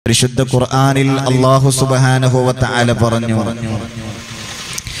പരിശുദ്ധ ഖുർആനിൽ അല്ലാഹു സുബ്ഹാനഹു വ തആല പറഞ്ഞു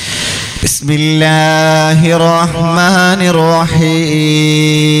ബിസ്മില്ലാഹിർ റഹ്മാനിർ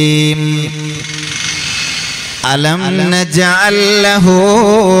റഹീം അലം നജഅൽ ലഹു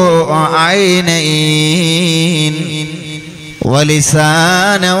ഐനൈൻ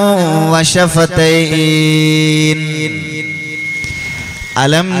വലിസാനൻ വശഫതൈൻ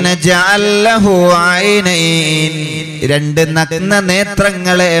അലം നജഅൽ ലഹു ഐനൈൻ രണ്ട് നഗ്ന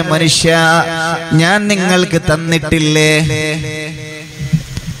നേത്രങ്ങളെ മനുഷ്യ ഞാൻ നിങ്ങൾക്ക് തന്നിട്ടില്ലേ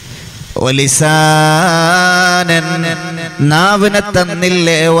വലിസാനൻ നാവിനെ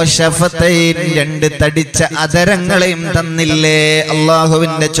തന്നില്ലേ വശഫതൈൻ രണ്ട് തടിച്ച അധരങ്ങളെയും തന്നില്ലേ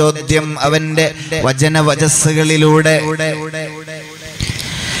അല്ലാഹുവിന്റെ ചോദ്യം അവന്റെ വചനവചസ്സുകളിലൂടെ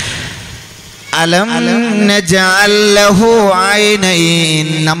അലം നജഅൽ ലഹു ഐനൈൻ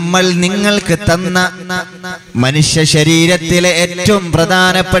നമ്മൾ നിങ്ങൾക്ക് തന്ന മനുഷ്യ ശരീരത്തിലെ ഏറ്റവും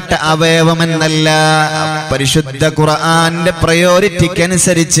പ്രധാനപ്പെട്ട അവയവമെന്നല്ല പരിശുദ്ധ ഖുർആന്റെ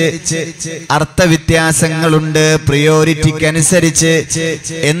പ്രയോറിറ്റിക്കനുസരിച്ച് അർത്ഥവ്യത്യാസങ്ങളുണ്ട് പ്രയോറിറ്റിക്കനുസരിച്ച്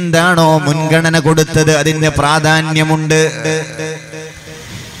എന്താണോ മുൻഗണന കൊടുത്തത് അതിന് പ്രാധാന്യമുണ്ട്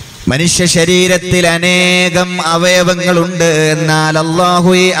മനുഷ്യ ശരീരത്തിൽ അനേകം അവയവങ്ങളുണ്ട് എന്നാൽ അല്ലാഹു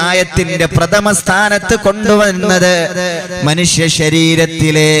ഈ ആയത്തിന്റെ പ്രഥമ സ്ഥാനത്ത് കൊണ്ടുവന്നത് മനുഷ്യ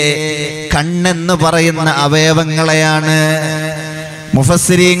ശരീരത്തിലെ കണ്ണെന്ന് പറയുന്ന അവയവങ്ങളെയാണ്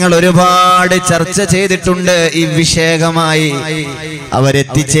മുഫസ്സിരീങ്ങൾ ഒരുപാട് ചർച്ച ചെയ്തിട്ടുണ്ട് ഈ വിഷയകമായി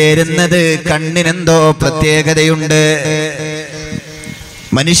അവരെത്തിച്ചേരുന്നത് കണ്ണിനെന്തോ പ്രത്യേകതയുണ്ട്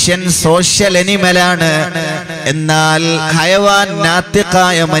മനുഷ്യൻ സോഷ്യൽ അനിമലാണ് എന്നാൽ ഹയവാൻ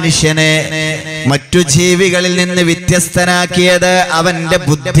നാത്തിഖായ മനുഷ്യനെ മറ്റു ജീവികളിൽ നിന്ന് വ്യത്യസ്തനാക്കിയത് അവന്റെ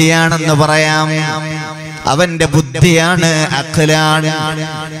ബുദ്ധിയാണെന്ന് പറയാം അവന്റെ ബുദ്ധിയാണ് അഖ്ലാൻ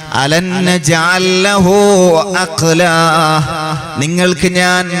അലൻ നജഅൽ ലഹു അഖ്ലാ നിങ്ങൾക്ക്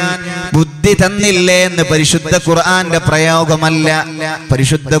ഞാൻ ബുദ്ധി തന്നില്ലേ എന്ന് പരിശുദ്ധ ഖുർആന്റെ പ്രയോഗമല്ല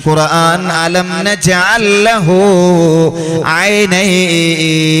പരിശുദ്ധ ഖുർആൻ അലം നജഅൽ ലഹു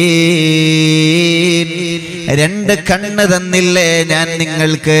ഐനൈൻ രണ്ട് കണ്ണ് തന്നില്ലേ ഞാൻ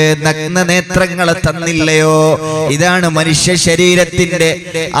നിങ്ങൾക്ക് നഗ്ന നേത്രങ്ങളെ തന്നില്ലയോ ഇതാണ് മനുഷ്യ ശരീരത്തിന്റെ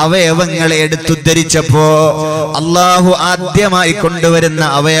അവയവങ്ങളെ എടുത്തുദ്ധരിച്ചപ്പോ അല്ലാഹു ആദ്യമായി കൊണ്ടുവരുന്ന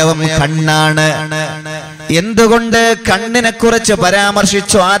അവയവം കണ്ണാണ് എന്തുകൊണ്ട് കണ്ണിനെ കുറിച്ച്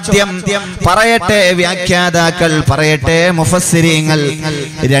പരാമർശിച്ചു ആദ്യം പറയട്ടെ വ്യാഖ്യാതാക്കൾ പറയട്ടെ മുഫസ്സിരീങ്ങൾ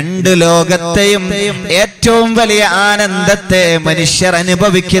രണ്ട് ലോകത്തെയും ഏറ്റവും വലിയ ആനന്ദത്തെ മനുഷ്യർ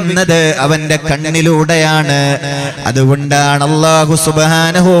അനുഭവിക്കുന്നത് അവന്റെ കണ്ണിലൂടെയാണ് അതുകൊണ്ടാണ് അല്ലാഹു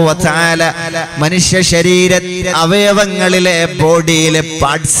സുബ്ഹാനഹു വ തആല മനുഷ്യ ശരീര അവയവങ്ങളിലെ ബോഡിയിലെ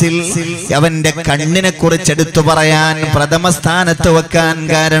പാർട്സിൽ അവന്റെ കണ്ണിനെ കുറിച്ച് എടുത്തു പറയാൻ പ്രഥമ സ്ഥാനത്ത് വെക്കാൻ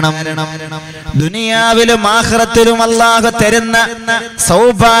കാരണം ദുനിയാവിലും ആഖിറത്തിലും അല്ലാഹു തരുന്ന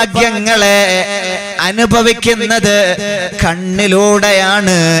സൗഭാഗ്യങ്ങളെ അനുഭവിക്കുന്നത്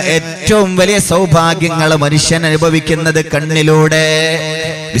കണ്ണിലൂടെയാണ് ഏറ്റവും വലിയ സൗഭാഗ്യങ്ങൾ മനുഷ്യൻ അനുഭവിക്കുന്നത് കണ്ണിലൂടെ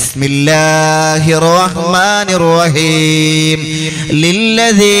ബിസ്മില്ലാഹിർ റഹ്മാനിർ റഹീം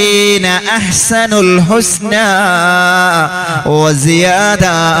ലില്ലദീന അഹ്സനുൽ ഹുസ്നാ വസിയാദ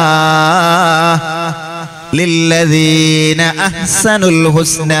ലില്ലദീന അഹ്സനുൽ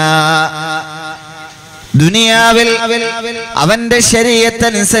ഹുസ്നാ ദുനിയാവിൽ അവന്റെ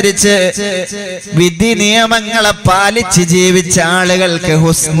ശരീഅത്തനുസരിച്ച് വിധി നിയമങ്ങളെ പാലിച്ച് ജീവിച്ച ആളുകൾക്ക്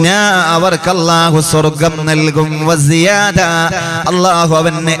ഹുസ്ന അവർക്ക് അല്ലാഹു സ്വർഗ്ഗം നൽകും വസിയാദ അല്ലാഹു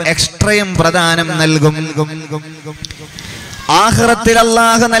അവന് എക്സ്ട്രയും പ്രദാനം നൽകും ആഖിറത്തിൽ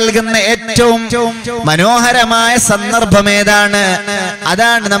അല്ലാഹു നൽകുന്ന ഏറ്റവും മനോഹരമായ സന്ദർഭം ഏതാണ്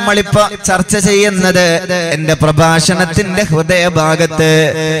അതാണ് നമ്മളിപ്പോ ചർച്ച ചെയ്യുന്നത് എന്റെ പ്രഭാഷണത്തിന്റെ ഹൃദയഭാഗത്ത്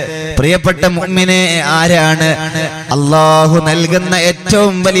പ്രിയപ്പെട്ട മുഅ്മിനെ ആരാണ് അല്ലാഹു നൽകുന്ന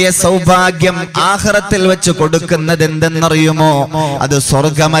ഏറ്റവും വലിയ സൗഭാഗ്യം ആഖിറത്തിൽ വെച്ച് കൊടുക്കുന്നത് എന്തെന്നറിയുമോ അത്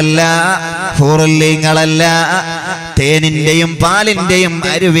സ്വർഗ്ഗമല്ല ഹൂറുല്ലീങ്ങളല്ല തേനിന്റെയും പാലിന്റെയും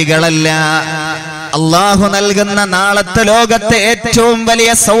അരുവികളല്ല അല്ലാഹു നൽകുന്ന നാളത്തെ ലോകത്തെ ഏറ്റവും വലിയ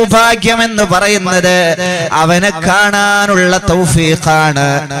സൗഭാഗ്യം എന്ന് പറയുന്നത് അവനെ കാണാനുള്ള തൗഫീഖാണ്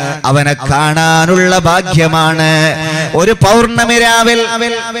അവനെ കാണാനുള്ള ഭാഗ്യമാണ് ഒരു പൗർണമി രാവിൽ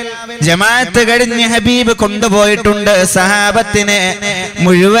ജമാഅത്ത് കഴിഞ്ഞ് ഹബീബ് കൊണ്ടുപോയിട്ടുണ്ട് സഹാബത്തിനെ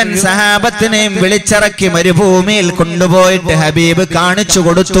മുഴുവൻ സഹാബത്തിനെയും വിളിച്ചിറക്കി മരുഭൂമിയിൽ കൊണ്ടുപോയിട്ട് ഹബീബ് കാണിച്ചു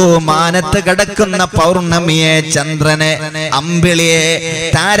കൊടുത്തു മാനത്ത് കിടക്കുന്ന പൗർണമിയെ ചന്ദ്രനെ അമ്പിളിയെ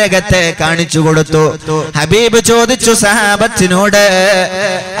താരകത്തെ കാണിച്ചു കൊടുത്തു ഹബീബ് ചോദിച്ചു സഹാബത്തിനോട്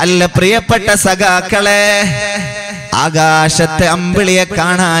അല്ല പ്രിയപ്പെട്ട സഖാക്കളെ ആകാശത്തെ അമ്പിളിയെ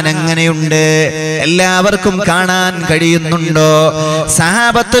കാണാൻ എങ്ങനെയുണ്ട്? എല്ലാവർക്കും കാണാൻ കഴിയുന്നുണ്ടോ?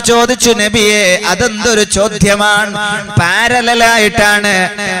 സഹാബത്ത് ചോദിച്ചു, നബിയെ അതെന്തൊരു ചോദ്യമാണ്?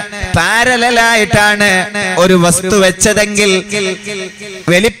 പാരലലായിട്ടാണ് ഒരു വസ്തു വെച്ചതെങ്കിൽ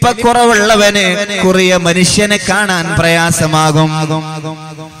വലിപ്പക്കുറവുള്ളവന് കുറിയ മനുഷ്യനെ കാണാൻ പ്രയാസമാകും.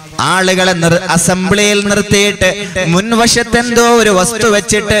 ആളുകളെ അസംബ്ലിയിൽ നിർത്തിയിട്ട് മുൻവശത്ത് എന്തോ ഒരു വസ്തു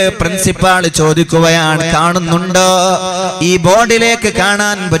വെച്ചിട്ട് പ്രിൻസിപ്പാൾ ചോദിക്കുകയാണ്, കാണുന്നുണ്ടോ? ഈ ബോർഡിലേക്ക്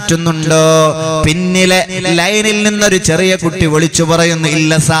കാണാൻ പറ്റുന്നുണ്ടോ? പിന്നിലെ ലൈനിൽ നിന്നൊരു ചെറിയ കുട്ടി വിളിച്ചു പറയുന്നു,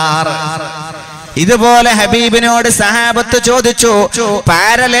 ഇല്ല സാർ. ഇതുപോലെ ഹബീബിനോട് സഹാബത്ത് ചോദിച്ചു,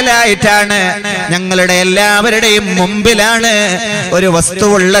 പാരലലായിട്ടാണ്, ഞങ്ങളുടെ എല്ലാവരുടെയും മുമ്പിലാണ് ഒരു വസ്തു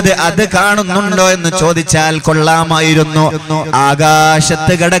ഉള്ളത്, അത് കാണുന്നുണ്ടോ എന്ന് ചോദിച്ചാൽ കൊള്ളാമായിരുന്നു.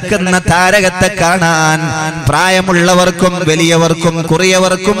 ആകാശത്ത് കിടക്കുന്ന താരകത്തെ കാണാൻ പ്രായമുള്ളവർക്കും വലിയവർക്കും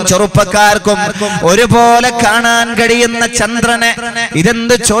കുറിയവർക്കും ചെറുപ്പക്കാർക്കും ഒരുപോലെ കാണാൻ കഴിയുന്ന ചന്ദ്രനെ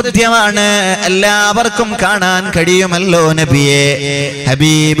ഇതെന്ത് ചോദ്യമാണ്? എല്ലാവർക്കും കാണാൻ കഴിയുമല്ലോ നബിയെ.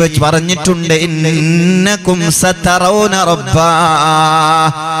 ഹബീബ് പറഞ്ഞിട്ടുണ്ട്, ഇന്നകും സതറൗന റബ്ബാ.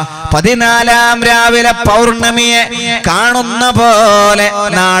 14-ാം രാവിലെ പൗർണമിയെ കാണുന്ന പോലെ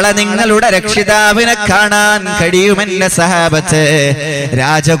നാളെ നിങ്ങളുടെ രക്ഷിതാവിനെ കാണാൻ കഴിയുമെന്ന സഹാബത്ത്.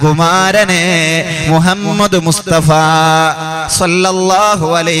 രാജകുമാരനെ മുഹമ്മദ് മുസ്തഫ സല്ലല്ലാഹു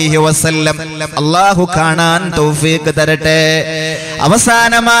അലൈഹി വസല്ലം അല്ലാഹു കാണാൻ തൗഫീഖ് തരട്ടെ.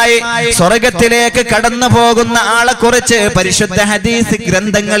 അവസാനമായി സ്വർഗ്ഗത്തിലേക്ക് കടന്നു പോകുന്ന ആളെ കുറിച്ച് പരിശുദ്ധ ഹദീസ്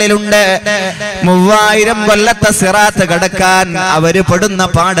ഗ്രന്ഥങ്ങളിലുണ്ട്. 3000 കൊല്ലത്തെ സിറാത്ത് കടക്കാൻ അവര് പെടുന്ന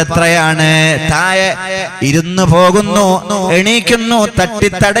പാടെത്രയാണ്? താഴെ ഇരുന്നു പോകുന്നു, എണീക്കുന്നു,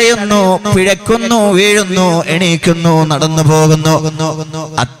 തട്ടിത്തടയുന്നു, പിഴക്കുന്നു, വീഴുന്നു, എണീക്കുന്നു, നടന്നു പോകുന്നു.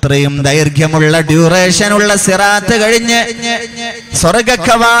 അത്രയും ദൈർഘ്യമുള്ള ഡ്യൂറേഷനുള്ള സിറാത്ത് കഴിഞ്ഞ് സ്വർഗ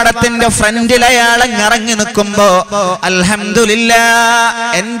കവാടത്തിന്റെ ഫ്രണ്ടിൽ അയാൾ ഇറങ്ങി നിൽക്കുമ്പോ, അൽഹംദുലില്ലാ,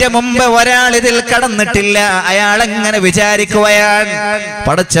 എന്റെ മുമ്പ് ഒരാൾ ഇതിൽ കടന്നിട്ടില്ല. അയാൾ എങ്ങനെ വിചാരിക്കുകയാണ്,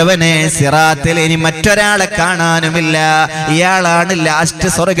 പടച്ചവനെ, സിറാത്തിൽ ഇനി മറ്റൊരാളെ കാണാനുമില്ല, ഇയാളാണ് ലാസ്റ്റ്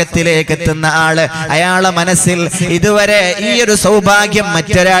സ്വർഗത്തിലേക്ക് എത്തുന്ന ആള്. അയാളെ മനസ്സിൽ ഇതുവരെ ഈ ഒരു സൗഭാഗ്യം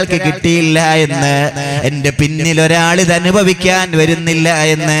മറ്റൊരാൾക്ക് കിട്ടിയില്ല എന്ന്, എന്റെ പിന്നിൽ ഒരാൾ ഇത് അനുഭവിക്കാൻ വരുന്നില്ല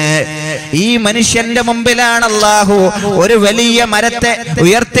എന്ന്. ഈ മനുഷ്യന്റെ മുമ്പിലാണ് അല്ലാഹു ഒരു വലിയ മരത്തെ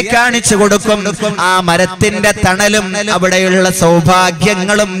ഉയർത്തി കാണിച്ചു കൊടുക്കും. ആ മരത്തിന്റെ തണലും അവിടെയുള്ള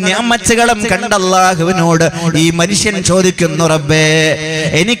സൗഭാഗ്യങ്ങളും നിഅമത്തുകളും കണ്ട അല്ലാഹുവിനോട് ഈ മനുഷ്യൻ ചോദിക്കുന്നു, റബ്ബേ,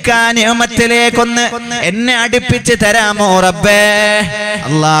 എനിക്ക് ആ നിഅമത്തിലേക്കൊന്ന് എന്നെ അടുപ്പിച്ച് തരാമോ റബ്ബേ?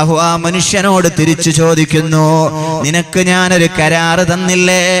 അല്ലാഹു ആ മനുഷ്യനോട് തിരിച്ചു ചോദിക്കുന്നു, നിനക്ക് ഞാനൊരു കരാറ്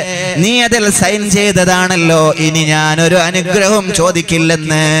തന്നില്ലേ? നീ അതിൽ സൈൻ ചെയ്തതാണല്ലോ, ഇനി ഞാനൊരു അനുഗ്രഹം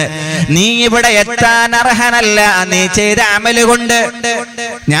ചോദിക്കില്ലെന്ന്. നീ ഇവിടെ എത്താൻ അർഹനല്ല, നീ ചെയ്ത അമല് കൊണ്ട്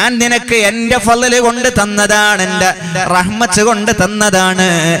ഞാൻ നിനക്ക് എന്റെ ഫളല് കൊണ്ട് തന്നതാണ്, എന്റെ റഹ്മത്ത് കൊണ്ട് തന്നതാണ്.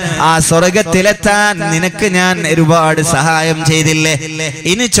 ആ സ്വർഗത്തിലെത്താൻ നിനക്ക് ഞാൻ ഒരുപാട് സഹായം ചെയ്തില്ലേ,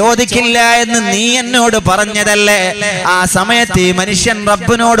 ഇനി ചോദിക്കില്ല എന്ന് നീ എന്നോട് പറഞ്ഞതല്ലേ? ആ സമയത്ത് ഈ മനുഷ്യൻ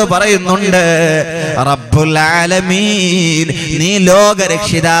റബ്ബിനോട് പറയുന്നുണ്ട്, റബ്ബുൽ ആലമീൻ, നീ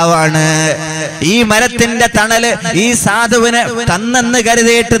ലോകരക്ഷിതാവാണ്. ഈ മരത്തിന്റെ തണല് ഈ സാധുവിന് തന്നെന്ന്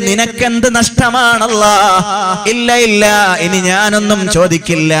കരുതിയിട്ട് നിനക്കെന്ത് നഷ്ടമാണല്ലാ? ഇല്ല ഇല്ല, ഇനി ഞാനൊന്നും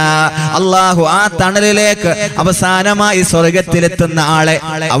ചോദിക്കില്ല. അല്ലാഹു ആ തണലിലേക്ക് അവസാനമായി സ്വർഗത്തിലെത്തുന്ന ആളെ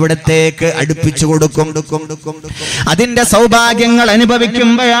അവിടത്തേക്ക് അടുപ്പിച്ചു കൊടുക്കും. അതിന്റെ സൗഭാഗ്യങ്ങൾ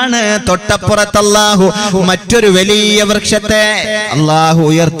അനുഭവിക്കുമ്പോഴാണ് തൊട്ടപ്പുറത്ത് അല്ലാഹു മറ്റൊരു വലിയ വൃക്ഷത്തെ അല്ലാഹു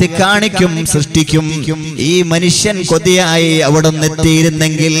ഉയർത്തി കാണിക്കും, സൃഷ്ടിക്കും. ഈ മനുഷ്യൻ കൊതിയായി അവിടെ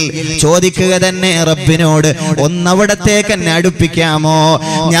എത്തിയിരുന്നെങ്കിൽ ചോദിക്കുക തന്നെ റബ്ബിനോട്, ഒന്നവിടത്തേക്ക് എന്നെ അടുപ്പിക്കാമോ?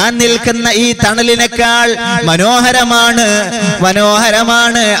 ഞാൻ നിൽക്കുന്ന ഈ തണലിനേക്കാൾ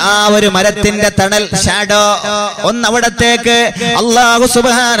മനോഹരമാണ് ആ ഒരു മരത്തിന്റെ തണൽ, ഷാഡോ. ഒന്നവിടത്തേക്ക് അല്ലാഹു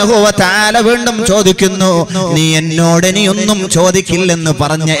സുബ്ഹാനഹു വ തആല വീണ്ടും ചോദിക്കുന്നു, നീ എന്നോട് ഇനി ഒന്നും ചോദിക്കില്ലെന്ന്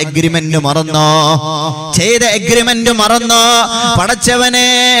പറഞ്ഞ എഗ്രിമെന്റ് മറന്നോ? ചെയ്ത എഗ്രിമെന്റ് മറന്നോ? പടച്ചവനെ,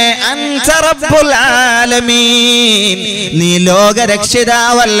 അൻത റബ്ബുൽ ആലമീൻ, നീ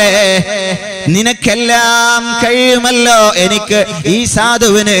ലോകരക്ഷിതാവല്ലേ, നിനക്കെല്ലാം കഴിയുമല്ലോ. എനിക്ക് ഈ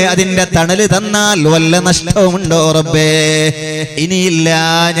സാധുവിന് അതിന്റെ തണല് തന്നാൽ വല്ല നഷ്ടവുമുണ്ടോ റബ്ബേ? ഇനിയില്ല,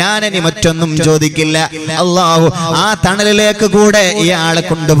 ഞാനിനി മറ്റൊന്നും ചോദിക്കില്ല. അല്ലാഹു ആ തണലിലേക്ക് കൂടെ ഇയാളെ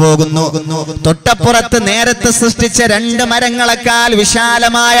കൊണ്ടുപോകുന്നു. തൊട്ടപ്പുറത്ത് നേരത്തെ സൃഷ്ടിച്ച 2 മരങ്ങളെക്കാൾ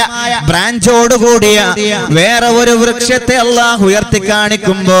വിശാലമായ ബ്രാഞ്ചോട് കൂടിയ വേറെ ഒരു വൃക്ഷത്തെ അല്ലാഹു ഉയർത്തി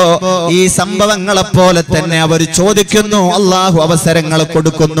കാണിക്കുമ്പോ ഈ സംഭവങ്ങളെ പോലെ തന്നെ അവർ ചോദിക്കുന്നു, അല്ലാഹു അവസരങ്ങൾ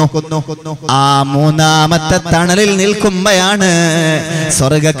കൊടുക്കുന്നു. ആ മൂന്നാമത്തെ തണലിൽ നിൽക്കുമ്പോഴാണ്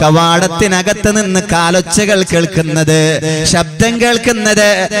സ്വർഗ കവാടത്തിനകത്ത് നിന്ന് കാലൊച്ചകൾ കേൾക്കുന്നത്, ശബ്ദം കേൾക്കുന്നത്.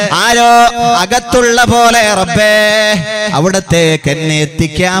 ആരോ അകത്തുള്ള പോലെ റബ്ബേ അവിടത്തേക്ക് എന്നെ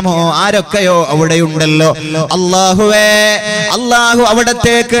എത്തിക്കാമോ? ആരൊക്കെയോ അവിടെയുണ്ടല്ലോ. അല്ലാഹുവേ, അല്ലാഹു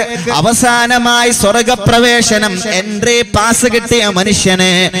അവിടത്തേക്ക് അവസാനമായി സ്വർഗപ്രവേശനം എൻട്രി പാസ് കിട്ടിയ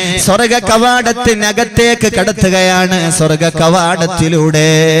മനുഷ്യനെ സ്വർഗ കവാടത്തിനകത്തേക്ക് കടത്തുകയാണ്. സ്വർഗ കവാടത്തിലൂടെ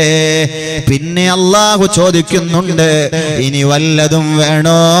പിന്നെ അല്ലാഹു ചോദിക്കുന്നുണ്ട്, ഇനി വല്ലതും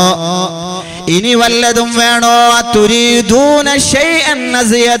വേണോ? ഇനി വല്ലതും വേണോ? തുരീദൂന ശൈഅൻ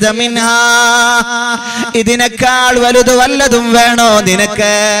അസിയദ മിൻഹാ, ഇതിനേക്കാൾ വലുത് വല്ലതും വേണോ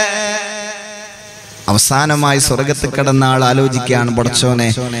നിനക്ക്? അവസാനമായി സ്വർഗത്തിൽ കിടന്ന ആൾ ആലോചിക്കുകയാണ്, പടച്ചോനെ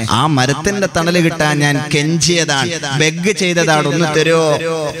ആ മരത്തിന്റെ തണല് കിട്ടാൻ ഞാൻ കെഞ്ചിയതാണ്, ബെഗ് ചെയ്തതാണ്, ഒന്ന് തരുമോ?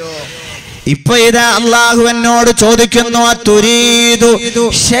 ഇപ്പൊ ഇതാ അല്ലാഹു എന്നോട് ചോദിക്കുന്നു, തുരീദു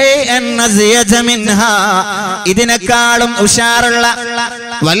ശൈഅൻ അസിയദ മിൻഹാ, ഇതിനേക്കാളും ഉഷാറുള്ള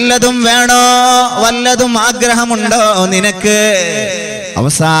വല്ലതും വേണോ? വല്ലതും ആഗ്രഹമുണ്ടോ നിനക്ക്?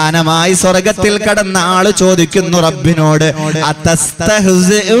 അവസാനമായി സ്വർഗത്തിൽ കടന്ന ആള് ചോദിക്കുന്നു റബ്ബിനോട്,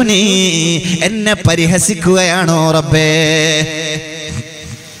 അതസ്തഹ്സിഉനി, എന്നെ പരിഹസിക്കുകയാണോ റബ്ബേ?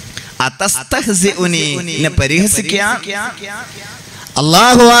 അതസ്തഹ്സിഉനി, എന്നെ പരിഹസിക്കുക?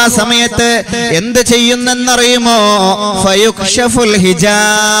 അല്ലാഹു ആ സമയത്ത് എന്ത് ചെയ്യുന്നെന്നറിയുമോ? ഫയുക്ശഫുൽ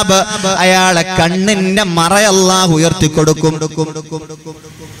ഹിജാബ്, അയാളെ കണ്ണിന്റെ മറ അല്ലാഹു ഉയർത്തിക്കൊടുക്കും.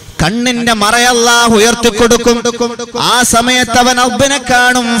 കണ്ണിന്റെ മറ അല്ലാഹു ഉയർത്തിക്കൊടുക്കും. ആ സമയത്ത് അവൻ റബ്ബിനെ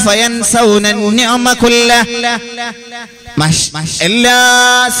കാണും. ഫയൻസൗന നിഅമ കുല്ല, എല്ലാ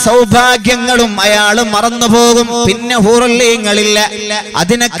സൗഭാഗ്യങ്ങളും അയാൾ മറന്നുപോകും. പിന്നെ ഹൂറുല്ലീങ്ങളില്ല.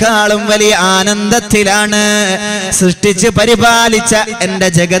 അതിനേക്കാളും വലിയ ആനന്ദത്തിലാണ് സൃഷ്ടിച്ച് പരിപാലിച്ച എന്റെ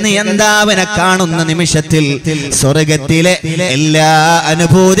ജഗനിയന്താവിനെ കാണുന്ന നിമിഷത്തിൽ സ്വർഗത്തിലെ എല്ലാ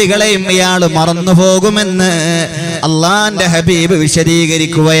അനുഭൂതികളെയും ഇയാൾ മറന്നുപോകുമെന്ന് അള്ളാന്റെ ഹബീബ്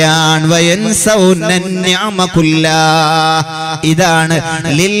വിശദീകരിക്കുകയാണ്. ഇതാണ്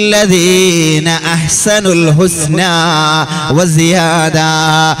ലില്ലദീന അഹ്സനുൽ ഹുസ്ന വസിയാദ,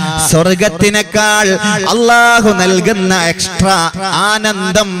 സ്വർഗത്തിനേക്കാൾ അല്ലാഹു നൽകുന്ന എക്സ്ട്രാ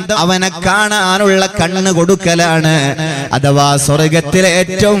ആനന്ദം അവനെ കാണാനുള്ള കണ്ണ് കൊടുക്കലാണ്. അഥവാ സ്വർഗത്തിലെ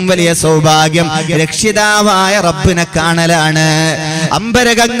ഏറ്റവും വലിയ സൗഭാഗ്യം രക്ഷിതാവായ റബ്ബിനെ കാണലാണ്.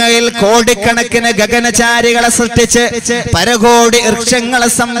 അമ്പരഗംഗയിൽ കോടിക്കണക്കിന് ഗഗനചാരികളെ സൃഷ്ടിച്ച് പരകോടി വൃക്ഷങ്ങളെ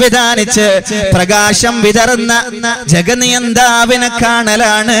സംവിധാനിച്ച് പ്രകാശം വിതറുന്ന ജഗനിയന്താവിനെ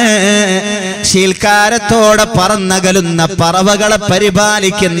കാണലാണ്. ശീൽക്കാരത്തോടെ പറന്നകലുന്ന പറവകളെ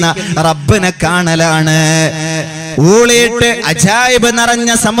പരിപാലിക്കുന്ന റബ്ബിനെ കാണലാണ്. ഊളിയിട്ട് അജായിബ്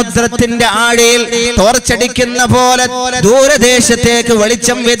നിറഞ്ഞ സമുദ്രത്തിന്റെ ആഴിയിൽ ടോർച്ചടിക്കുന്ന പോലെ ദൂരദേശത്തേക്ക്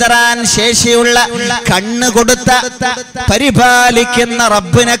വെളിച്ചം വിതറാൻ ശേഷിയുള്ള കണ്ണ് കൊടുത്ത പരിപാലിക്കുന്ന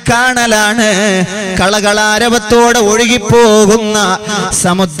റബ്ബിനെ കാണലാണ്. കളകളാരവത്തോടെ ഒഴുകിപ്പോകുന്ന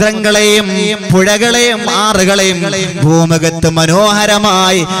സമുദ്രങ്ങളെയും പുഴകളെയും ആറുകളെയും ഭൂമുഖത്ത്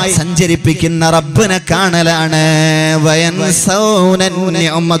മനോഹരമായി സഞ്ചരിപ്പിക്കുന്ന റബ്ബിനെ കാണലാണ്.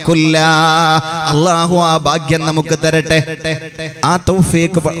 അല്ലാഹു ആ ഭാഗ്യം നമുക്ക് തരട്ടെ. ആ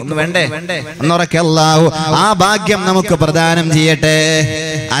തൗഫീഖ് ഒന്ന് വേണ്ടേ? ഒന്നുറക്കെ അല്ലാഹു ആ ഭാഗ്യം നമുക്ക് പ്രദാനം ചെയ്യട്ടെ.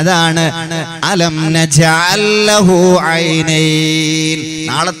 അതാണ് അലം നജഅൽ ലഹു ഐനൈൻ.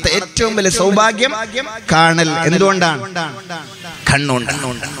 നാളത്തെ ഏറ്റവും വലിയ സൗഭാഗ്യം കാണൽ. എന്തുകൊണ്ടാണ്? കണ്ണുണ്ട്.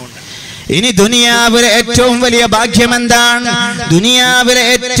 ഇനി ദുനിയാവിലെ ഏറ്റവും വലിയ ഭാഗ്യം എന്താണ്? ദുനിയാവിലെ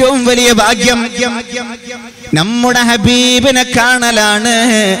ഏറ്റവും വലിയ ഭാഗ്യം നമ്മുടെ ഹബീബിനെ കാണലാണ്.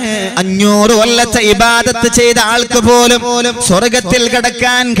 500 കൊല്ലത്തെ ഇബാദത്ത് ചെയ്ത ആൾക്ക് പോലും സ്വർഗത്തിൽ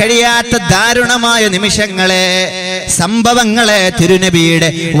കടക്കാൻ കഴിയാത്ത ദാരുണമായ നിമിഷങ്ങളെ, സംഭവങ്ങളെ തിരുനബിയുടെ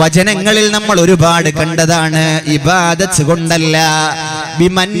വചനങ്ങളിൽ നമ്മൾ ഒരുപാട് കണ്ടതാണ്. ഇബാദത്ത് കൊണ്ടല്ല,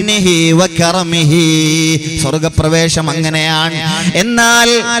 ബിമന്നിഹി വകറമിഹി. സ്വർഗപ്രവേശം അങ്ങനെയാണ്. എന്നാൽ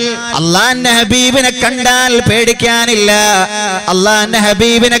അള്ളാന്റെ ഹബീബിനെ കണ്ടാൽ പേടിക്കാനില്ല. അള്ളാന്റെ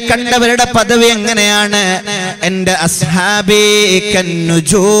ഹബീബിനെ കണ്ടവരുടെ പദവി എങ്ങനെയാണ്? എന്റെ അസ്ഹാബി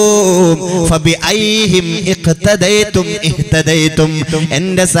കന്നുജൂം ഫബിഐഹിം ഇഖ്തദൈതും ഇഹ്തദൈതും.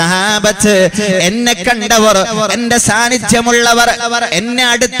 എന്റെ സഹാബത്ത്, എന്നെ കണ്ടവർ, എന്റെ സാന്നിധ്യമുള്ളവർ, എന്നെ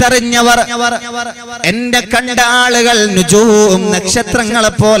അടുത്തറിഞ്ഞവർ, എന്റെ കണ്ട ആളുകൾ നുജൂം,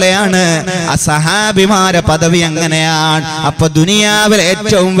 നക്ഷത്രങ്ങളെ പോലെയാണ്. ആ സഹാബിമാരെ പദവി അങ്ങനെയാണ്. അപ്പൊ ദുനിയാവിലെ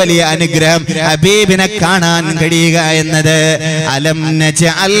ഏറ്റവും വലിയ അനുഗ്രഹം ഹബീബിനെ കാണാൻ കഴിയുക എന്നത്. അലം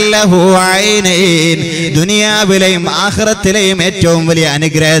നജഅൽ ലഹു ഐനൈൻ. ദുനിയാവിലെയും ആഖിറത്തിലെയും ഏറ്റവും വലിയ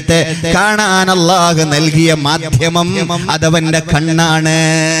അനുഗ്രഹത്തെ കാണാൻ അല്ലാഹു നൽകിയ മാധ്യമം അതവന്റെ കണ്ണാണ്.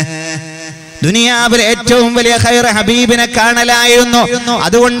 ദുനിയാവിലെ ഏറ്റവും വലിയ ഖൈർ ഹബീബിനെ കാണലായിരുന്നു.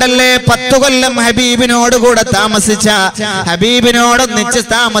 അതുകൊണ്ടല്ലേ 10 കൊല്ലം ഹബീബിനോട് കൂടെ താമസിച്ച, ഹബീബിനോടൊന്നിച്ച്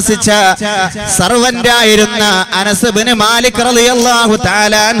താമസിച്ച സർവന്റായിരുന്ന അനസ് ഇബ്നു മാലിക് റളിയല്ലാഹു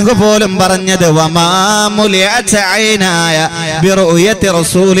തആല അൻഹു പോലും പറഞ്ഞത് വമാ മുലിഅത ഐനായ ബിറുയതി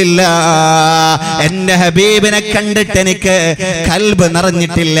റസൂലില്ലാഹ്, എന്റെ ഹബീബിനെ കണ്ടിട്ട് എനിക്ക് ഖൽബ്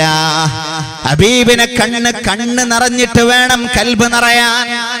നിറഞ്ഞിട്ടില്ല. ഹബീബിനെ കണ്ണ് നിറഞ്ഞിട്ട് വേണം ഖൽബ് നിറയാൻ.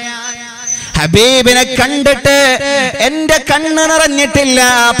 ഹബീബിനെ കണ്ടിട്ട് എന്റെ കണ്ണ് നിറഞ്ഞിട്ടില്ല.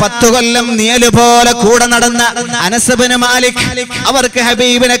 10 കൊല്ലം നിഴല് പോലെ കൂടെ നടന്ന അനസ് ഇബ്നു മാലിക്, അവർക്ക്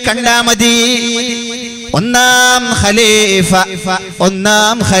ഹബീബിനെ കണ്ടാ മതി. ഒന്നാം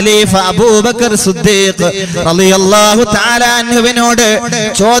ഖലീഫ അബൂബക്കർ സിദ്ദീഖ് റളിയല്ലാഹു തആല അൻഹുവിനോട്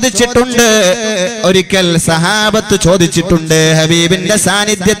ചോദിച്ചിട്ടുണ്ട്. ഒരിക്കൽ സഹാബത്ത് ചോദിച്ചിട്ടുണ്ട്. ഹബീബിന്റെ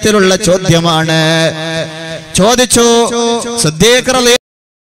സാന്നിധ്യത്തിലുള്ള ചോദ്യമാണ്. ചോദിച്ചു, സിദ്ദീഖ്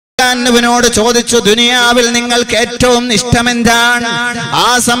റളിയല്ലാഹു ോട് ചോദിച്ചു, ദുനിയാവിൽ നിങ്ങൾക്ക് ഏറ്റവും ഇഷ്ടം എന്താണ്? ആ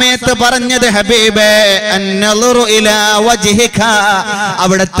സമയത്ത് പറഞ്ഞത് ഹബീബേ അന്നളുറു ഇലാ വജ്ഹിക,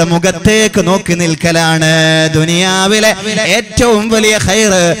 അവിടുത്തെ മുഖത്തേക്ക് നോക്കി നിൽക്കലാണ്. ദുനിയാവിലെ ഏറ്റവും വലിയ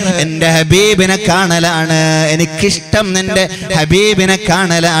ഖൈർ എന്റെ ഹബീബിനെ കാണലാണ്. എനിക്കിഷ്ടം എന്റെ ഹബീബിനെ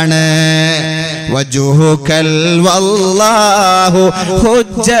കാണലാണ്. വജ്ഹുകൽ വല്ലാഹു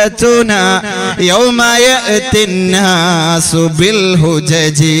ഹുജ്ജതുനാ യൗമ യഅതിന്നാസു ബിൽ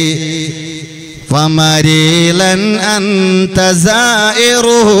ഹുജജി فمريلا أنت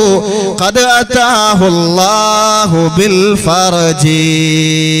زائره قد أتاه الله بالفرج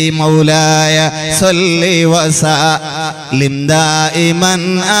مولاي صل وسلم دائما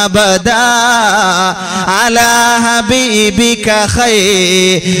أبدا على حبيبك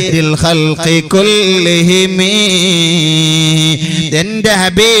خير الخلق كلهم. എന്റെ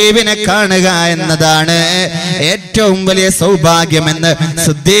ഹബീബിനെ കാണുക എന്നതാണ് ഏറ്റവും വലിയ സൗഭാഗ്യമെന്ന്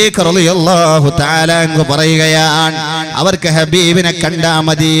സിദ്ദീഖ് റളിയല്ലാഹു തആല അൻഹു പറയുകയാണ്. അവർക്ക് ഹബീബിനെ കണ്ടാ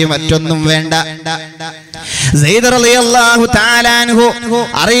മതി, മറ്റൊന്നും വേണ്ട. സെയ്ദ് റളിയല്ലാഹു തആല അൻഹു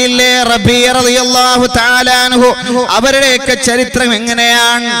അറിയില്ലേ, റബീഅ റളിയല്ലാഹു തആല അൻഹു അവരുടെയൊക്കെ ചരിത്രം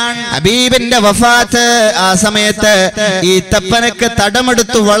എങ്ങനെയാണ്? ഹബീബിന്റെ വഫാത്ത് ആ സമയത്ത് ഈ തപ്പനക്ക്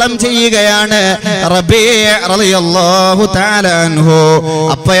തടമെടുത്ത് വളം ചെയ്യുകയാണ് റബീഅ റളിയല്ലാഹു തആല അൻഹു.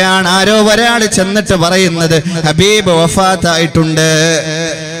 അപ്പോഴാണ് ആരോ ഒരാൾ ചെന്നിട്ട് പറയുന്നത് ഹബീബ് വഫാത്തായിട്ടുണ്ട്,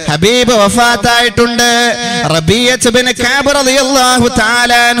 ഹബീബ് വഫാത്തായിട്ടുണ്ട്. റബീഅത്ത് ഇബ്നു കഅബ് റളിയല്ലാഹു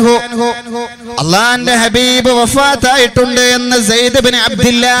തആല അൻഹു അല്ലാഹുവിന്റെ ഹബീബ് വഫാത്തായിട്ടുണ്ട് എന്ന് സെയ്ദ് ഇബ്നു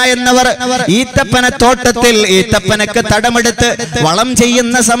അബ്ദില്ലാ എന്നവർ ഈത്തപ്പന തോട്ടത്തിൽ ഈത്തപ്പനക്ക് തടമെടുത്ത് വളം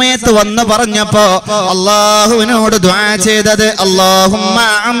ചെയ്യുന്ന സമയത്ത് വന്ന് പറഞ്ഞപ്പോ അല്ലാഹുവിനോട് ദുആ ചെയ്തത്, അല്ലാഹുമ്മ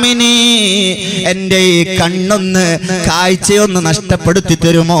അമിനി, എന്റെ ഈ കണ്ണൊന്ന് കാഴ്ചയൊന്ന് നഷ്ടപ്പെടുത്തി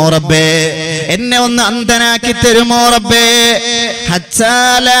തരുമോ റബ്ബേ, എന്നെ ഒന്ന് അന്ധനാക്കി തരുമോ റബ്ബേ.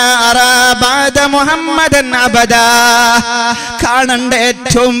 കാണണ്ട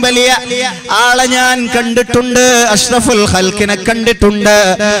ഏറ്റവും വലിയ ആളെ ഞാൻ കണ്ടിട്ടുണ്ട്, അഷ്റഫുൽ ഖൽഖിനെ കണ്ടിട്ടുണ്ട്.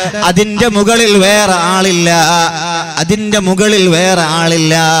 അതിന്റെ മുകളിൽ വേറെ ആളില്ല, അതിന്റെ മുകളിൽ വേറെ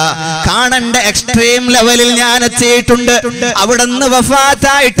ആളില്ല. കാണണ്ട എക്സ്ട്രീം ലെവലിൽ ഞാൻ എത്തിയിട്ടുണ്ട്. അവിടുന്ന്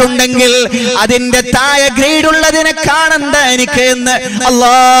വഫാത്തായിട്ടുണ്ടെങ്കിൽ അതിന്റെ താഴെ ഗ്രേഡ് ഉള്ളതിനെ കാണണ്ട എനിക്ക് എന്ന്.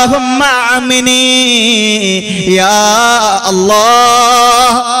 അല്ലാഹുമ്മ അമിനി യാ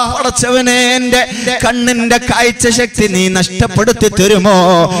അല്ലാഹ്, പടച്ചവനെ എന്റെ കണ്ണിന്റെ കാഴ്ച ശക്തി നീ നഷ്ടപ്പെടുത്തി തരുമോ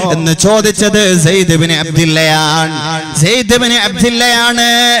എന്ന് ചോദിച്ചത് സെയ്ദ് ഇബ്നു അബ്ദില്ലയാണ്. സെയ്ദ് ഇബ്നു അബ്ദില്ലയാണ്.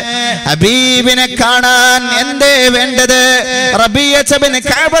 ഹബീബിനെ കാണാൻ എന്തേ വേണ്ടത്? റബീഅത്ത് ഇബ്നു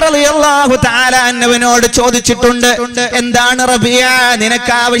കഅബ് റളിയല്ലാഹു തആല അൻഹുവിനോട് ചോദിച്ചിട്ടുണ്ട്, എന്താണ് റബീഅ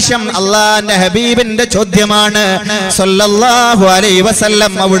നിനക്ക് ആവശ്യം? അല്ലാഹുവിന്റെ ഹബീബിന്റെ ചോദ്യമാണ്. സല്ലല്ലാഹു അലൈഹി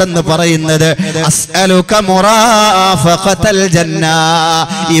വസല്ലം അവിടുന്ന് പറയുന്നത്, അസ്അലുക മുറാഫഖതൽ ജന്ന,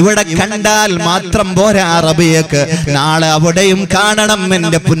 ഇവിടെ കണ്ടാൽ മാത്രം പോരാ റബീഅക്ക്, നാളെ അവിടെയും കാണണം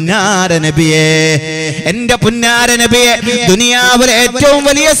എന്റെ പുന്നാര നബിയെ, എന്റെ പുന്നാര നബിയെ. ദുനിയാവിലെ ഏറ്റവും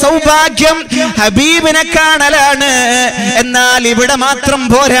വലിയ സൗഭാഗ്യം ഹബീബിനെ കാണലാണ്. എന്നാൽ ഇവിടെ മാത്രം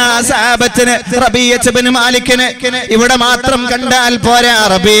പോരാ സഹാബത്തിന്, റബീഅത്ത് ഇബ്നു മാലിക്കിന് ഇവിടെ മാത്രം കണ്ടാൽ പോരാ.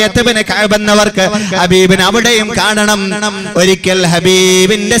 റബീഅത്ത് ഇബ്നു കഅബ് എന്നവർക്ക് ഹബീബിനെ അവിടെയും കാണണം. ഒരിക്കൽ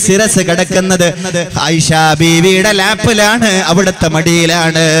ഹബീബിന്റെ ശിരസ് കിടക്കുന്നത് ആയിഷ ബീവിയുടെ ലാപ്പിലാണ്, അവിടുത്തെ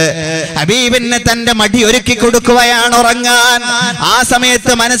മടിയിലാണ്. ഹബീബിന് തന്റെ മടി ഒരുക്കി കൊടുക്കുകയാണ് ഉറങ്ങാൻ. ആ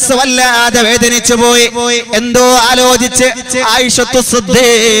സമയത്ത് മനസ്സ് വല്ലാതെ വേദനിച്ചു പോയി. എന്തോ ആലോചിച്ച് ആയിഷത്തു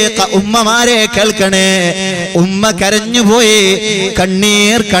സിദ്ദീഖ, ഉമ്മമാരെ കേൾക്കണേ, ഉമ്മ കരഞ്ഞുപോയി.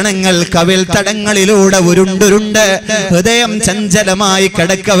 കണ്ണീർ കണങ്ങൾ കവിൾ തടങ്ങളിലൂടെ ഉരുണ്ടുരുണ്ട് ഹൃദയം ചഞ്ചലമായി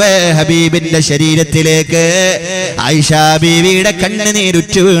കിടക്കവേ ഹബീബിന്റെ ശരീരത്തിലേക്ക് ആയിഷ ബീവിയുടെ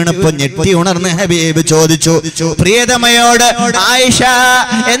കണ്ണുനീരുറ്റു വീണപ്പോ ഞെട്ടി ഉണർന്ന് ഹബീബ് ചോദിച്ചു, പ്രിയതമയോട് ആയിഷ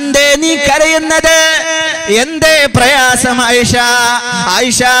എന്തേ നീ കരയുന്നത്, എന്തേ പ്രയാസം ആയിഷ?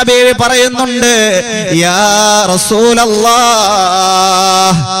 ആയിഷ ബീവി പറയുന്നുണ്ട്, യാ റസൂലല്ലാഹ്,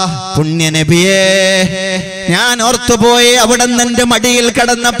 പുണ്യ നബിയേ, ഞാൻ ഓർത്തുപോയി അവിടുന്ന് എന്റെ മടിയിൽ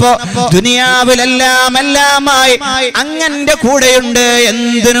കിടന്നപ്പോ ദുനിയാവിലെല്ലാം എല്ലാമായി അങ്ങന്റെ കൂടെയുണ്ട്,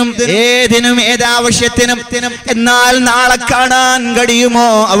 എന്തിനും ഏതിനും ഏതാവശ്യത്തിനും. എന്നാൽ നാളെ കാണാൻ കഴിയുമോ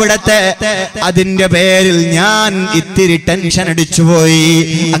അവിടത്തെ? അതിന്റെ പേരിൽ ഞാൻ ഇത്തിരി ടെൻഷൻ അടിച്ചുപോയി.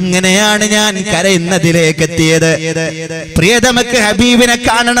 അങ്ങനെയാണ് ഞാൻ കരയുന്നതിലേക്ക് എത്തിയത്. പ്രിയതമക്ക് ഹബീബിനെ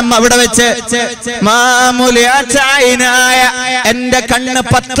കാണണം അവിടെ വെച്ച്. മാമുലിയായ എന്റെ കണ്ണ്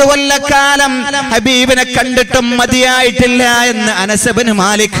 10 കൊല്ലക്കാലം ഹബീബിനെ കണ്ടിട്ടും മതിയായിട്ടില്ല എന്ന് അനസ് ഇബ്നു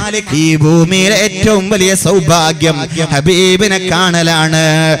മാലിക്. ഈ ഭൂമിയിലെ ഏറ്റവും വലിയ സൗഭാഗ്യം ഹബീബിനെ കാണലാണ്.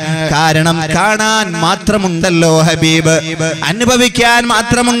 കാരണം കാണാൻ മാത്രമുണ്ടല്ലോ ഹബീബ്, അനുഭവിക്കാൻ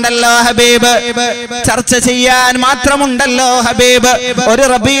മാത്രമുണ്ടല്ലോ ഹബീബ്, ചർച്ച ചെയ്യാൻ മാത്രമുണ്ടല്ലോ ഹബീബ്. ഒരു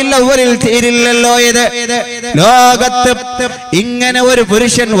റബീഉൽ അവ്വലിൽ തീരില്ലല്ലോ ഇത്. ലോകത്ത് ഇങ്ങനെ ഒരു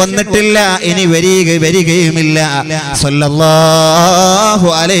പുരുഷൻ വന്നിട്ടില്ല, ഇനി വരികയുമില്ല. സല്ലല്ലാഹു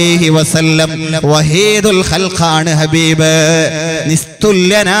അലൈഹി വസല്ലം വഹീദുൽ ഖൽഖാണ് ഹബീബ്.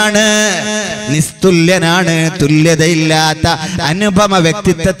 നിസ്തുല്യനാണ്, തുല്യതയില്ലാത്ത അനുപമ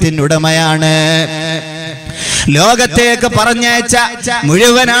വ്യക്തിത്വത്തിനുടമയാണ്. ലോകത്തേക്ക് പറഞ്ഞയച്ച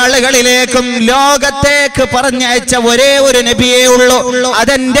മുഴുവൻ ആളുകളിലേക്കും ലോകത്തേക്ക് പറഞ്ഞയച്ച ഒരേ ഒരു നബിയേ ഉള്ളൂ,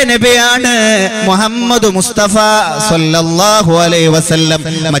 അതെന്റെ നബിയാണ് മുഹമ്മദ് മുസ്തഫ സല്ലല്ലാഹു അലൈഹി വസല്ലം.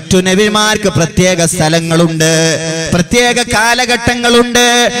 മറ്റു നബിമാർക്ക് പ്രത്യേക സ്ഥലങ്ങളുണ്ട്, പ്രത്യേക കാലഘട്ടങ്ങളുണ്ട്,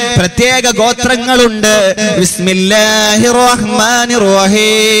 പ്രത്യേക ഗോത്രങ്ങളുണ്ട്. ബിസ്മില്ലാഹിർ റഹ്മാനിർ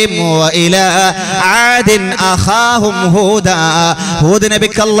റഹീം. വഇലാ ആദിൻ അഖാഹും ഹൂദാ. ഹൂദ്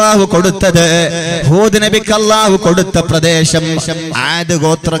നബിക്ക് അല്ലാഹു കൊടുത്ത പ്രദേശം ആദ്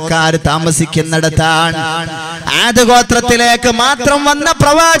ഗോത്രക്കാർ താമസിക്കുന്നിടത്താണ്. ആദ് ഗോത്രത്തിലേക്ക് മാത്രം വന്ന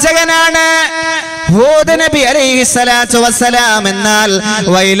പ്രവാചകനാണ് ഹൂദ് നബി അലൈഹിസ്സലാത്തു വസ്സലാം. എന്നാൽ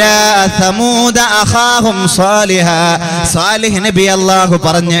വൈലാ സമൂദ അഖാഹും സ്വാലിഹ, സ്വാലിഹ് നബി അല്ലാഹു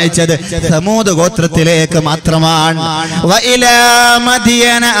പറഞ്ഞയച്ചത് സമൂദ് ഗോത്രത്തിലേക്ക് മാത്രമാണ്. വഇലാ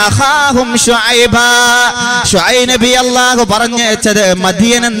മദിയന അഖാഹും ശുഐബ, ശുഐബ് നബി അല്ലാഹു പറഞ്ഞയച്ചത്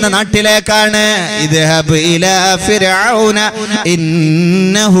മദിയൻ എന്ന നാട്ടിലേക്കാണ്. ഇദ്ഹബ് ഇലാ ഫിർഔന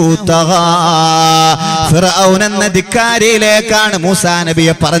ഇന്നഹു തഗാ, ഫിർഔൻ എന്ന ധിക്കാരിയിലേക്കാണ് മൂസാ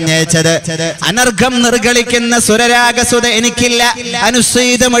നബിയെ പറഞ്ഞയച്ചത്. അനർഘം നിർഗളിക്കുന്ന സുരരാഗസുത എനിക്കില്ല,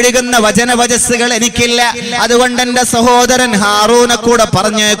 അനുസീതമൊഴുകുന്ന വചനവചസ്സുകൾ എനിക്കില്ല. അതുകൊണ്ട് എന്റെ സഹോദരൻ ഹാറൂനെ കൂടെ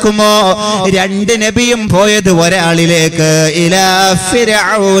പറഞ്ഞേക്കുമോ? 2 നബിയും പോയത് ഒരാളിലേക്ക്. ഇലാ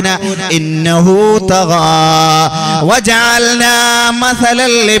ഫിർഔന ഇന്നഹു തഗാ വജഅൽനാ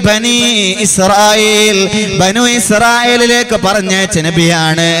മസലൻ ലിബനി ഇസ്രായീൽ, ബനു ഇസ്രായേലിലേക്ക് പറഞ്ഞയച്ച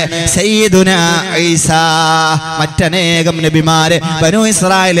നബിയാണ് സയ്യിദുനാ ഈസാ. മറ്റനേകം നബിമാര് ബനു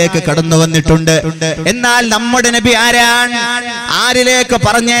ഇസ്രായേലിലേക്ക് കടന്നു വന്നിട്ടുണ്ട്. എന്നാൽ നമ്മുടെ നബി ആരാണ്? ആരിലേക്ക്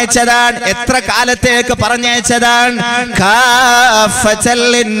പറഞ്ഞയച്ചതാണ്? എത്ര കാലത്തേക്ക് പറഞ്ഞയച്ചതാണ്? കാഫത്തൽ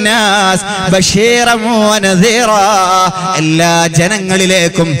ലിന്നാസ് ബശീറൻ വനദീറാ, എല്ലാ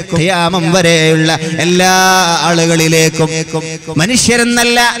ജനങ്ങളിലേക്കും ഖിയാമം വരെയുള്ള എല്ലാ ആളുകളിലേക്കും.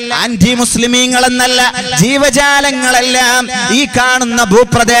 മനുഷ്യരെന്നല്ല, ആന്റി മുസ്ലിമീങ്ങളെന്നല്ല, ജീവജാലങ്ങളെല്ലാം ഈ കാണുന്ന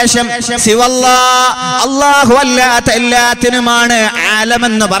ഭൂപ്രദേശം അല്ലാഹു അല്ലാത്ത എല്ലാത്തിനുമാണ്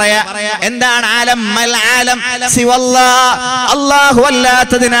ആലമെന്ന് പറയാ. എന്താണ് ആലം? മൽ ആലം സിവല്ലാഹ്, അല്ലാഹു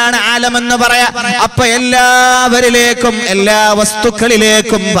അല്ലാത്തതിനാണ് ആലം എന്ന് പറയാ. അപ്പൊ എല്ലാവരിലേക്കും എല്ലാ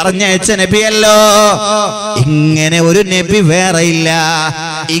വസ്തുക്കളിലേക്കും പറഞ്ഞയച്ച നബിയല്ലോ. ഇങ്ങനെ ഒരു നബി വേറെയില്ല,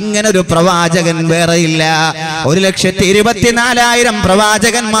 ഇങ്ങനെ ഒരു പ്രവാചകൻ വേറെയില്ല. 1,24,000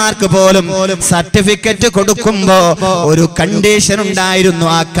 പ്രവാചകന്മാർക്ക് പോലും സർട്ടിഫിക്കറ്റ് കൊടുക്കുമ്പോ ഒരു കണ്ടീഷൻ ഉണ്ടായിരുന്നു.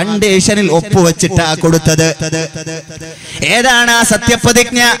 ആ കണ്ടീഷനിൽ ഒപ്പുവെച്ചിട്ടാ കൊടുത്തത്. ഏതാണ് ആ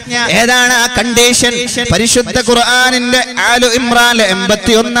സത്യപ്രതിജ്ഞ? ഏതാണ് ആ കണ്ടീഷൻ? പരിശുദ്ധ ഖുർആനിന്റെ ആലു ഇമ്രാനിലെ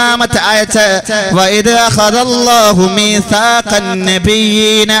 81-ാമത്തെ ആയത്ത്, വഇദ് അഖദല്ലാഹു മീസാഖൻ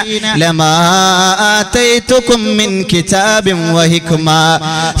നബിയ്യീന ലമാ ആതൈതുകും മിൻ കിതാബിൻ വഹിക്മ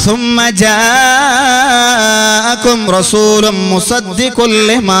സുമ്മ ജാഅകും റസൂലുൻ മുസദ്ദിഖുൻ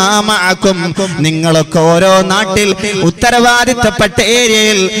ലിമാ മഅകും. നിങ്ങളൊക്കെ ഓരോ നാട്ടിൽ ഉത്തരവാദിത്തപ്പെട്ട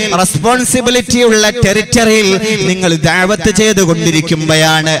ഏരിയയിൽ, റെസ്പോൺസിബിലിറ്റി ഉള്ള ടെറിറ്ററിയിൽ നിങ്ങൾ ദഅവത്ത്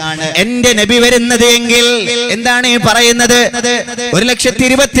ചെയ്തുകൊണ്ടിരിക്കുമ്പോഴാണ് എന്റെ നബി വരുന്നത് എങ്കിൽ എന്താണ് ഈ പറയുന്നത്?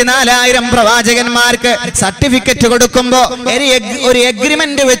 1,24,000 പ്രവാചകന്മാർക്ക് സർട്ടിഫിക്കറ്റ് കൊടുക്കുമ്പോ ഒരു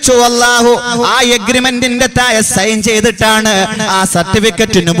എഗ്രിമെന്റ് വെച്ചു അല്ലാഹു. ആ എഗ്രിമെന്റിന്റെ താഴെ സൈൻ ചെയ്തിട്ടാണ് ആ സർട്ടിഫിക്കറ്റ്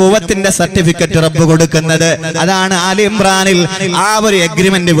സർട്ടിഫിക്കറ്റ്, നുബുവത്തിന്റെ സർട്ടിഫിക്കറ്റ് റബ്ബ് കൊടുക്കുന്നത്. അതാണ് ആലി ഇംറാനിൽ ആ ഒരു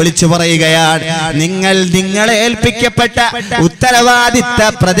എഗ്രിമെന്റ് വിളിച്ചു പറയുകയാണ്. നിങ്ങളെ ഏൽപ്പിക്കപ്പെട്ട ഉത്തരവാദിത്ത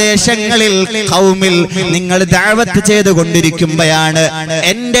പ്രദേശങ്ങളിൽ ഖൗമിൽ നിങ്ങൾ ദഅവത്ത് ചെയ്തുകൊണ്ടിരിക്കുമ്പോഴാണ്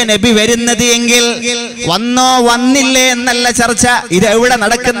എന്റെ നബി വരുന്നത് എങ്കിൽ വന്നോ വന്നില്ലേ എന്നല്ല ചർച്ച. ഇത് എവിടെ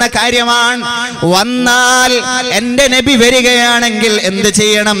നടക്കുന്ന കാര്യമാണ്. വന്നാൽ എന്റെ നബി വരികയാണെങ്കിൽ എന്ത്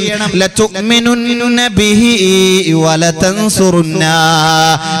ചെയ്യണം? ലതുഅ്മിനുന്ന ബിഹി വലതൻസുറുന്ന.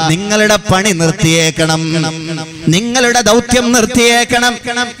 നിങ്ങളുടെ പണി നിർത്തിയേക്കണം, നിങ്ങളുടെ ദൗത്യം നിർത്തിയേക്കണം.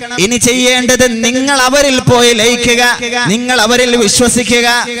 ഇനി ചെയ്യേണ്ടത് നിങ്ങൾ അവരിൽ പോയി ലയിക്കുക, നിങ്ങൾ അവരിൽ വിശ്വസിക്കുക.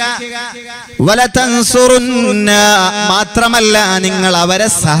 വലതൻസുറുന്ന മാത്രമല്ല, നിങ്ങൾ അവരെ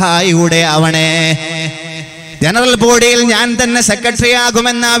സഹായിയുടെ ആവണേ. ജനറൽ ബോഡിയിൽ ഞാൻ തന്നെ സെക്രട്ടറി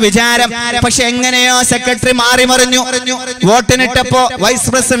ആകുമെന്ന വിചാരം. പക്ഷെ എങ്ങനെയോ സെക്രട്ടറി മാറി മറിഞ്ഞു. വോട്ടിനിട്ടപ്പോ വൈസ്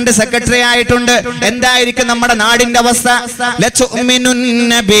പ്രസിഡന്റ് സെക്രട്ടറി ആയിട്ടുണ്ട്. എന്തായിരിക്കും നമ്മുടെ നാടിന്റെ അവസ്ഥ?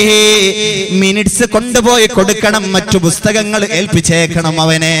 മിനിറ്റ്സ് കൊണ്ടുപോയി കൊടുക്കണം, മറ്റു പുസ്തകങ്ങൾ ഏൽപ്പിച്ചേക്കണം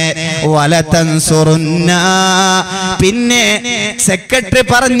അവനെ. വലതൻസുറുന്ന. പിന്നെ സെക്രട്ടറി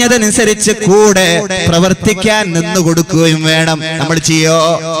പറഞ്ഞതനുസരിച്ച് കൂടെ പ്രവർത്തിക്കാൻ നിന്ന് കൊടുക്കുകയും വേണം. നമ്മൾ ചെയ്യോ?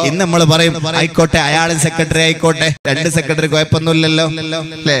 ഇന്ന് നമ്മൾ പറയും ആയിക്കോട്ടെ, അയാൾ സെക്രട്ടറി ആയിക്കോട്ടെ, രണ്ട് സെക്രട്ടറി കുഴപ്പമൊന്നുമില്ലല്ലോ.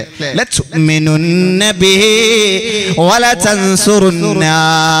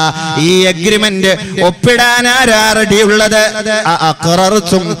 ഈ അഗ്രിമെന്റ് ഒപ്പിടാൻ ആരാ റെഡിയുള്ളത്?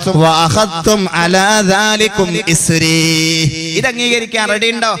 ഇത് അംഗീകരിക്കാൻ റെഡി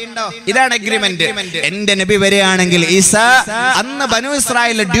ഉണ്ടോ? ഇതാണ് അഗ്രിമെന്റ്. എന്റെ നബി വരികയാണെങ്കിൽ ഈസ അന്ന് ബനു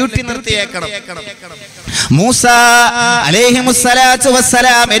ഇസ്രായേലിലെ ഡ്യൂട്ടി നിർത്തിയേക്കണം. മൂസ അലൈഹിമുസ്സലാത്തു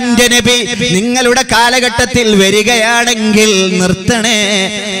വസ്സലാം എന്റെ നബി നിങ്ങളുടെ കാലഘട്ടത്തിൽ വരികയാണെങ്കിൽ നിർത്തണേ.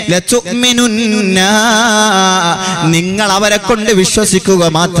 ലതുഅ്മിനുന്ന. നിങ്ങൾ അവരെ കൊണ്ട് വിശ്വസിക്കുക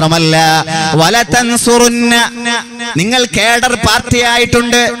മാത്രമല്ല, വലതൻസുറുന്ന. നിങ്ങൾ കേഡർ പാർട്ടി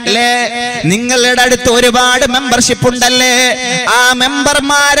ആയിട്ടുണ്ട് അല്ലേ? നിങ്ങളുടെ അടുത്ത് ഒരുപാട് മെമ്പർഷിപ്പ് ഉണ്ടല്ലേ? ആ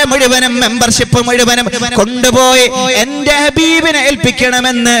മെമ്പർമാരെ മുഴുവനും, മെമ്പർഷിപ്പ് മുഴുവനും കൊണ്ടുപോയി എന്റെ ഹബീബിനെ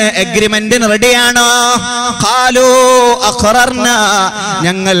ഏൽപ്പിക്കണമെന്ന് അഗ്രിമെന്റിന് റെഡിയാണോ? ഖാലൂ അഖറർന.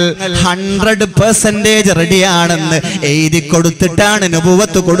 ഞങ്ങൾ 100% റെഡിയാണെന്ന് എഴുതി കൊടുത്തിട്ടാണ്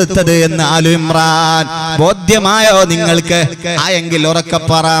നുബുവത്ത് കൊടുത്തത് എന്ന് ആലു ഇമ്രാൻ. ബോധ്യമായോ നിങ്ങൾക്ക്? ആയെങ്കിൽ ഉറക്കെ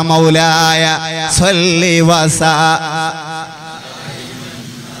പറ, മൗലായ സ്വല്ലി വസാ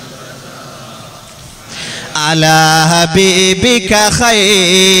അലാ ഹബീബിക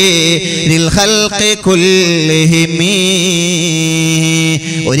ഖൈറിൽ ഖൽഖി കുല്ലിഹിം.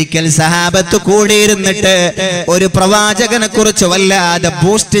 ഒരിക്കൽ സഹാബത്ത് കൂടിയിരുന്നിട്ട് ഒരു പ്രവാചകനെ കുറിച്ച് വല്ലാതെ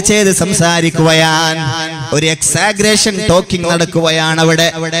ബൂസ്റ്റ് ചെയ്ത് സംസാരിക്കുകയാണ്. ഒരു എക്സാഗ്രേഷൻ ടോക്കിംഗ് നടക്കുകയാണ് അവിടെ,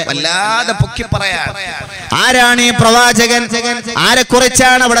 വല്ലാതെ പൊക്കി പറയാൻ. ആരാണ് ഈ പ്രവാചകൻ? ആരെ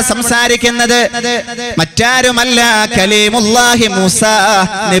കുറിച്ചാണ് അവിടെ സംസാരിക്കുന്നത്? മറ്റാരുമല്ല, കലീമുല്ലാഹി മൂസ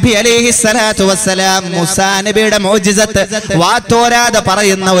നബി അലൈഹിസ്സലാത്തു വസ്സലാം. മൂസ നബിയുടെ മോജിസത്ത് വാത്തോരാതെ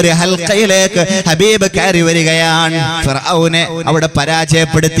പറയുന്ന ഒരു ഹൽഖയിലേക്ക് ഹബീബ് കയറി വരികയാണ്. ഫിർഔനെ അവിടെ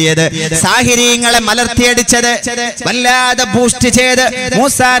പരാജയപ്പെടുത്തിയത്, സാഹിരീങ്ങളെ മലർത്തിയടിച്ചത്, വല്ലാതെ ബൂസ്റ്റ് ചെയ്ത്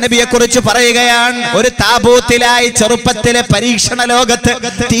മൂസാ നബിയെ കുറിച്ച് പറയുകയാണ്. ഒരു താബൂത്തിലായി ചെറുപ്പത്തിലെ പരീക്ഷണ ലോകത്ത്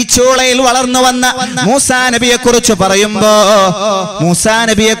തീച്ചൂളയിൽ വളർന്നു വന്ന മൂസാ നബിയെ കുറിച്ച് പറയുമ്പോ, മൂസാ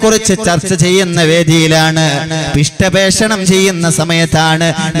നബിയെ കുറിച്ച് ചർച്ച ചെയ്യുന്ന വേദിയിലാണ്, പിഷ്ടപേഷണം ചെയ്യുന്ന സമയത്താണ്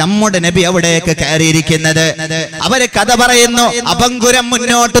നമ്മുടെ നബി അവിടേക്ക് കയറിയിരിക്കുന്നത്. അവര് കഥ പറയുന്നു, അപങ്കുരം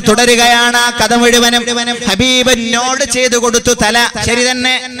മുന്നോട്ട് തുടരുകയാണ്. ആ കഥ മുഴുവനും ഹബീബിനോട് ചെയ്തു കൊടുത്തു തല. ശരി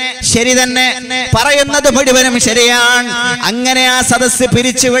തന്നെ, ശരി തന്നെ, പറയുന്നത് മുഴുവനും ശരിയാണ്. അങ്ങനെ ആ സദസ്സ്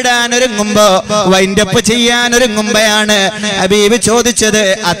പിരിച്ചുവിടാൻ ഒരുങ്ങുമ്പോ, വൈൻഡപ്പ് ചെയ്യാൻ ഒരുങ്ങുമ്പോഴാണ് ഹബീബ് ചോദിച്ചത്,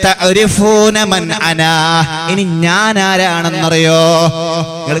 അതഅരിഫൂന മൻ അനാ. ഇനി ഞാൻ ആരാണെന്നറിയോ?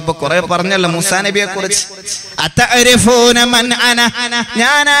 നിങ്ങളിപ്പോ കുറെ പറഞ്ഞല്ലോ മൂസാ നബിയെ കുറിച്ച്. അതഅരിഫൂന മൻ അനാ,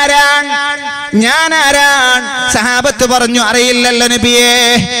 ഞാൻ ആരാണ്, ഞാൻ ആരാണ്? സഹാബത്ത് പറഞ്ഞു, അറിയില്ലല്ലോ നബിയെ.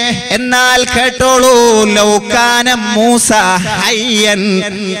 എന്നാൽ കേട്ടോളൂ, ലൗകാന മൂസ ഹയ്യൻ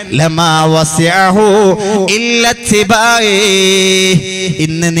ലമാ വസിഅഹു ഇല്ലാ തിബായി.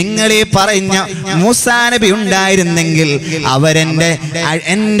 ഇന്ന് നിങ്ങൾ ഈ പറഞ്ഞ മൂസാ നബി ഉണ്ടായിരുന്നെങ്കിൽ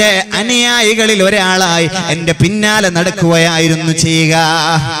എന്റെ അനുയായികളിൽ ഒരാളായി എന്റെ പിന്നാലെ നടക്കുകയായിരുന്നു ചെയ്യുക.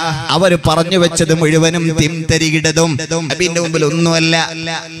 അവർ പറഞ്ഞു വെച്ചത് മുഴുവനും തിംതരികിടതും നബിന്റെ മുമ്പിൽ ഒന്നുമല്ല.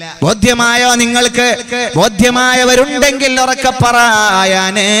 ബോധ്യമായോ നിങ്ങൾക്ക്? ബോധ്യമായവരുണ്ടെങ്കിൽ ഉറക്കെ പറയാ,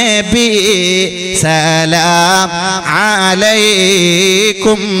 നബി സലാം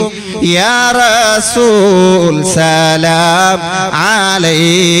അലൈക്കും യാ റസൂൽ സലാം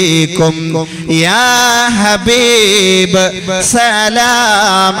അലൈക്കും യാ ഹബീബ്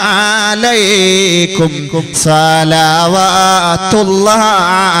സലാം അലൈക്കും സലവാത്തുല്ലാഹി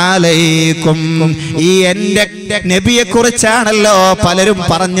അലൈക്കും. ഈ എന്റെ എന്റെ നബിയെ കുറിച്ചാണല്ലോ പലരും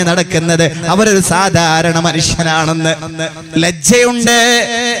പറഞ്ഞു നടക്കുന്നത്. അവരൊരു സാധാരണ മനുഷ്യനാണെന്ന്. ലജ്ജയുണ്ട്.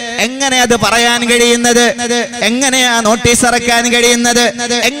 എങ്ങനെ അത് പറയാൻ കഴിയുന്നത്? എങ്ങനെയാ നോട്ടീസ് ഇറക്കാൻ കഴിയുന്നത്?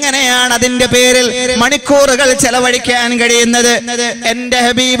 എങ്ങനെയാണ് അതിന്റെ പേരിൽ മണിക്കൂറുകൾ ചെലവഴിക്കാൻ കഴിയുന്നത്? എന്റെ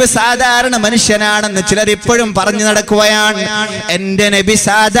ഹബീബ് സാധാരണ മനുഷ്യനാണെന്ന് ചിലർ ഇപ്പോഴും പറഞ്ഞു നടക്കുകയാണ്. എന്റെ നബി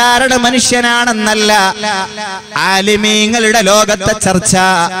സാധാരണ മനുഷ്യനാണെന്നല്ല, ആലിമീങ്ങളുടെ ലോകത്തെ ചർച്ച,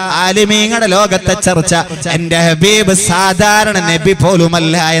 ആലിമീങ്ങളുടെ ലോകത്തെ ചർച്ച എന്റെ ഹബീബ് സാധാരണ നബി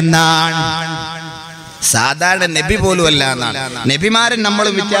പോലുമല്ല എന്നാണ്. സാധാരണ നബി പോലും അല്ല എന്നാണ്. നബിമാരും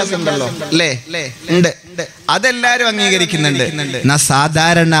നമ്മളും വ്യത്യാസം ഉണ്ടല്ലോ, അല്ലേ? ഉണ്ട്. അതെല്ലാരും അംഗീകരിക്കുന്നുണ്ട്. എന്നാ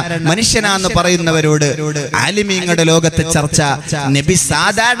സാധാരണ മനുഷ്യനാന്ന് പറയുന്നവരോട് ആലിമീങ്ങളുടെ ലോകത്തെ ചർച്ച നബി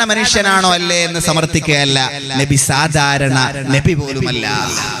സാധാരണ മനുഷ്യനാണോ അല്ലേ എന്ന് സമർത്ഥിക്കുകയല്ല. നബി സാധാരണ നബി പോലുമല്ല,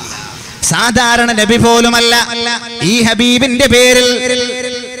 സാധാരണ നബി പോലുമല്ല. ഈ ഹബീബിന്റെ പേരിൽ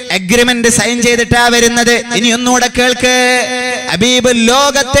അഗ്രിമെന്റ് സൈൻ ചെയ്തിട്ടാ വരുന്നത്. ഇനി ഒന്നുകൂടെ കേൾക്ക്, ഹബീബ്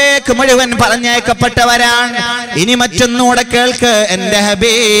ലോകത്തേക്ക് മുഴുവൻ പറഞ്ഞയക്കപ്പെട്ടവരാണ്. ഇനി മറ്റൊന്നുകൂടെ കേൾക്ക്, എന്റെ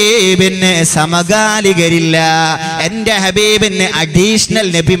ഹബീബിന് സമകാലികരില്ല, എന്റെ ഹബീബിന് അഡീഷണൽ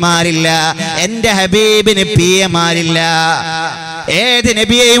നബിമാരില്ല, എന്റെ ഹബീബിന് പിഎമാരില്ല. ഏത്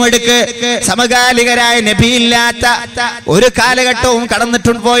നബിയെയും എടുക്ക്, സമകാലികരായ നബിയില്ലാത്ത ഒരു കാലഘട്ടവും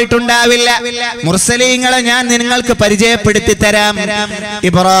കടന്നിട്ട് പോയിട്ടുണ്ടാവില്ല. മുർസലീങ്ങളെ ഞാൻ നിങ്ങൾക്ക് പരിചയപ്പെടുത്തി തരാം.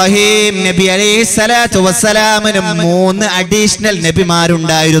 ഇബ്രാഹിം നബി അലൈഹിസ്സലാത്തു വസ്സലാമിന് 3 അഡീഷണൽ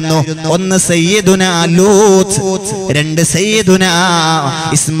നബിമാരുണ്ടായിരുന്നു. ഒന്ന് സയ്യിദുനാ ലൂത്ത്, 2 സയ്യിദുനാ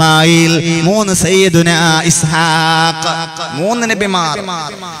ഇസ്മായിൽ, 3 സയ്യിദുനാ ഇസ്ഹാഖ്. 3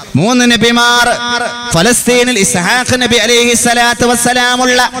 നബിമാർ. ഫലസ്തീനിൽ ഇസ്ഹാഖ് നബി അലൈഹിസ്സലാത്തു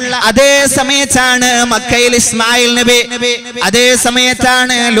വസ്സലാമുള്ള അതേ സമയത്താണ് മക്കയിൽ ഇസ്മായിൽ നബി, അതേ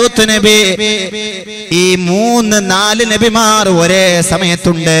സമയത്താണ് ലൂത്ത് നബി. ഈ 3-4 നബിമാർ ഒരേ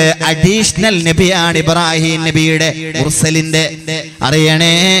സമയത്തുണ്ട്. അഡീഷണൽ നബിയാണ് ഇബ്രാഹിം നബിയുടെ, മുർസലിന്റെ.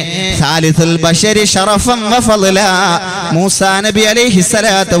 അറിയണേ, സാലിസുൽ ബശരി ശറഫൻ വഫളല, മൂസാ നബി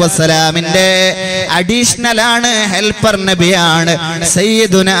അലൈഹിസ്സലാത്തു വസ്സലാമിന്റെ അഡീഷണൽ ആണ്, ഹെൽപ്പർ നബിയാണ്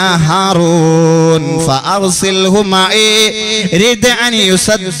സയ്യിദുനാ ഹാറൂൻ. ഫഅർസിൽഹു മഈ റിദ്അൻ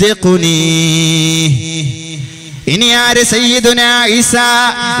യുസദ്ദിഖുനി. ഇനി ആര്? സയ്യിദുനാ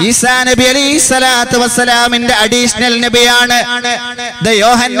ഈസാ നബി അലൈഹിസ്സലാത്തു വസ്സലാമിന്റെ അഡീഷണൽ നബിയാണ്.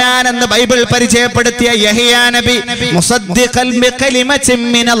 യോഹന്നാൻ എന്ന് ബൈബിൾ പരിചയപ്പെടുത്തിയ യഹ്യാ നബി, മുസദ്ദിഖൻ ബികലിമത്തിൻ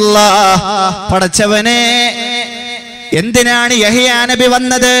മിനല്ലാഹ്. പടച്ചവനെ, എന്തിനാണ് യഹ്യാ നബി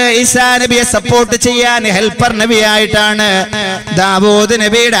വന്നത്? ഈസാ നബിയെ സപ്പോർട്ട് ചെയ്യാൻ, ഹെൽപ്പർ നബിയായിട്ടാണ്. ദാവൂദ്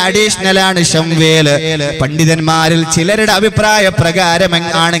നബിയുടെ അഡീഷണലാണ് ശംവേല്. പണ്ഡിതന്മാരിൽ ചിലരുടെ അഭിപ്രായ പ്രകാരം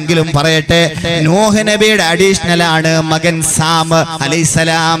ആണെങ്കിലും പറയട്ടെ, നൂഹ് നബിയുടെ അഡീഷണലാണ് മകൻ സാം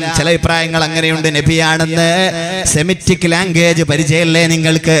അലൈഹിസ്സലാം. ചില അഭിപ്രായങ്ങൾ അങ്ങനെയുണ്ട്, നബിയാണെന്ന്. സെമിറ്റിക് ലാംഗ്വേജ് പരിചയമല്ലേ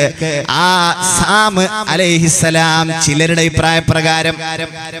നിങ്ങൾക്ക്? ആ സാം അലൈഹിസ്സലാം ചിലരുടെ അഭിപ്രായ പ്രകാരം.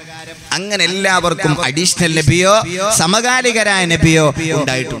 അങ്ങനെ എല്ലാവർക്കും അഡീഷണൽ നബിയോ സമകാലികരായ നബിയോ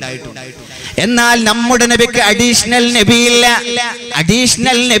ഉണ്ടായിട്ടുണ്ട്. എന്നാൽ നമ്മുടെ നബിക്ക് അഡീഷണൽ നബിയില്ല,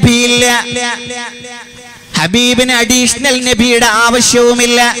 അഡീഷണൽ നബിയില്ല. ഹബീബിന് അഡീഷണൽ നബിയുടെ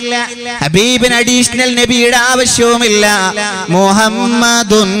ആവശ്യവുമില്ല, ഹബീബിന് അഡീഷണൽ നബിയുടെ ആവശ്യവുമില്ല.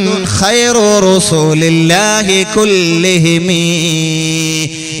 മുഹമ്മദുൻ ഖൈറു റസൂലില്ലാഹി കുല്ലിഹിം.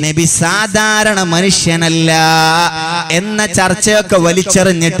 നബി സാധാരണ മനുഷ്യനല്ല എന്ന ചർച്ചയൊക്കെ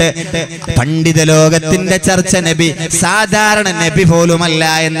വലിച്ചെറിഞ്ഞിട്ട് പണ്ഡിത ലോകത്തിന്റെ ചർച്ച നബി സാധാരണ നബി പോലുമല്ല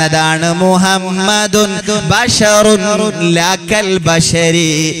എന്നതാണ്. മുഹമ്മദുൻ ബശറുൻ ലാക്കൽ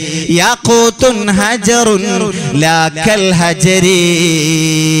ബശരി യാഖൂതുൻ ഹജറുൻ ലാക്കൽ ഹജരി.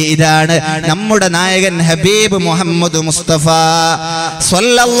 ഇതാണ് നമ്മുടെ നായകൻ ഹബീബ് മുഹമ്മദ് മുസ്തഫ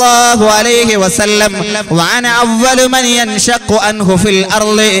സ്വല്ലല്ലാഹു അലൈഹി വസല്ലം. വഅന അവ്വലു മൻ യൻഷഖു അൻഹു ഫിൽ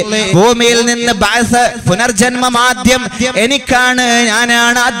അർളി. ഭൂമിയിൽ നിന്ന് ബഅസ്, പുനർജന്മം ആദ്യം എനിക്കാണ്,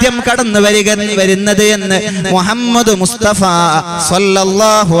 ഞാനാണ് ആദ്യം കടന്നു വരുന്നത് എന്ന് മുഹമ്മദ് മുസ്തഫ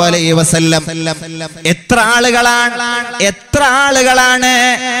സ്വല്ലല്ലാഹു അലൈഹി വസല്ലം. എത്ര ആളുകളാണ്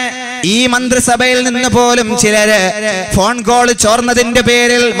ഈ മന്ത്രിസഭയിൽ നിന്ന് പോലും ചിലര് ഫോൺ കോൾ ചോർന്നതിന്റെ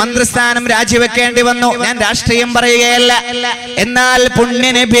പേരിൽ മന്ത്രിസ്ഥാനം രാജിവെക്കേണ്ടി വന്നു. ഞാൻ രാഷ്ട്രീയം പറയുകയല്ല. എന്നാൽ പുണ്യ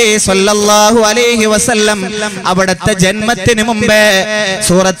നബി സ്വല്ലല്ലാഹു അലൈഹി വസല്ലം അവിടുത്തെ ജന്മത്തിന് മുമ്പേ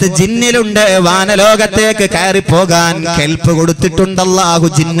സൂറത്ത് ജിന്നിലുണ്ട്, വാനലോകത്തേക്ക് കയറി പോകാൻ കെൽപ്പ് കൊടുത്തിട്ടുണ്ട് അല്ലാഹു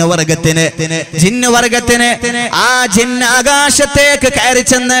ജിന്നുവർഗത്തിന്. ആ ജിന്ന് ആകാശത്തേക്ക് കയറി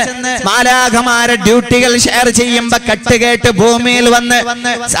ചെന്ന് മാലാഖമാരെ ഡ്യൂട്ടികൾ ഷെയർ ചെയ്യുമ്പോ കട്ടുകേട്ട് ഭൂമിയിൽ വന്ന്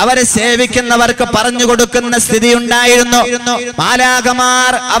അവരെ സേവിക്കുന്നവർക്ക് പറഞ്ഞു കൊടുക്കുന്ന സ്ഥിതി ഉണ്ടായിരുന്നു.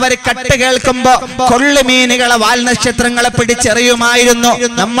 മാലാഖമാർ അവർ കട്ട് കേൾക്കുമ്പോ കൊള്ളുമീനുകളെ വാൽനക്ഷത്രങ്ങളെ പിടിച്ചെറിയുമായിരുന്നു.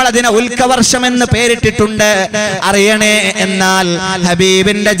 നമ്മൾ അതിനെ ഉൽക്കവർഷം എന്ന് പേരിട്ടിട്ടുണ്ട്. അറിയണേ, എന്നാൽ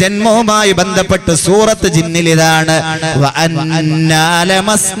ഹബീബിന്റെ ജന്മവുമായി ബന്ധപ്പെട്ട് സൂറത്ത് ജിന്നിൽ ഇതാണ്: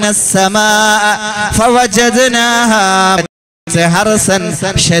 حرسا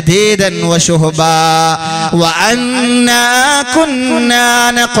شديدا وشهبا وأنا كنا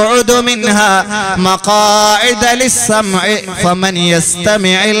نقعد منها مقاعد للسمع فمن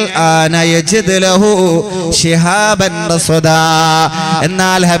يستمع الآن يجد له شهابا رصدا.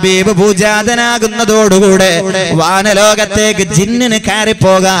 എന്നാൽ ഹബീബ് ഭൂജാതനാകുന്നതോടുകൂടെ വാനലോകത്തേക്ക് ജിന്നിന്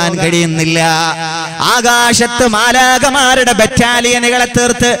കയറിപ്പോകാൻ കഴിയുന്നില്ല. ആകാശത്ത് മാലാഖമാരുടെ ബറ്റാലിയനുകളെ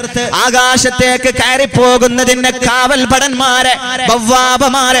തീർത്ത് ആകാശത്തേക്ക് കയറിപ്പോകുന്നതിന്റെ കാവൽ ഭടന്മാർ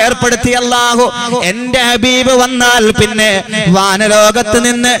ബവ്വാബമാരെ ഏർപ്പെടുത്തി അല്ലാഹു. എന്റെ ഹബീബ് വന്നാൽ പിന്നെ വാനലോകത്ത്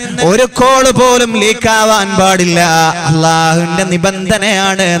നിന്ന് ഒരു കോള് പോലും ലീക്കാവാൻ പാടില്ല. അള്ളാഹുവിന്റെ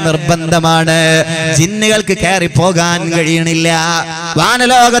നിബന്ധനയാണ്, നിർബന്ധമാണ്. ജിന്നുകൾക്ക് കയറി പോകാൻ കഴിയണില്ല.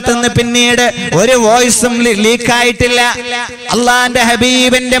 വാനലോകത്ത് നിന്ന് പിന്നീട് ഒരു വോയിസും ലീക്കായിട്ടില്ല. അള്ളാന്റെ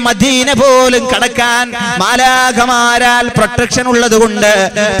ഹബീബിന്റെ മദീന പോലും കടക്കാൻ മാലാഖമാരാൽ പ്രൊട്ടക്ഷൻ ഉള്ളത് കൊണ്ട്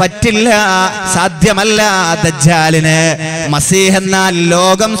പറ്റില്ല, സാധ്യമല്ല. ദജ്ജാലിന് മസീഹ് എന്നാൽ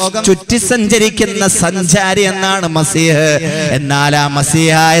ലോകം ചുറ്റി സഞ്ചരിക്കുന്ന സഞ്ചാരി എന്നാണ് മസീഹ്. എന്നാൽ ആ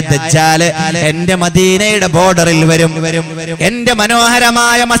മസീഹായ ദജ്ജാല് എന്റെ മദീനയുടെ ബോർഡറിൽ വരും. എന്റെ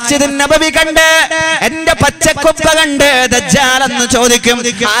മനോഹരമായ മസ്ജിദ് നബവി കണ്ട്, എന്റെ പച്ചക്കുപ്പ കണ്ട് ദജ്ജാൽ എന്ന് ചോദിക്കും: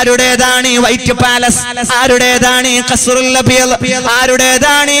 ആരുടേതാണ് ഈ വൈറ്റ് പാലസ്? ആരുടേതാണ് ഈ ഖസ്റുൽ അബിയദ്?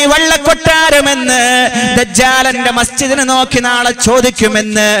 ആരുടേതാണ് ഈ വെള്ളക്കൊട്ടാരമെന്ന് ദജ്ജാൽ എന്റെ മസ്ജിദിനെ നോക്കി നാളെ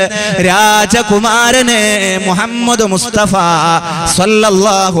ചോദിക്കുമെന്ന് രാജകുമാരന് മുഹമ്മദ് മുസ്തഫ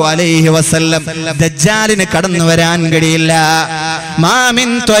സല്ലല്ലാഹു അലൈഹി വസല്ലം ദജ്ജാലിന് കടന്നു വരാൻ കഴിയില്ല. മാ മിൻ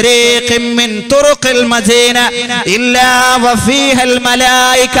ത്വരീഖിൻ മിൻ തുറുഖിൽ മദീന ഇല്ലാ വഫീഹൽ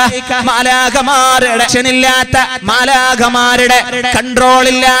മലായിക. മാലാഖമാരുടെ ക്ഷണില്ലാത്ത, മാലാഖമാരുടെ കൺട്രോൾ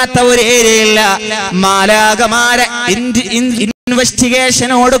ഇല്ലാത്ത ഒരു ഏരിയയില്ല. മാലാഖമാരെ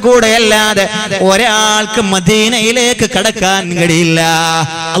ഇൻവെസ്റ്റിഗേഷനോട് കൂടെ അല്ലാതെ ഒരാൾക്ക് മദീനയിലേക്ക് കടക്കാൻ കഴിയില്ല.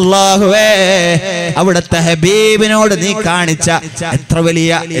 അല്ലാഹുവേ, അവിടുത്തെ ഹബീബിനോട് നീ കാണിച്ച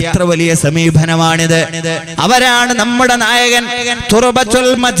എത്ര വലിയ സമീപനമാണിത്. അവരാണ് നമ്മുടെ നായകൻ. തുർബത്തുൽ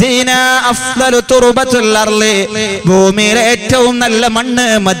മദീന അഫ്ളലു തുർബത്തുൽ അർളി. ഭൂമിയിലെ ഏറ്റവും നല്ല മണ്ണ്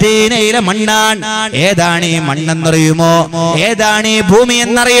മദീനയിലെ മണ്ണാണ്. ഏതാണ് ഈ മണ്ണെന്നറിയുമോ? ഏതാണ് ഈ ഭൂമി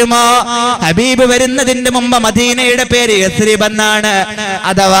എന്നറിയുമോ? ഹബീബ് വരുന്നതിന്റെ മുമ്പ് മദീനയുടെ പേര് യസ്രിബ് എന്നാണ്.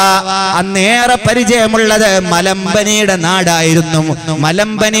 അഥവാ അന്നേറെ പരിചയമുള്ളത് മലമ്പനിയുടെ നാടായിരുന്നു.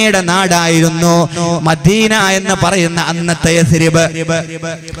 മലമ്പനിയുടെ നാടായിരുന്നു മദീന എന്ന് പറയുന്ന അന്നത്തെ യസ്രിബ്.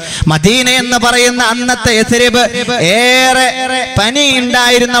 മദീന എന്ന് പറയുന്ന അന്നത്തെ യസ്രിബ് ഏറെ പനി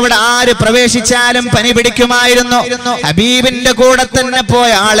ഉണ്ടായിരുന്നു. അവിടെ ആര് പ്രവേശിച്ചാലും പനി പിടിക്കുമായിരുന്നു. ഹബീബിന്റെ കൂടെ തന്നെ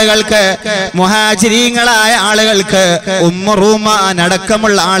പോയ ആളുകൾക്ക്, മുഹാജിരീങ്ങളായ ആളുകൾക്ക്, ഉമ്മു റൂമാൻ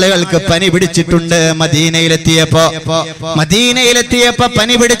അടക്കമുള്ള ആളുകൾക്ക് പനി പിടിച്ചിട്ടുണ്ട്. മദീനയിലെത്തിയപ്പോ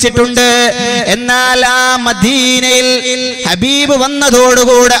പനി പിടിച്ചിട്ടുണ്ട്. എന്നാൽ ആ മദീനയിൽ ഹബീബ്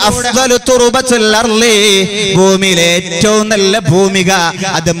വന്നതോടുകൂടെ അഫ്ളലു തുർബത്തുൽ അർളി, ഭൂമിയിലെ ഏറ്റവും നല്ല ഭൂമിക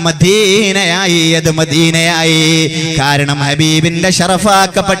അത് മദീനയായി. കാരണം ഹബീബിന്റെ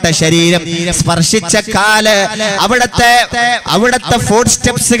ഷറഫാക്കപ്പെട്ട ശരീരം സ്പർശിച്ച കാല്, അവിടുത്തെ ഫുഡ്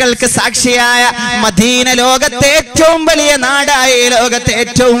സ്റ്റെപ്സുകൾക്ക് സാക്ഷിയായ മദീന ലോകത്തെ ഏറ്റവും വലിയ നാടായി, ലോകത്തെ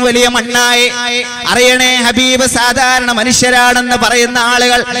ഏറ്റവും വലിയ മണ്ണായി. അറിയണേ, ഹബീബ് സാധാരണ മനുഷ്യരാണെന്ന് പറയുന്ന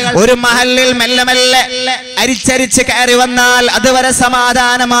ആളുകൾ ഒരു മഹല്ലിൽ മെല്ലെ മെല്ലെ അരിച്ചരിച്ച് കയറി വന്നാൽ അതുവരെ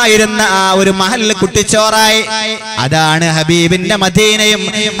സമാധാനമായിരുന്ന ആ ഒരു മഹല്ല് കുട്ടിച്ചോറായി. അതാണ് ഹബീബിന്റെ മദീനയും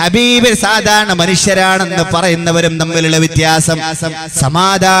ഹബീബ് സാധാരണ മനുഷ്യരാണെന്ന് പറയുന്നവരും തമ്മിലുള്ള വ്യത്യാസം.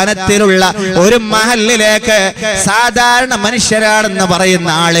 സമാധാനത്തിലുള്ള ഒരു മഹല്ലിലേക്ക് സാധാരണ മനുഷ്യരാണെന്ന് പറയുന്ന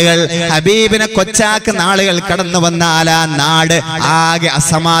ആളുകൾ, ഹബീബിനെ കൊച്ചാക്കുന്ന ആളുകൾ കടന്നു വന്നാൽ ആ നാട് ആകെ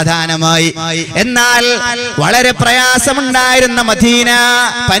അസമാധാനമായി. എന്നാൽ വളരെ പ്രയാസമുണ്ടായിരുന്ന മദീന,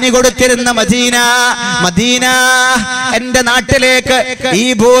 പനി കൊടുത്തിരുന്ന മദീന, എന്റെ നാട്ടിലേക്ക് ഈ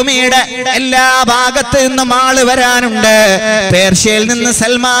ഭൂമിയുടെ എല്ലാ ഭാഗത്തു നിന്നും ആള് വരാനുണ്ട്. പേർഷ്യയിൽ നിന്ന്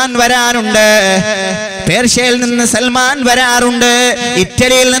സൽമാൻ വരാറുണ്ട്.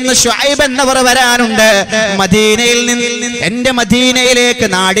 ഇറ്റലിയിൽ നിന്ന് ഷുഐബ് എന്നവർ വരാനുണ്ട്. എന്റെ മദീനയിലേക്ക്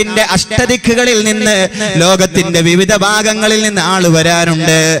നാടിന്റെ അഷ്ടദിക്കുകളിൽ നിന്ന്, ലോകത്തിന്റെ വിവിധ ഭാഗങ്ങളിൽ നിന്ന് ആള്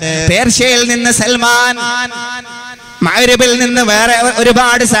വരാനുണ്ട്. പേർഷ്യയിൽ നിന്ന് സൽമാൻ, മഗ്രിബിൽ നിന്ന് വേറെ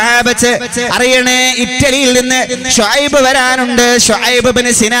ഒരുപാട് സഹാബത്ത് അറിയണേ, ഇറ്റലിയിൽ നിന്ന് ഷുഐബ് വരാനുണ്ട്, ഷുഐബ്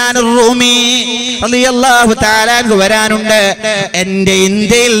ഇബ്നു സിനാൻ റൂമി റളിയല്ലാഹു തആല അൻഹു വരാനുണ്ട്, എന്റെ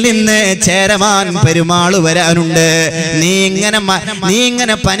ഇന്ത്യയിൽ നിന്ന് ചേരമാൻ പെരുമാൾ വരാനുണ്ട്. നീ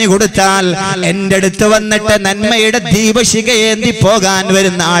ഇങ്ങനെ പനി കൊടുത്താൽ എന്റെ അടുത്ത് വന്നിട്ട് നന്മയുടെ ദീപശിഖയേന്തി പോകാൻ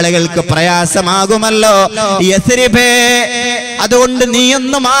വരുന്ന ആളുകൾക്ക് പ്രയാസമാകുമല്ലോ യസ്രിബേ, അതുകൊണ്ട്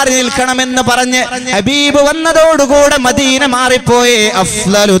നീയൊന്ന് മാറി നിൽക്കണമെന്ന് പറഞ്ഞ് ഹബീബ് വന്നതോടുകൂടെ മദീന മാറിപ്പോയി.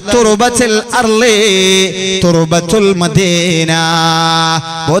 അഫ്ളലു തുർബത്തുൽ അർളി തുർബത്തുൽ മദീന.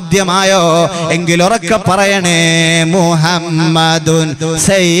 ബോധ്യമായോ? എങ്കിൽ ഉറക്കെ പറയണേ, മുഹമ്മദുൻ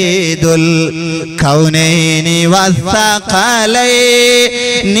സയ്യിദുൽ കൗനൈനി വസ്സഖലൈനി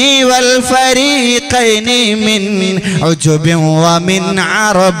വൽ ഫരീഖൈനി മിൻ ഉജുബിൻ വമിൻ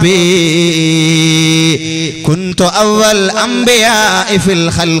അറബി കുന്തു അവൽ അംബിയാഇ ഫിൽ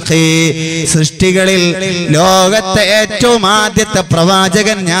ഖൽഖി. സൃഷ്ടികളിൽ ലോകത്തെ ഏറ്റവും ആദ്യത്തെ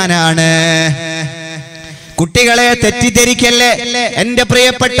പ്രവാചകൻ ഞാനാണ്. കുട്ടികളെ തെറ്റിദ്ധരിക്കല്ലേ, എന്റെ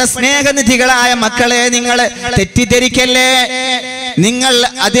പ്രിയപ്പെട്ട സ്നേഹനിധികളായ മക്കളെ, നിങ്ങൾ തെറ്റിദ്ധരിക്കല്ലേ. നിങ്ങൾ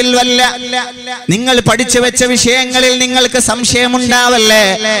അതിൽ നിങ്ങൾ പഠിച്ചു വെച്ച വിഷയങ്ങളിൽ നിങ്ങൾക്ക് സംശയമുണ്ടാവല്ലേ.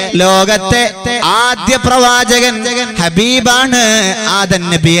 ലോകത്തെ ആദ്യ പ്രവാചകൻ ഹബീബാണ്, ആദം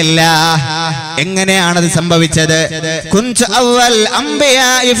നബിയല്ല. എങ്ങനെയാണത് സംഭവിച്ചത്? കുൻതു അവൽ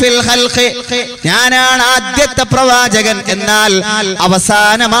അംബിയാഇ ഫിൽ ഖൽഖി, ഞാനാണ് ആദ്യത്തെ പ്രവാചകൻ, എന്നാൽ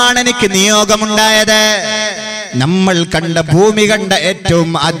അവസാനമാണ് എനിക്ക് നിയോഗമുണ്ടായത്. നമ്മൾ കണ്ട ഭൂമി കണ്ട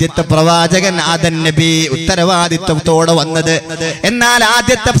ഏറ്റവും ആദ്യത്തെ പ്രവാചകൻ ആദം നബി ഉത്തരവാദിത്വത്തോടെ വന്നത്. എന്നാൽ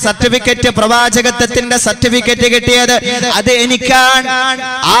ആദ്യത്തെ സർട്ടിഫിക്കറ്റ്, പ്രവാചകത്വത്തിന്റെ സർട്ടിഫിക്കറ്റ് കിട്ടിയത് അത് എനിക്കാണ്.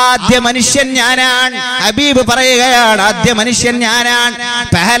 ആദ്യ മനുഷ്യൻ ഞാനാണ്. ഹബീബ് പറയുകയാണ്, ആദ്യ മനുഷ്യൻ ഞാനാണ്.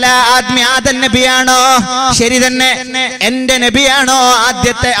 പഹല ആദ്മി ആദം നബിയാണോ? ശരി തന്നെ. എന്റെ നബിയാണോ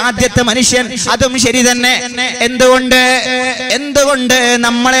ആദ്യത്തെ മനുഷ്യൻ? അതും ശരി തന്നെ. എന്തുകൊണ്ട്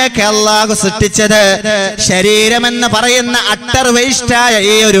നമ്മളെയൊക്കെ അല്ലാഹു സൃഷ്ടിച്ചത് ശരീരമെന്ന് പറയുന്ന അട്ടർ വേസ്റ്റായ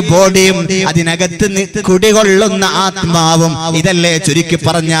ഈ ഒരു ബോഡിയും അതിനകത്ത് കുടികൊള്ളുന്ന ആത്മാവും, ഇതല്ലേ ചുരുക്കി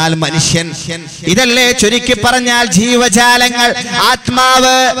പറഞ്ഞാൽ മനുഷ്യൻ, ഇതല്ലേ ചുരുക്കി പറഞ്ഞാൽ ജീവജാലങ്ങൾ.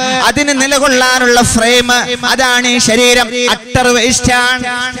 ആത്മാവ്, അതിന് നിലകൊള്ളാനുള്ള ഫ്രെയിം, അതാണ് ഈ ശരീരം. അട്ടർ വേസ്റ്റാണ്.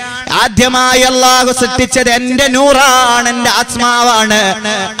 ആദ്യമായി അല്ലാഹു സൃഷ്ടിച്ചത് എന്റെ നൂറാണ്, എന്റെ ആത്മാവാണ്.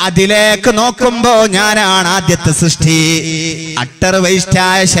 അതിലേക്ക് നോക്കുമ്പോ ഞാനാണ് ആദ്യത്തെ സൃഷ്ടി. അട്ടർ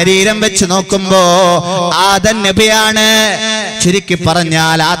വേസ്റ്റായ ശരീരം വെച്ച് നോക്കുമ്പോ ആദം നബിയാണ്. ചുരുക്കി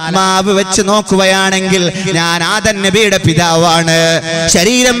പറഞ്ഞാൽ ആത്മാവ് വെച്ച് നോക്കുകയാണെങ്കിൽ ഞാൻ ആദം നബിയുടെ പിതാവാണ്.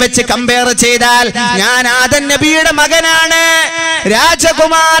 ശരീരം വെച്ച് കമ്പയർ ചെയ്താൽ ഞാൻ ആദം നബിയുടെ മകനാണ്,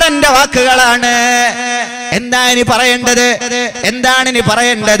 രാജകുമാരന്റെ വാക്കുകളാണ്. എന്താണ് ഇനി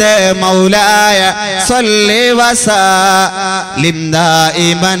പറയേണ്ടത്? മൗലായ സ്വല്ലി വസല്ലിം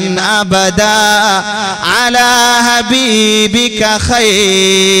ദായിമൻ അബദാ അലാ ഹബീബിക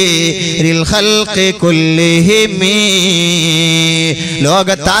ഖൈറിൽ ഖൽഖി കുല്ലിഹിം.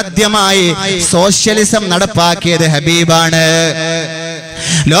 ലോകത്താദ്യമായി സോഷ്യലിസം നടപ്പാക്കിയത് ഹബീബാണ്.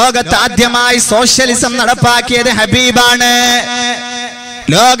 ലോകത്താദ്യമായി സോഷ്യലിസം നടപ്പാക്കിയത് ഹബീബാണ്.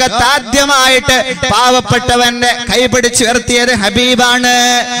 ലോകത്താദ്യമായിട്ട് പാവപ്പെട്ടവന്റെ കൈപിടിച്ച് ഉയർത്തിയത് ഹബീബാണ്.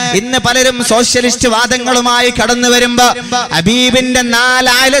 ഇന്ന് പലരും സോഷ്യലിസ്റ്റ് വാദങ്ങളുമായി കടന്നു വരുമ്പോ ഹബീബിന്റെ 4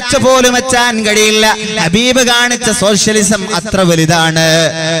 അയലത്ത് പോലും വെച്ചാൻ കഴിയില്ല. ഹബീബ് കാണിച്ച സോഷ്യലിസം അത്ര വലുതാണ്.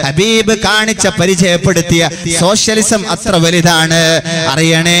 ഹബീബ് പരിചയപ്പെടുത്തിയ സോഷ്യലിസം അത്ര വലുതാണ്.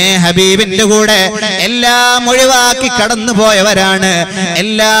 അറിയണേ, ഹബീബിന്റെ കൂടെ എല്ലാം ഒഴിവാക്കി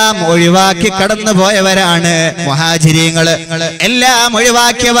കടന്നുപോയവരാണ് മുഹാജിരീങ്ങള്. എല്ലാം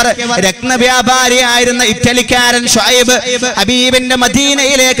ഒഴിവാക്കിയവർ. രത്നവ്യാപാരിയായിരുന്ന ഇറ്റലിക്കാരൻ ഷുഐബ് ഹബീബിന്റെ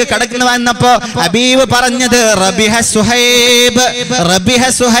മദീനയിലേക്ക് കടന്നു വന്നപ്പോ ഹബീബ് പറഞ്ഞത് റബിഹ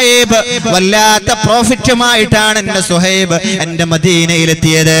സുഹൈബ്, വല്ലാത്ത പ്രോഫിറ്റുമായിട്ടാണ് എന്റെ സുഹൈബ് എന്റെ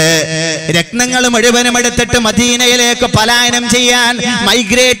മദീനയിലെത്തിയത്. രത്നങ്ങൾ മുഴുവനും എടുത്തിട്ട് മദീനയിലേക്ക് പലായനം ചെയ്യാൻ,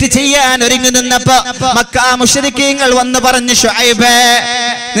 മൈഗ്രേറ്റ് ചെയ്യാൻ ഒരുങ്ങി നിന്നപ്പോ മക്കാ മുശ്രിക്കീങ്ങൾ വന്ന് പറഞ്ഞു, ഷുഐബ്,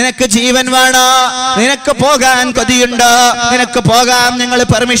 നിനക്ക് ജീവൻ വേണോ? നിനക്ക് പോകാൻ കൊതിയുണ്ടോ? നിനക്ക് പോകാൻ ഞങ്ങൾ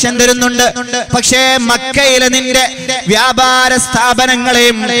പെർമിഷൻ തരുന്നുണ്ട്. പക്ഷേ മക്കയിലെ നിന്റെ വ്യാപാര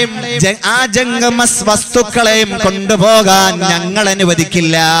സ്ഥാപനങ്ങളെയും ആ ജംഗമ വസ്തുക്കളെയും കൊണ്ടുപോകാൻ ഞങ്ങൾ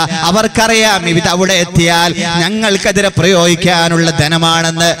അനുവദിക്കില്ല. അവർക്കറിയാം ഇത് അവിടെ എത്തിയാൽ ഞങ്ങൾക്കെതിരെ പ്രയോഗിക്കാനുള്ള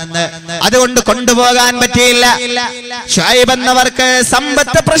ധനമാണെന്ന്. അതുകൊണ്ട് കൊണ്ടുപോകാൻ പറ്റിയില്ല. ഷുഐബ് എന്നവർക്ക്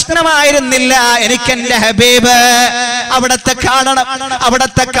സമ്പത്ത് പ്രശ്നമായിരുന്നില്ല. എനിക്ക് എന്റെ ഹബീബ്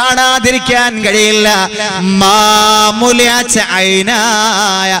അവിടത്തെ കാണാതിരിക്കാൻ കഴിയില്ല.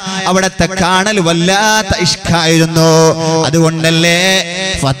 അവിടത്തെ കാണൽ വല്ലാത്ത ഇഷ്കായിരുന്നു. അതുകൊണ്ടല്ലേ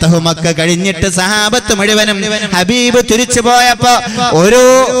ഫതഹു മക്ക കഴിഞ്ഞിട്ട് സഹാബത്ത് മുഴുവനും ഹബീബ് തിരിച്ചു പോയപ്പോ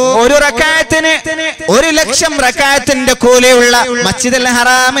ഒരു റക്അത്തിന് 1,00,000 റക്അത്തിന്റെ കൂലിയുള്ള മസ്ജിദുൽ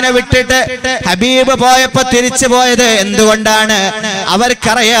ഹറാമിനെ വിട്ടിട്ട് ഹബീബ് പോയപ്പോ തിരിച്ചു പോയത് എന്തുകൊണ്ടാണ്?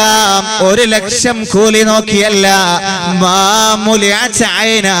 അവർക്കറിയാം 1,00,000 കൂലി നോക്കിയല്ല,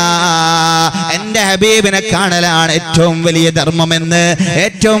 എന്റെ ഹബീബിനെ കാണലാണ് ഏറ്റവും വലിയ ധർമ്മമെന്ന്,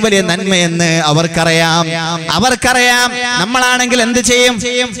 ഏറ്റവും വലിയ നന്മയെന്ന് അവർക്കറിയാം. നമ്മളാണെങ്കിൽ എന്ത് ചെയ്യും?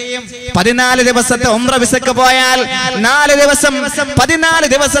 14 ദിവസത്തെ ഉംറ വിസക്ക് പോയാൽ 4 ദിവസം 14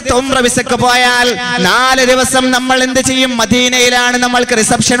 ദിവസത്തെ ഉംറ വിസക്ക് പോയാൽ 4 ദിവസം നമ്മൾ എന്ത് ചെയ്യും? മദീനയിലാണ് നമ്മൾക്ക്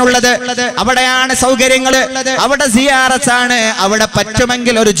റിസപ്ഷൻ ഉള്ളത്, അവിടെയാണ് സൗകര്യങ്ങൾ, അവിടെ സിയാറത്താണ്, അവിടെ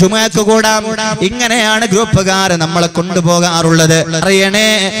പറ്റുമെങ്കിൽ ഒരു ജുമുഅക്ക് കൂടാം. ഇങ്ങനെയാണ് ഗ്രൂപ്പുകാർ നമ്മളെ കൊണ്ടുപോകാറുള്ളത്,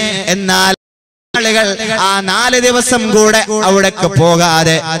 അറിയണേ. എന്നാൽ ആളുകൾ ആ 4 ദിവസം കൂടെ അവിടേക്ക്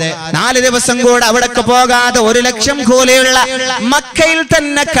പോകാതെ 1,00,000 കൂലിയുള്ള മക്കയിൽ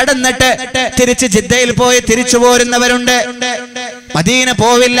തന്നെ കടന്നിട്ട് തിരിച്ച് ജിദ്ദയിൽ പോയി തിരിച്ചു പോരുന്നവരുണ്ട്. മദീന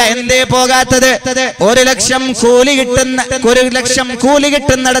പോവില്ല. എന്തേ പോകാത്തത്? 1,00,000 കൂലി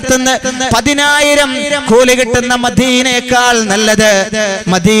കിട്ടുന്നിടത്തുനിന്ന് 10,000 കൂലി കിട്ടുന്ന മദീനയേക്കാൾ നല്ലത്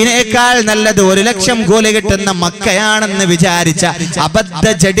 1,00,000 കൂലി കിട്ടുന്ന മക്കയാണെന്ന് വിചാരിച്ച അബദ്ധ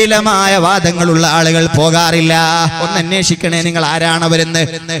ജടിലമായ വാദങ്ങളുള്ള ആളുകൾ പോകാറില്ല. ഒന്ന് അന്വേഷിക്കണേ, നിങ്ങൾ ആരാണ് അവരെന്ന്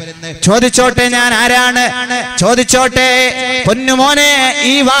ചോദിച്ചോട്ടെ. ഞാൻ ആരാണ് ചോദിച്ചോട്ടെ. പൊന്നുമോനെ,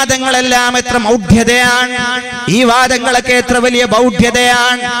 ഈ വാദങ്ങളെല്ലാം എത്ര മൗഢ്യതയാണ്, ഈ വാദങ്ങളൊക്കെ എത്ര വലിയ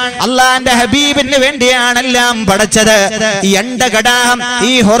ബൗഢ്യതയാണ്. അള്ളാന്റെ ഹബീബിന് വേണ്ടിയാണ് എല്ലാം പഠിച്ചത്. ഈ അണ്ടഘടാഹം,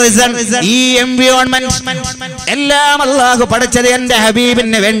 ഈ ഹൊറിസൺ, ഈ എൻവയോൺമെന്റ് എല്ലാം അള്ളാഹു പഠിച്ചത് എന്റെ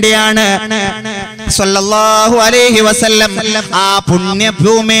ഹബീബിന് വേണ്ടിയാണ്. സല്ലല്ലാഹു അലൈഹി വസല്ലം ആ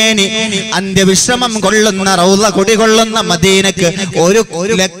പുണ്യഭൂമേനി അന്ത്യവിശ്രമം കൊള്ളുന്ന റൗള കുടികൊള്ളുന്ന മദീനക്ക്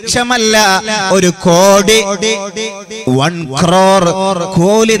 1,00,000 1 കോടി 1 crore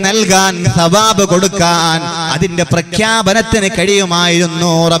കൂലി നൽകാൻ, സവാബ് കൊടുക്കാൻ അതിന്റെ പ്രഖ്യാപനത്തിന്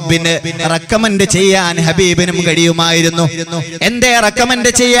കഴിയുമായിരുന്നു. റബ്ബിന് റെക്കമെൻഡ് ചെയ്യാൻ ഹബീബിനും കഴിയുമായിരുന്നു. എന്തേ റെക്കമെൻഡ്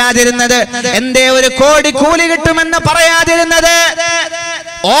ചെയ്യാതിരുന്നത്? എന്തേ 1 കോടി കൂലി കിട്ടുമെന്ന് പറയാതിരുന്നത്?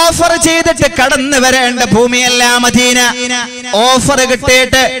 ഓഫർ ചെയ്തിട്ട് കടന്നു വരേണ്ട ഭൂമിയല്ല മദീന. ഓഫർ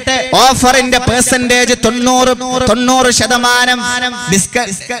കിട്ടിയിട്ട് ഓഫറിന്റെ പെർസെന്റേജ് 90%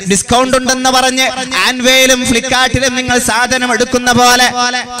 ഡിസ്കൗണ്ട് ഉണ്ടെന്ന് പറഞ്ഞ് ആൻവേയിലും ഫ്ലിപ്കാർട്ടിലും നിങ്ങൾ സാധനം എടുക്കുന്ന പോലെ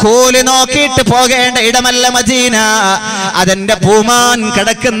കൂലി നോക്കിയിട്ട് പോകേണ്ട ഇടമല്ല മദീന. അതെന്റെ പൂമാൻ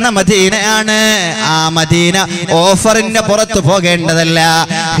കിടക്കുന്ന മദീനയാണ്. ആ മദീന ഓഫറിന്റെ പുറത്ത് പോകേണ്ടതല്ല.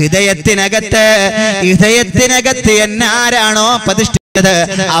 ഹൃദയത്തിനകത്ത് എന്നാരാണോ പ്രതിഷ്ഠ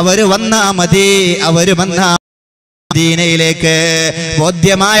അവര് വന്നാ മതി, അവര് വന്നാ മദീനയിലേക്ക്.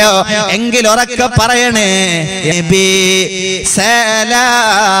 ബോധ്യമായോ? എങ്കിൽ ഉറക്കെ പറയണേ, നബി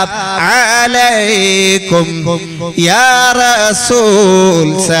സലാം അലൈക്കും യാ റസൂൽ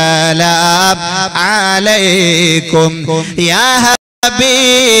സലാം അലൈക്കും യാ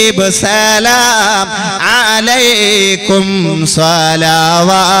ഹബീബ് സലാം അലൈക്കും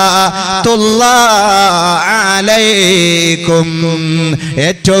സ്വലവാത്തുല്ലാഹി അലൈക്കും.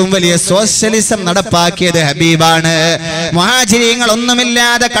 ഏറ്റവും വലിയ സോഷ്യലിസം നടപ്പാക്കിയത് ഹബീബാണ്. മുഹാജിരീങ്ങൾ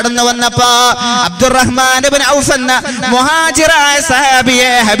ഒന്നുമില്ലാതെ കടന്നു വന്നപ്പോ അബ്ദുറഹ്മാൻ ഇബ്നു ഔഫ് എന്ന മുഹാജിറായ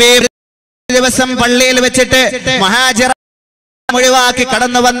സഹാബിയെ ഹബീബ് ദിവസം പള്ളിയിൽ വെച്ചിട്ട് മുഹാജിറ ഒഴിവാക്കി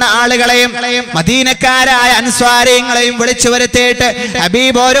കടന്നു വന്ന ആളുകളെയും മദീനക്കാരായ അൻസ്വാരികളെയും വിളിച്ചു വരുത്തിയിട്ട്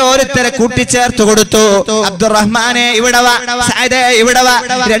ഹബീബ് ഓരോരുത്തരെ കൂട്ടിച്ചേർത്ത് കൊടുത്തു. അബ്ദുറഹ്മാനെ ഇവിടെ വാ, സഅദേ ഇവിടെ വാ.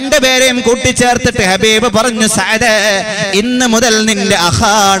 രണ്ടുപേരെയും കൂട്ടിച്ചേർത്തിട്ട് ഹബീബ് പറഞ്ഞു, സഅദേ ഇന്ന് മുതൽ നിന്റെ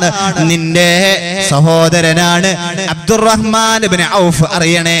അഖാണ്, നിന്റെ സഹോദരനാണ് അബ്ദുറഹ്മാൻ ഇബ്നു ഔഫ്.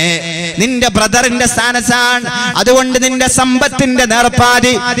 അറിയണേ, നിന്റെ ബ്രദറിന്റെ സ്ഥാനത്താണ്. അതുകൊണ്ട് നിന്റെ സമ്പത്തിന്റെ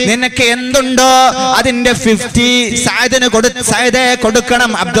നേർപ്പാതി നിനക്ക് എന്തുണ്ടോ അതിന്റെ 50 സഅദിന്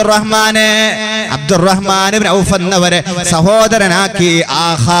കൊടുക്കണം. അബ്ദുറഹ്മാൻ ഇബ്നു ഔഫ് എന്നവരെ സഹോദരനാക്കി.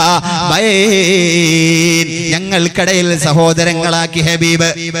 ആഹാ ബൈൻ, ഞങ്ങൾക്കിടയിൽ സഹോദരങ്ങളാക്കി ഹബീബ്.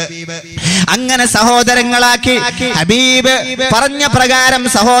 അങ്ങനെ സഹോദരങ്ങളാക്കി ഹബീബ് പറഞ്ഞ പ്രകാരം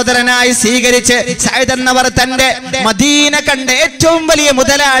സഹോദരനായി സ്വീകരിച്ച് സഅദ് എന്നവർ തന്റെ മദീന കണ്ട ഏറ്റവും വലിയ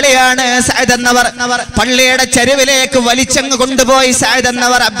മുതലാളിയാണ് സഅദ് എന്നവർ. പള്ളിയുടെ ചെരുവിലേക്ക് വലിച്ചങ്ങ് കൊണ്ടുപോയി സഅദ്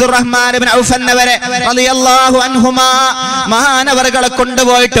എന്നവർ അബ്ദുറഹ്മാൻ ഇബ്നു ഔഫ് എന്നവരെ റളിയല്ലാഹു അൻഹുമാ മഹാനവറുകളെ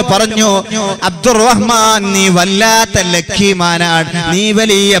കൊണ്ടുപോയിട്ട് പറഞ്ഞു, അബ്ദുറഹ്മാൻ നീ വല്ലാത്ത ലക്കിമാനാണ്, നീ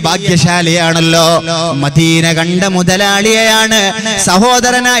വലിയ ഭാഗ്യശാലിയാണല്ലോ. മദീന കണ്ട മുതലാളിയെയാണ്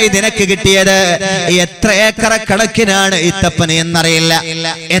സഹോദരനായി നിനക്ക് കിട്ടിയ കിട്ടിയത്. എത്ര ഏക്കർ കണക്കിനാണ് ഈത്തപ്പന എന്നറിയില്ല,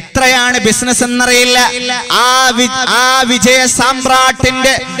 എത്രയാണ് ബിസിനസ് എന്നറിയില്ല. ആ വിജയ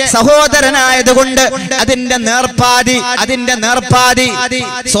സാമ്രാട്ടിന്റെ സഹോദരനായതുകൊണ്ട് അതിന്റെ നേർപ്പാതി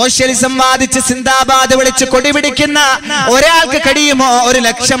സോഷ്യലിസം വാദിച്ച് സിന്ദാബാദ് വിളിച്ച് കൊടിപിടിക്കുന്ന ഒരാൾക്ക് കഴിയുമോ? 1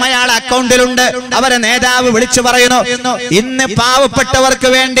 ലക്ഷം അയാൾ അക്കൗണ്ടിലുണ്ട്. അവരെ നേതാവ് വിളിച്ചു പറയുന്നു, ഇന്ന് പാവപ്പെട്ടവർക്ക്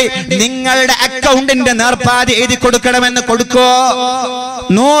വേണ്ടി നിങ്ങളുടെ അക്കൗണ്ടിന്റെ നേർപ്പാതി എഴുതി കൊടുക്കണമെന്ന്. കൊടുക്കോ?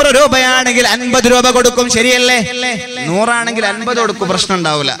 100 രൂപയാണെങ്കിൽ 50 രൂപ കൊടുക്കും, ശരിയല്ലേ? 100 ആണെങ്കിൽ 50 കൊടുക്കും, പ്രശ്നം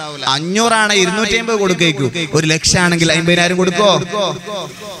ഉണ്ടാവില്ല. 500 ആണ് 250 കൊടുക്കേക്കൂ. 1 ലക്ഷം ആണെങ്കിൽ 50,000 കൊടുക്കോ?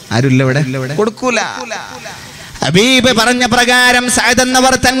 ആരുമില്ല ഇവിടെ, കൊടുക്കൂല. ഹബീബ് പറഞ്ഞ പ്രകാരം സഅദ്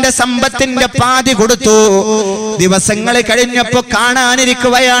എന്നവർ തന്റെ സമ്പത്തിന്റെ പാതി കൊടുത്തു. ദിവസങ്ങൾ കഴിഞ്ഞപ്പോ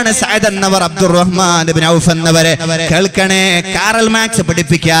കാണാനിരിക്കുകയാണ് സഅദ് എന്നവർ അബ്ദുറഹ്മാൻ ഇബ്നു ഔഫ് എന്നവരെ. കേൾക്കണേ, കാറൽ മാർക്സ്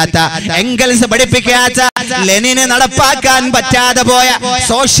പഠിപ്പിക്കാത്ത, എംഗൽസ് പഠിപ്പിക്കാത്ത, ലെനിന് നടപ്പാക്കാൻ പറ്റാതെ പോയ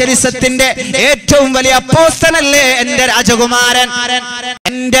സോഷ്യലിസത്തിന്റെ ഏറ്റവും വലിയ അപ്പോസ്തലനല്ലേ എന്റെ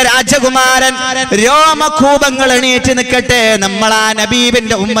രാജകുമാരൻ. രോമകൂപങ്ങൾ എണീറ്റ് നിൽക്കട്ടെ. നമ്മൾ ആ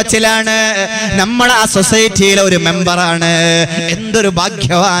നബീബിന്റെ ഉമ്മച്ചിലാണ്, നമ്മൾ ആ സൊസൈറ്റിയിലെ ഒരു മെമ്പറാണ്. എന്തൊരു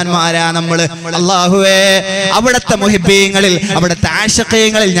ഭാഗ്യവാന്മാരാ നമ്മള്. അല്ലാഹുവേ, അവിടുത്തെ മുഹിബ്ബീങ്ങളിൽ, അവിടുത്തെ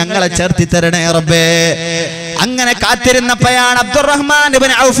ആശിഖീങ്ങളിൽ ഞങ്ങളെ ചേർത്തി തരണേ റബ്ബേ. അങ്ങനെ കാത്തിരുന്നപ്പോഴാണ് അബ്ദുറഹ്മാൻ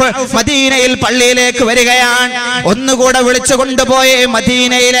ഇബ്നു ഔഫ് മദീനയിൽ പള്ളിയിലേക്ക് വരികയാണ്. ഒന്നുകൂടെ വിളിച്ചു കൊണ്ടുപോയി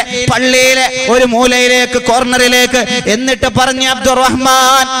മദീനയിലെ പള്ളിയിലെ ഒരു മൂലയിലേക്ക്, കോർണറിലേക്ക്. എന്നിട്ട് പറഞ്ഞു,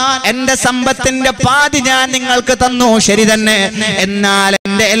 അബ്ദുറഹ്മാൻ, എന്റെ സമ്പത്തിന്റെ പാതി ഞാൻ നിങ്ങൾക്ക് തന്നു, ശരി തന്നെ. എന്നാൽ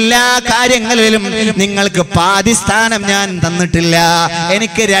എന്റെ എല്ലാ കാര്യങ്ങളിലും നിങ്ങൾക്ക് പാതി സ്ഥാനം ഞാൻ തന്നിട്ടില്ല.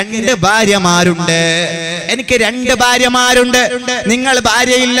 എനിക്ക് 2 ഭാര്യമാരുണ്ട്. നിങ്ങൾ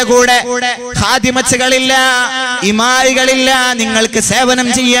ഭാര്യയില്ല, കൂടെ ഖാദിമച്ചുകളില്ല, ഇമായികളില്ല, നിങ്ങൾക്ക് സേവനം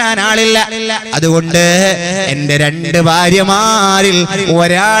ചെയ്യാൻ ആളില്ല. അതുകൊണ്ട് എന്റെ 2 ഭാര്യമാരിൽ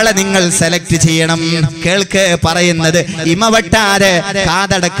ഒരാളെ നിങ്ങൾ സെലക്ട് ചെയ്യണം. കേൾക്ക് പറയുന്നത്, ഇമ വെട്ടാതെ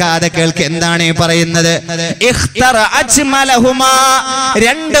കാതടക്കാതെ കേൾക്ക്. എന്താണ് പറയുന്നത്? ഇഖ്തർ അജ്മലഹുമാ,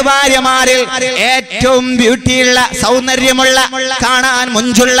 2 ഭാര്യമാരിൽ ഏറ്റവും ബ്യൂട്ടിയുള്ള, സൗന്ദര്യമുള്ള, കാണാൻ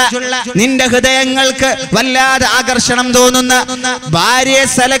മുഞ്ചുള്ള, നിന്റെ ഹൃദയങ്ങൾക്ക് വല്ലാതെ ആകർഷണം തോന്നുന്ന ഭാര്യയെ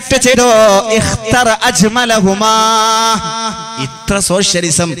സെലക്ട് ചെയ്തോ. ഇഖ്തർ അജ്മലഹുമാ. ഇത്ര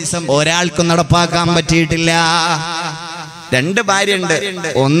സോഷ്യലിസം ഒരാൾക്കും നടപ്പാക്കാൻ പറ്റിയിട്ടില്ല. 2 ഭാര്യയുണ്ട്,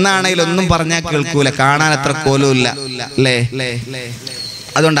 ഒന്നാണെങ്കിൽ ഒന്നും പറഞ്ഞാൽ കേൾക്കൂല, കാണാൻ അത്ര കോലുമില്ല, അല്ലേ?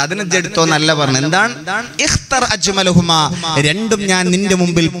 അതുകൊണ്ട് അതിനെ എടുത്തോ നല്ല പറഞ്ഞു. എന്താണ്? ഇഖ്തർ അജ്മലഹുമാ, 2ഉം ഞാൻ നിന്റെ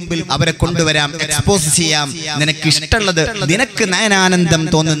മുമ്പിൽ അവരെ കൊണ്ടുവരാം, എക്സ്പോസ് ചെയ്യാം. നിനക്ക് ഇഷ്ടമുള്ളത്, നിനക്ക് നയനാനന്ദം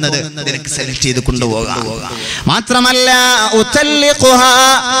തോന്നുന്നത് നിനക്ക് സെലക്ട് ചെയ്ത് കൊണ്ടുപോകാം. മാത്രമല്ല, ഉതല്ലിഖുഹാ,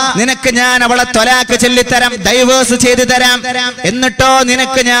 നിനക്ക് ഞാൻ അവളെ ത്വലാഖ് ചൊല്ലിത്തരാം, ഡൈവേഴ്സ് ചെയ്തു തരാം. എന്നിട്ടോ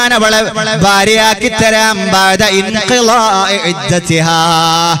നിനക്ക് ഞാൻ അവളെ ഭാര്യയാക്കി തരാം. ബഅദ ഇൻഖിളാഇ ഇദ്ദതിഹാ.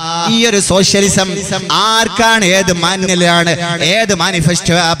 ഈ ഒരു സോഷ്യലിസം ആർക്കാണ്, ഏത് മാന്യലാണ്, ഏത് മാനിഫെസ്റ്റോ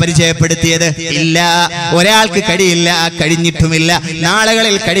പരിചയപ്പെടുത്തിയത്? ഇല്ല, ഒരാൾക്ക് കഴിയില്ല, കഴിഞ്ഞിട്ടുമില്ല,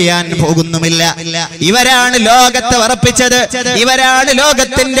 നാളുകളിൽ കഴിയാൻ പോകുന്നുമില്ല. ഇവരാണ് ലോകത്തെ ഉറപ്പിച്ചത്. ഇവരാണ്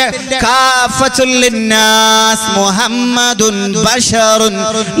ലോകത്തിന്റെ കാഫത്തുൽ ലിന്നാസ്. മുഹമ്മദുൻ ബശറുൻ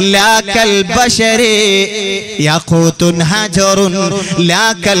ലാകൽ ബശരി, യഖൂതുൻ ഹജറുൻ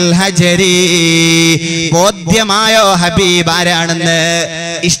ലാകൽ ഹജരി. ബോധ്യമായോ ഹബീബ് ആരാണെന്ന്?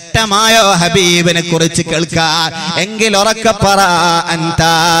 ഇഷ്ടമായോ ഹബീബിനെ കുറിച്ച് കേൾക്കാൻ? എങ്കിൽ ഉറക്കെ പറ, أنت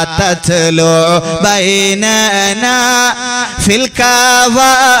تتلو بيننا في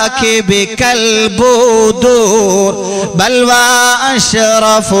الكواكب كالبدور بل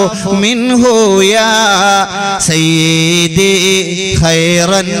وأشرف منه يا سيدي خير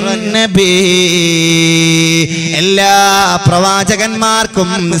النبي. എല്ലാ പ്രവാചകന്മാർക്കും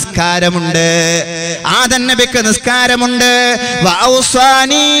നിസ്കാരമുണ്ട്, ആദം നബിക്ക് നിസ്കാരമുണ്ട്.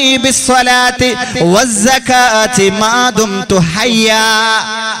 വഔസാനി ബിസ്സലാത്തി വസ്സകാത്തി മാ ദുംതു ഹയ്യാ.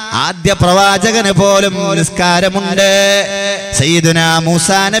 ആദ്യ പ്രവാചകന് പോലും നിസ്കാരമുണ്ട്. സയ്യിദുനാ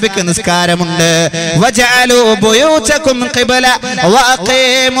മൂസാ നബിക്ക് നിസ്കാരമുണ്ട്. വജഅലൂ ബുയൂതകും ഖിബ്ല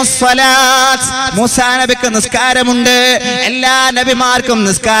വഅഖീമുസ് സ്വലാത്ത്. മൂസാ നബിക്ക് നിസ്കാരമുണ്ട്. എല്ലാ നബിമാർക്കും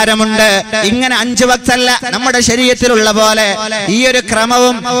നിസ്കാരമുണ്ട്. ഇങ്ങനെ 5 വക്തല്ല നമ്മുടെ ശരീഅത്തിലുള്ള പോലെ. ഈ ഒരു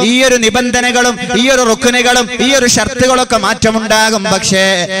ക്രമവും ഈ ഒരു നിബന്ധനകളും ഈ ഒരു റുക്നുകളും ഈ ഒരു ഷർത്തുകളൊക്കെ മാറ്റമുണ്ടാകും. പക്ഷേ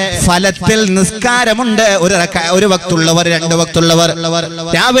ഫലത്തിൽ നിസ്കാരമുണ്ട്. ഒരു വക്തുള്ളവർ, 2 വക്തുള്ളവർ,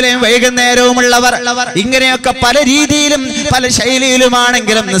 രാവിലെയും വൈകുന്നേരവുമുള്ളവർ, ഇങ്ങനെയൊക്കെ പല രീതിയിലും പല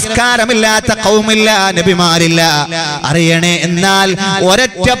ശൈലിയിലുമാണെങ്കിലും നിസ്കാരമില്ലാത്ത ഖൗമില്ല, നബിമാരില്ല. അറിയണേ, എന്നാൽ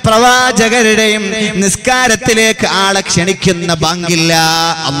ഒരൊറ്റ പ്രവാചകരുടെയും നിസ്കാരത്തിലേക്ക് ആളെ ക്ഷണിക്കുന്ന ബാങ്കില്ല.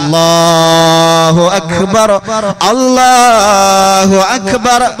 അല്ലാഹു അക്ബർ, അല്ലാഹു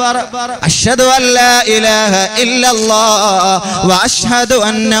അക്ബർ, അശ്ഹദു അല്ലാ ഇലാഹ ഇല്ലല്ലാഹ് വ അശ്ഹദു അഷ്ഹദു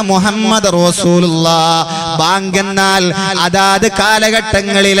അന്ന മുഹമ്മദ് റസൂലുള്ളാഹ്. ബാങ്ക് എന്നാൽ അതാത്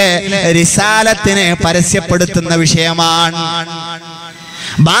കാലഘട്ടങ്ങളിലെ റിസാലത്തിനെ പരസ്യപ്പെടുത്തുന്ന വിഷയമാണ്.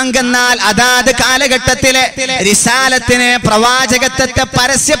 ബാങ്ക് എന്നാൽ അതാത് കാലഘട്ടത്തിലെ റിസാലത്തിനെ, പ്രവാചകത്വത്തെ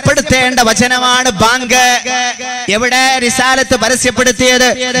പരസ്യപ്പെടുത്തേണ്ട വചനമാണ് ബാങ്ക്. എവിടെ റിസാലത്ത് പരസ്യപ്പെടുത്തിയത്?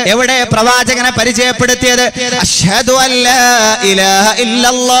 എവിടെ പ്രവാചകനെ പരിചയപ്പെടുത്തിയത്? അഷ്ഹദു അല്ലാ ഇലാഹ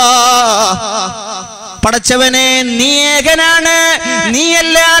ഇല്ലല്ലാഹ്, പടച്ചവനെ നീ ഏകനാണ്,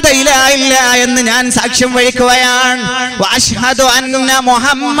 നീയല്ലാതെ ഇലാഹില്ല എന്ന് ഞാൻ സാക്ഷ്യം വഹിക്കുകയാണ്. വഅഷ്ഹദു അന്ന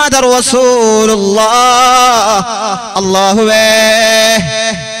മുഹമ്മദർ റസൂലുള്ളാഹ്. അല്ലാഹുവേ,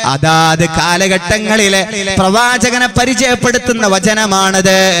 അതാത് കാലഘട്ടങ്ങളിലെ പ്രവാചകനെ പരിചയപ്പെടുത്തുന്ന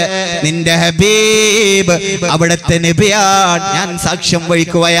വചനമാണത്. നിന്റെ ഹബീബ് അവിടുത്തെ നബിയാണ്, ഞാൻ സാക്ഷ്യം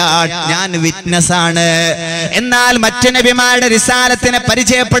വഹിക്കുകയാണ്, ഞാൻ വിറ്റ്നസ് ആണ്. എന്നാൽ മറ്റു നബിമാരുടെ റിസാലത്തിനെ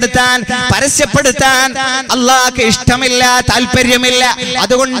പരിചയപ്പെടുത്താൻ, പരസ്യപ്പെടുത്താൻ അല്ലാഹുവിന് ഇഷ്ടമില്ല, താല്പര്യമില്ല.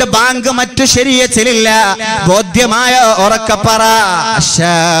 അതുകൊണ്ട് ബാങ്ക് മറ്റു ശരീഅത്തിലില്ല. ബോധ്യമായ ഉറക്കപ്പറ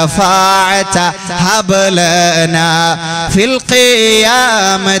ശഫാഅത ഹബ്ലനാ ഫിൽ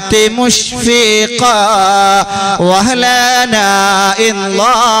ഖിയാമത്തി മുഷ്ഫിഖാ വഹ്ലനാ ഇൻ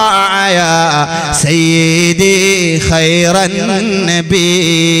ളാഅ സയ്യിദി ഖൈറൻ നബി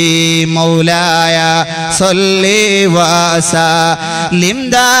മൗലായ സല്ലി വസല്ലിം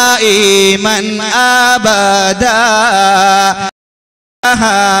ദായിമൻ അബദാ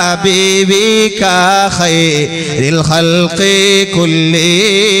حبيبك خير الخلق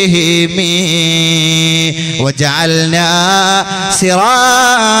كلهم وجعلنا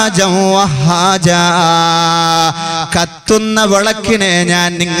سراجا وهاجا. കത്തുന്ന വിളക്കിനെ ഞാൻ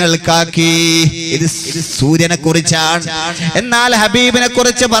നിങ്ങൾക്കാക്കി. ഇത് സൂര്യനെ കുറിച്ചാണ്. എന്നാൽ ഹബീബിനെ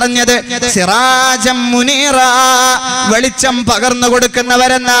കുറിച്ച് പറഞ്ഞത് സിറാജം മുനീറ, വെളിച്ചം പകർന്നു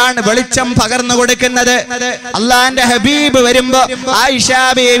കൊടുക്കുന്നവരെന്നാണ്. വെളിച്ചം പകർന്നു കൊടുക്കുന്നത്. അള്ളാന്റെ ഹബീബ് വരുമ്പോ ആയിഷ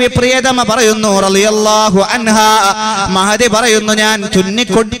ബീവി പ്രിയതമ പറയുന്നു റളിയല്ലാഹു അൻഹാ, മഹദി പറയുന്നു, ഞാൻ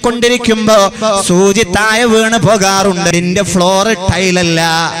തുന്നിക്കൊണ്ടിരിക്കുമ്പോ സൂചി താഴെ വീണ് പോകാറുണ്ട്. ഇതിന്റെ ഫ്ലോർ ടൈലല്ല,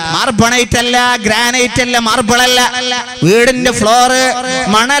 മാർബണൈറ്റ് അല്ല, ഗ്രാനൈറ്റ് അല്ല, മാർബിളല്ല. വീടിന്റെ ഫ്ലോർ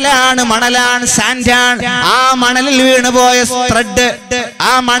മണലാണ്, സാൻഡാണ്. ആ മണലിൽ വീണുപോയ ത്രെഡ്,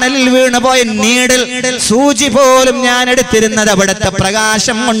 ആ മണലിൽ വീണുപോയ നീഡിൽ, സൂചി പോലും ഞാൻ എടുത്തിരുന്നത് അവിടുത്തെ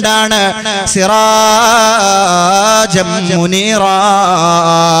പ്രകാശം കൊണ്ടാണ്. സിറാജം മുനീറ,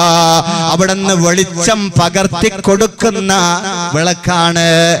 അവിടുന്ന് വെളിച്ചം പകർത്തി കൊടുക്കുന്ന വിളക്കാണ്.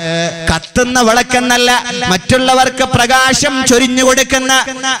 കത്തുന്ന വിളക്കെന്നല്ല, മറ്റുള്ളവർക്ക് പ്രകാശം ചൊരിഞ്ഞു കൊടുക്കുന്ന,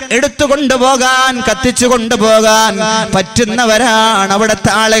 എടുത്തു കൊണ്ടുപോകാൻ, കത്തിച്ചു കൊണ്ടുപോകാൻ പറ്റുന്നവരാണ്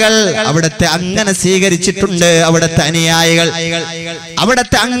അവിടുത്തെ ആളുകൾ. അവിടുത്തെ അങ്ങനെ സ്വീകരിച്ചിട്ടുണ്ട് അവിടുത്തെ അനുയായികൾ.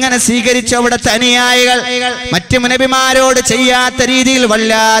 അവിടുത്തെ അങ്ങനെ സ്വീകരിച്ചു അവിടുത്തെ അനുയായികൾ. മറ്റു നബിമാരോട് ചെയ്യാത്ത രീതിയിൽ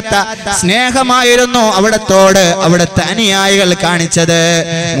വല്ലാത്ത സ്നേഹമായിരുന്നു അവിടത്തോട് അവിടുത്തെ അനുയായികൾ കാണിച്ചത്.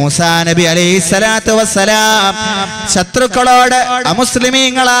 മൂസാ നബി അലൈഹിസ്സലാത്തു വസ്സലാം ശത്രുക്കളോട്,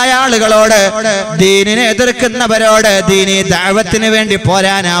 അമുസ്ലിമീങ്ങളായ ആളുകളോട്, ദീനിനെ എതിർക്കുന്നവരോട് ദീനി ദഅവത്തിന് വേണ്ടി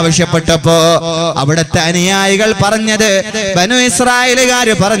പോരാൻ ആവശ്യപ്പെട്ടപ്പോ അവിടുത്തെ അനുയായികൾ പറഞ്ഞത്, ബനു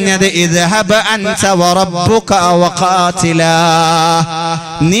ഇസ്രായേലുകാര് പറഞ്ഞത്, ഇദ്ഹബ് അൻത വറബ്ബുക വഖാതിലാ,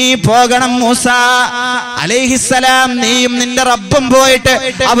 നീ പോകണം മൂസ അലൈഹിസ്സലാം, നീയും നിന്റെ റബ്ബും പോയിട്ട്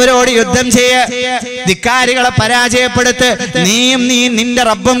അവരോട് യുദ്ധം ചെയ്യ, ധിക്കാരികളെ പരാജയപ്പെടുത്ത്. നീയും നിന്റെ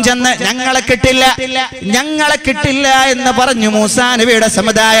റബ്ബും ചെന്ന് ഞങ്ങളെ കിട്ടില്ല എന്ന് പറഞ്ഞു മൂസാ നബിയുടെ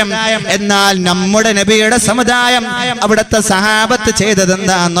സമുദായം. എന്നാൽ നമ്മുടെ നബിയുടെ സമുദായം അവിടുത്തെ സഹാബത്ത് ചെയ്തത്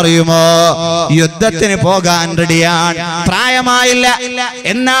എന്താണെന്നറിയുമോ? യുദ്ധത്തിന് പോകാൻ റെഡിയാണ്, പ്രായമായില്ല.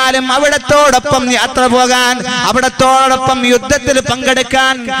 എന്നാലും അവിടത്തോടൊപ്പം യാത്ര പോകാൻ, അവിടത്തോടൊപ്പം യുദ്ധത്തിൽ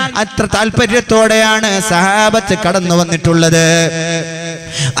പങ്കെടുക്കാൻ അത്ര താല്പര്യത്തോടെയാണ് സഹാബത്ത് കടന്നു വന്നിട്ടുള്ളത്.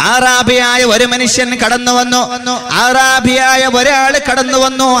 ആറാബിയായ ഒരു മനുഷ്യൻ കടന്നു വന്നു, ആറാബിയായ ഒരാൾ കടന്നു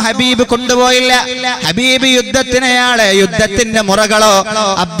വന്നു. ഹബീബ് കൊണ്ടുപോയില്ല. ഹബീബ് യുദ്ധത്തിന്റെ മുറകളോ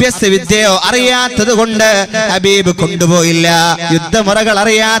അഭ്യസ്ത വിദ്യയോ അറിയാത്തത് കൊണ്ട് ഹബീബ് കൊണ്ടുപോയില്ല. യുദ്ധമുറകൾ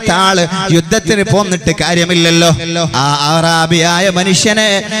അറിയാത്ത ആള് യുദ്ധത്തിന് പോന്നിട്ട് കാര്യമില്ലല്ലോ. ആ ആറാബിയായ മനുഷ്യനെ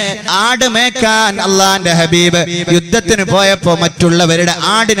ആട് മേക്കാൻ അള്ളാന്റെ ഹബീബ് യുദ്ധത്തിന് പോയപ്പോ മറ്റുള്ളവരുടെ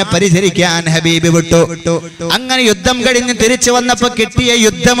ആടിനെ പരിചരിക്കാൻ ഹബീബ് വിട്ടു. അങ്ങനെ യുദ്ധം കഴിഞ്ഞ് തിരിച്ചു വന്നപ്പോ കിട്ടിയ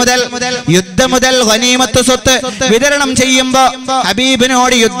യുദ്ധം മുതൽ ഗനീമത്ത് സ്വത്ത് വിതരണം ചെയ്യുമ്പോ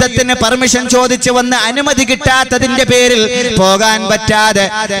ഹബീബിനോട് യുദ്ധത്തിന് പെർമിഷൻ ചോദിച്ചു വന്ന് അനുമതി കിട്ടാത്തതിന്റെ പേരിൽ പോകാൻ പറ്റാതെ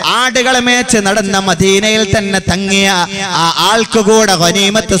ആടുകളെ മേച്ച് നടന്ന മദീനയിൽ തന്നെ തങ്ങിയ ആ ആൾക്ക് കൂടെ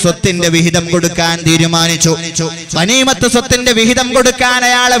ഗനീമത്ത് സ്വത്തിന്റെ വിഹിതം കൊടുക്കാൻ തീരുമാനിച്ചു. ഗനീമത്ത് സ്വത്തിന്റെ വിഹിതം കൊടുക്കാൻ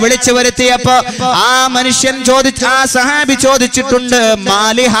അയാളെ വിളിച്ചു വരുത്തിയപ്പോ ആ മനുഷ്യൻ ആ സഹാബി ചോദിച്ചിട്ടുണ്ട്,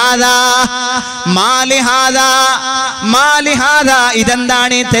 മാലിഹാദാ, ഇതെന്താ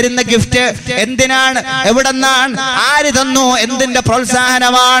എന്താണ് ഈ തരുന്ന ഗിഫ്റ്റ്? എന്തിനാണ്? എവിടെന്നാണ്? ആര് തന്നു? എന്തിന്റെ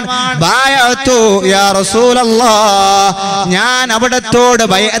പ്രോത്സാഹനമാണ്? ബയഅതു യാ റസൂലല്ലാഹ്, ഞാൻ അവിടത്തോട്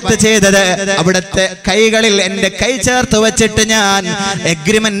ബയഅത്ത് ചെയ്തത്, അവിടുത്തെ കൈകളിൽ എന്റെ കൈ ചേർത്ത് വെച്ചിട്ട് ഞാൻ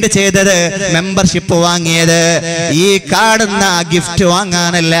എഗ്രിമെന്റ് ചെയ്തത്, മെമ്പർഷിപ്പ് വാങ്ങിയത് ഈ കാണുന്ന ഗിഫ്റ്റ്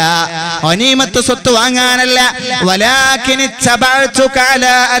വാങ്ങാനല്ല, ഗനീമത്ത് സ്വത്ത് വാങ്ങാനല്ല. വലാകിൻ തബഅതുക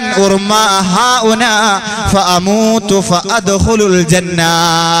അലാ അൻ ഉർമാ ഹൗനാ ഫഅമൂതു ഫഅദ്ഖുലുൽ ജന്ന.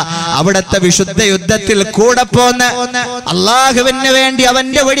 അവിടുത്തെ വിശുദ്ധ യുദ്ധത്തിൽ കൂടെ പോന്ന് അല്ലാഹുവിന് വേണ്ടി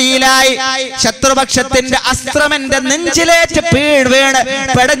അവന്റെ വഴിയിലായി ശത്രുപക്ഷത്തിന്റെ അസ്ത്രമെന്റെ നെഞ്ചിലേറ്റ് വീണ്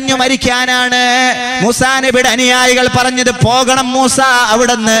പെടഞ്ഞു മരിക്കാനാണ് മൂസാ നബിയുടെ അനുയായികൾ പറഞ്ഞത്. പോകണം മൂസ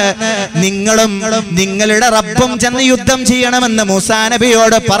അവിടുന്ന്, നിങ്ങളും നിങ്ങളുടെ റബ്ബും ചെന്ന് യുദ്ധം ചെയ്യണമെന്ന് മൂസാ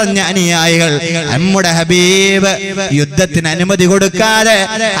നബിയോട് പറഞ്ഞ അനുയായികൾ നമ്മുടെ ഹബീബ് യുദ്ധത്തിന് അനുമതി കൊടുക്കാതെ,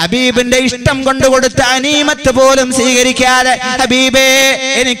 ഹബീബിന്റെ ഇഷ്ടം കൊണ്ട് കൊടുത്ത അനീമത്ത് പോലും സ്വീകരിക്കാതെ, ഹബീബേ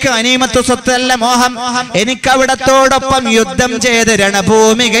എനിക്ക് അനീമത്ത് സ്വത്തല്ല മോഹം, എനിക്ക് അവിടത്തോടൊപ്പം യുദ്ധം ചെയ്ത്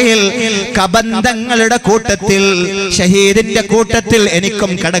രണഭൂമികയിൽ കബന്ധങ്ങളുടെ കൂട്ടത്തിൽ ഷഹീദിന്റെ കൂട്ടത്തിൽ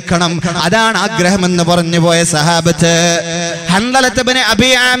എനിക്കും കിടക്കണം, അതാണ് ആഗ്രഹമെന്ന് പറഞ്ഞു പോയ സഹാബത്ത്. ഹൻദലത്ത് ഇബ്നു അബീ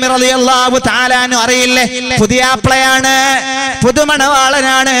ആമിർ റളിയല്ലാഹു തആല അൻഹു അറിയില്ലേ, പുതിയാപ്ലയാണ്,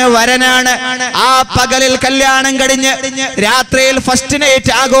 പുതുമണവാളനാണ്, വരനാണ്. ആ പകലിൽ കല്യാണം കഴിഞ്ഞ് രാത്രിയിൽ ഫസ്റ്റ്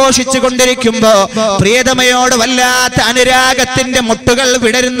നൈറ്റ് ആഘോഷിച്ചു കൊണ്ടിരിക്കുമ്പോ പ്രിയതമയോട് വല്ലാത്ത അനുരാഗത്തിന്റെ മുട്ടുകൾ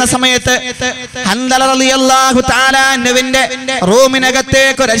വിടരുന്ന സമയത്ത് ഹൻദല റളിയല്ലാഹു തആല അൻഹുവിന്റെ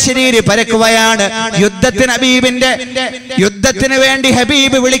റൂമിനകത്തേക്ക് ഒരു അശരീരി പരക്കുകയാണ്. യുദ്ധത്തിന് വേണ്ടി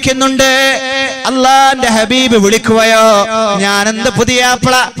ഹബീബ് വിളിക്കുന്നുണ്ട്. അല്ലാഹുവിന്റെ ഹബീബ് വിളിക്കുകയോ, ഞാൻ എന്ത്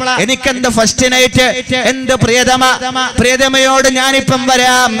പുതിയാപ്ല, എനിക്കെന്ത് ഫസ്റ്റ് നൈറ്റ്, എന്ത് പ്രിയതമയോട് ഞാനിപ്പം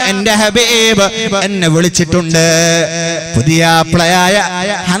വരാം, എന്റെ ഹബീബ് എന്നെ വിളിച്ചിട്ടുണ്ട്. പുതിയാപ്ലയായ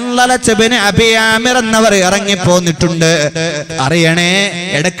ഹൻദലത്ത് ഇബ്നു അബീ ആമിർ എന്നവർ ഇറങ്ങിപ്പോന്നിട്ടുണ്ട്. അറിയണേ,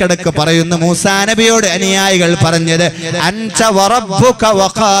 ഇടക്കിടക്ക് പറയുന്നു മൂസാ നബിയോട് അനുയായികൾ പറഞ്ഞത്, അൻത വറബ്ബുക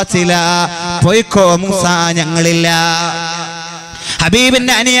വഖാതില, പോയിക്കോ മൂസ, ഞങ്ങളില്ല.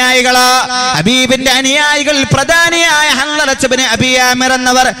 ഹബീബിന്റെ അനുയായികൾ പ്രധാനിയായ ഹൻദലത്ത് ഇബ്നു അബീ ആമിർ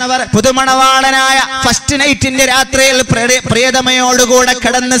എന്നവർ പുതുമണവാളനായ ഫസ്റ്റ് നൈറ്റിന്റെ രാത്രിയിൽ പ്രിയതമയോടുകൂടെ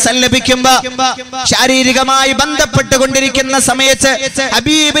കിടന്ന് സല്ലപിക്കുമ്പോ ശാരീരികമായി ബന്ധപ്പെട്ടുകൊണ്ടിരിക്കുന്ന സമയത്ത്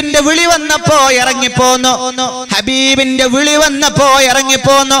ഹബീബിന്റെ വിളി വന്നപ്പോ ഇറങ്ങിപ്പോന്നു.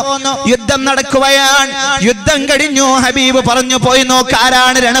 യുദ്ധം നടക്കുകയാണ്. യുദ്ധം കഴിഞ്ഞു. ഹബീബ് പറഞ്ഞു, പോയി നോക്ക്,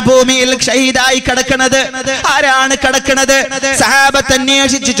 ആരാണ് രണഭൂമിയിൽ ഷഹീദായി കിടക്കുന്നത്, ആരാണ് കിടക്കുന്നത്. സഹാബത്ത്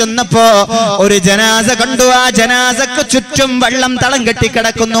അന്വേഷിച്ചു ചെന്നപ്പോ ഒരു ജനാസ കണ്ടു. ആ ജനാസക്ക് ചുറ്റും വെള്ളം തളം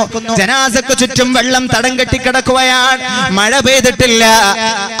കെട്ടിക്കിടക്കുന്നു. ജനാസക്ക് ചുറ്റും വെള്ളം തടം കെട്ടിക്കിടക്കുകയാണ്. മഴ പെയ്തിട്ടില്ല.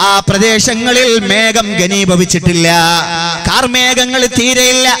 ആ പ്രദേശങ്ങളിൽ മേഘം ഘനീഭവിച്ചിട്ടില്ല. കാർമേഘങ്ങൾ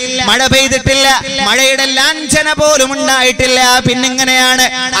തീരെയില്ല. മഴ പെയ്തിട്ടില്ല. മഴയുടെ ലാഞ്ചന പോലും ഉണ്ടായിട്ടില്ല. പിന്നിങ്ങനെയാണ്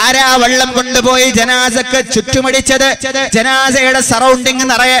ആരാ വെള്ളം കൊണ്ടുപോയി ജനാസക്ക് ചുറ്റുമടിച്ചത്? ജനാസയുടെ സറൗണ്ടിങ്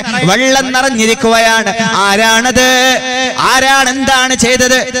നിറയെ വെള്ളം നിറഞ്ഞിരിക്കുകയാണ്. ആരാണത്? ആരാണ്? എന്താണ്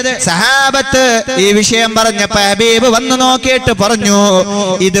ചെയ്തത്? സഹാബത്ത് ഈ വിഷയം പറഞ്ഞപ്പോ ഹബീബ് വന്നു നോക്കിയിട്ട് പറഞ്ഞു,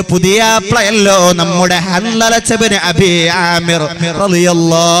 ഇത് പുതിയാപ്ലയല്ലോ, നമ്മുടെ ഹൻദലത്ത് ഇബ്നു അബീ ആമിർ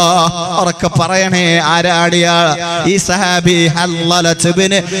റളിയല്ലാഹു. ഉറക്കെ പറയണേ, ആരാടിയാ ഈ സഹാബി? ഹൻദലത്ത്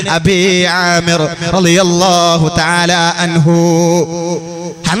ഇബ്നു അബീ ആമിർ റളിയല്ലാഹു തആല അൻഹു.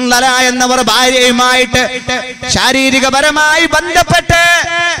 ഹൻദല എന്നവർ ഭാര്യയുമായിട്ട് ശാരീരികപരമായി ബന്ധപ്പെട്ട്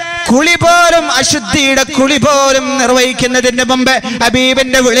കുളി പോലും, അശുദ്ധിയുടെ കുളി പോലും നിർവഹിക്കുന്നതിന് മുമ്പ്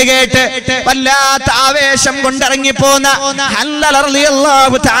ഹബീബിന്റെ വിളി കേട്ട് വല്ലാത്ത ആവേശം കൊണ്ടിറങ്ങിപ്പോന്ന ഹൻദല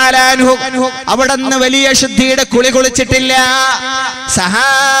റളിയല്ലാഹു തആല അൻഹു അവിടുന്ന് വലിയ ശുദ്ധിയുടെ കുളി കുളിച്ചിട്ടില്ല.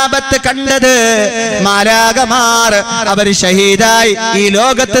 സഹാബത്ത് കണ്ടത് മാലാഖമാർ അവർ ഷഹീദായി ഈ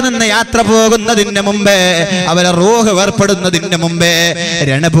ലോകത്ത് നിന്ന് യാത്ര പോകുന്നതിന് മുമ്പേ, അവരെ റൂഹ് വേർപ്പെടുന്നതിന് മുമ്പേ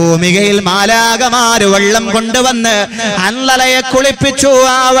രണഭൂമികയിൽ മാലാഖമാർ വെള്ളം കൊണ്ടുവന്ന് ഹൻദലയെ കുളിപ്പിച്ചു.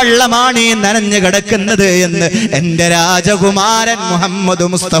 ആ വെള്ളമാണ് ഈ നനഞ്ഞു കിടക്കുന്നത് എന്ന് എന്റെ രാജകുമാരൻ മുഹമ്മദ്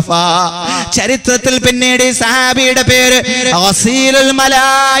മുസ്തഫ. ചരിത്രത്തിൽ പിന്നീട് ഈ സഹാബിയുടെ പേര് ഗസീലുൽ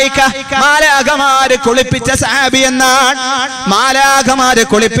മലായിക, മാലാഖമാര് കുളിപ്പിച്ച സഹാബി എന്നാണ്. മാലാഖമാര്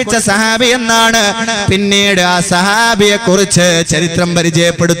കുളിപ്പിച്ച സഹാബി എന്നാണ് പിന്നീട് ആ സഹാബിയെ കുറിച്ച് ചരിത്രം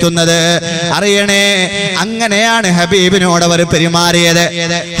പരിചയപ്പെടുത്തുന്നത്. അറിയണേ, അങ്ങനെയാണ് ഹബീബിനോട് അവർ പെരുമാറിയത്.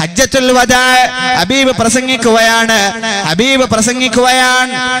 ഹജ്ജത്തുൽ വദാ ഹബീബ് പ്രസംഗിക്കുകയാണ്.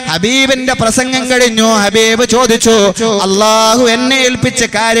 ഹബീബിന്റെ പ്രസംഗം കഴിഞ്ഞു. ഹബീബ് ചോദിച്ചു, അല്ലാഹു എന്നെ ഏൽപ്പിച്ച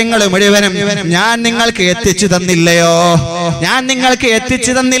കാര്യങ്ങൾ മുഴുവനും ഞാൻ നിങ്ങൾക്ക് എത്തിച്ചു തന്നില്ലയോ? ഞാൻ നിങ്ങൾക്ക്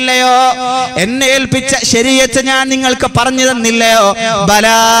എത്തിച്ചു തന്നില്ലയോ? എന്നെ ഏൽപ്പിച്ച ശരീഅത്ത് ഞാൻ നിങ്ങൾക്ക് പറഞ്ഞു തന്നില്ലയോ?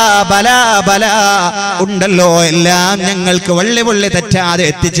 ബലാ ബലാ ബലാ, ഉണ്ടല്ലോ, എല്ലാം ഞങ്ങൾക്ക് വള്ളി വള്ളി തെറ്റാതെ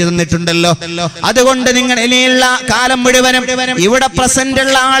എത്തിച്ചു തന്നിട്ടുണ്ടല്ലോ. അതുകൊണ്ട് നിങ്ങൾ ഇനിയുള്ള കാലം മുഴുവനും ഇവിടെ പ്രസന്റ്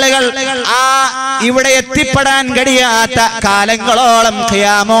ഉള്ള ആളുകൾ ഇവിടെ എത്തിപ്പെടാൻ കഴിയാത്ത കാലങ്ങളോളം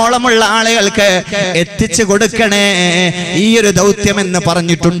ഖിയാമോളമുള്ള ആളുകൾക്ക് എത്തിച്ചു കൊടുക്കണേ ഈ ഒരു ദൗത്യം എന്ന്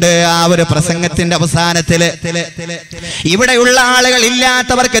പറഞ്ഞിട്ടുണ്ട് ആ ഒരു പ്രസംഗത്തിന്റെ അവസാനത്തില്. ഇവിടെയുള്ള ആളുകൾ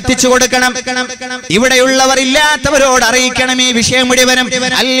ഇല്ലാത്തവർക്ക് എത്തിച്ചു കൊടുക്കണം. ഇവിടെയുള്ളവർ ഇല്ലാത്തവരോട് അറിയിക്കണം ഈ വിഷയം മുഴുവനും.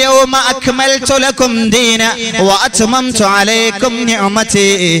 അൽയൗമ അക്മൽതു ലക്കും ദീന വഅത്മംതു അലൈക്കും നിഅമതി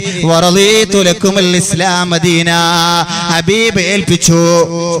വറദീതു ലക്കുമുൽ ഇസ്ലാമ ദീന. ഹബീബ് ഏൽപ്പിച്ചു.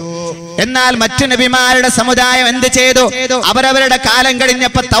 എന്നാൽ മറ്റു നബിമാരുടെ സമുദായം എന്ത് ചെയ്തു? അവരവരുടെ കാലം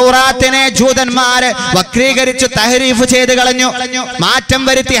കഴിഞ്ഞപ്പോ തൗറാത്തിനെ ജൂതന്മാര് വക്രീകരിച്ചു, തഹരീഫ് ചെയ്ത് കളഞ്ഞു, മാറ്റം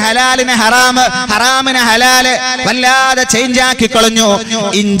വരുത്തി. ഹലാലിന് ഹറാമ്, ഹറാമിന് ഹലാല് വല്ലാതെ ചേഞ്ച് ആക്കി കളഞ്ഞു.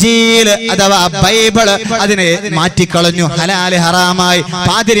 ഇഞ്ചീല് അഥവാ ബൈബിള് അതിനെ മാറ്റിക്കളഞ്ഞു, ഹലാല് ഹറാമായി.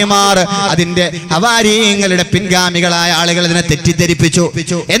 പാതിരിമാർ അതിന്റെ ഹവാരീങ്ങളുടെ പിൻഗാമികളായ ആളുകൾ ഇതിനെ തെറ്റിദ്ധരിപ്പിച്ചു.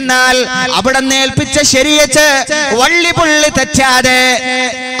 എന്നാൽ അവിടെ ഏൽപ്പിച്ച ശരീഅത്ത് വള്ളി പുള്ളി തെറ്റാതെ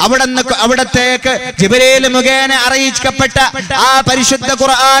അവിടത്തേക്ക് ജിബ്രീൽ മുഖേന അറിയിക്കപ്പെട്ട ആ പരിശുദ്ധ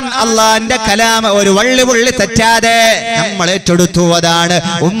ഖുർആൻ, അള്ളാന്റെ കലാം, ഒരു വള്ളി പുള്ളി തെറ്റാതെ നമ്മൾ ഏറ്റെടുത്തു. അതാണ്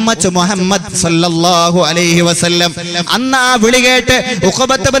ഉമ്മത്ത് മുഹമ്മദ് സല്ലല്ലാഹു അലൈഹി വസല്ലം. അന്ന് ആ വിളി കേട്ട്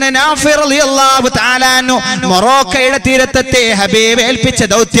ഉഖബത്ത് ഇബ്നു നാഫിർ റളിയല്ലാഹു തആല അൻഹു മൊറോക്കയുടെ തീരത്തെത്തി. ഹബീബ് ഏൽപ്പിച്ച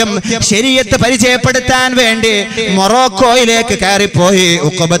ദൗത്യം ശരീഅത്ത് പരിചയപ്പെടുത്താൻ വേണ്ടി മൊറോക്കോയിലേക്ക് കയറിപ്പോയി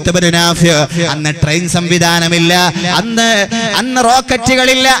ഉഖബത്ത് ഇബ്നു നാഫിർ. അന്ന് ട്രെയിൻ സംവിധാനമില്ല, അന്ന്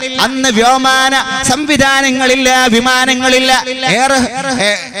റോക്കറ്റുകളില്ല, അന്ന് വ്യോമാന സംവിധാനങ്ങളില്ല, വിമാനങ്ങളില്ല,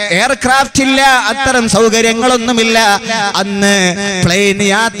 എയർക്രാഫ്റ്റ് ഇല്ല, അത്തരം സൗകര്യങ്ങളൊന്നുമില്ല. അന്ന് പ്ലെയിൻ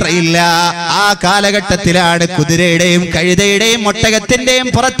യാത്രയില്ല. ആ കാലഘട്ടത്തിലാണ് കുതിരയുടെയും കഴുതയുടെയും ഒട്ടകത്തിന്റെയും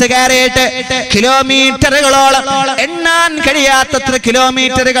പുറത്ത് കയറിയിട്ട് കിലോമീറ്ററുകളോളം, എണ്ണാൻ കഴിയാത്തത്ര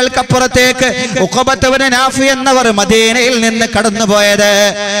കിലോമീറ്ററുകൾക്കപ്പുറത്തേക്ക് ഉഖബത്ത് ഇബ്നു നാഫി എന്നവർ മദീനയിൽ നിന്ന് കടന്നുപോയത്.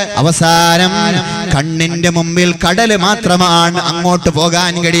 അവസാനം കണ്ണിന്റെ മുമ്പിൽ കടല് മാത്രമാണ്, അങ്ങോട്ട്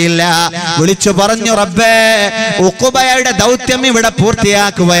പോകാൻ കഴിയില്ല. വിളിച്ചു പറഞ്ഞു, റബ്ബേ, ഉഖബയുടെ ദൗത്യം ഇവിടെ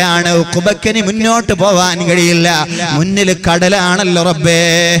പൂർത്തിയാക്കുകയാണ്, ഉഖബക്കിന് മുന്നോട്ട് പോവാൻ കഴിയില്ല, മുന്നിൽ കടലാണല്ലോ റബ്ബേ.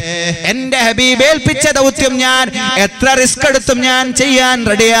 എന്റെ ഹബീബ് ഏൽപ്പിച്ച ദൗത്യം ഞാൻ എത്ര റിസ്ക് എടുത്തും ഞാൻ ചെയ്യാൻ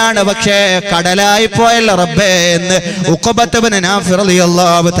റെഡിയാണ്, പക്ഷേ കടലായി പോയല്ലോ റബ്ബേ എന്ന് ഉഖബത്ത് ഇബ്നു നാഫിർ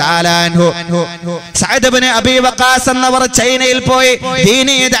റളിയല്ലാഹു തആല അൻഹു. സഅദ് ഇബ്നു അബീ വഖാസ് എന്നവർ ചൈനയിൽ പോയി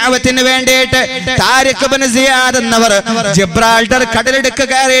ദീനി ദഅവത്തിന് വേണ്ടിയിട്ട്. താരിഖ് ഇബ്നു സിയാദ് എന്നവർ ജിബ്രാൾട്ടർ കടലിടുക്ക്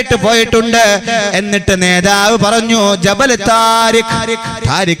കയറിയിട്ട് പോയിട്ടുണ്ട്. എന്നിട്ട് നേതാവ് പറഞ്ഞു, ജബൽ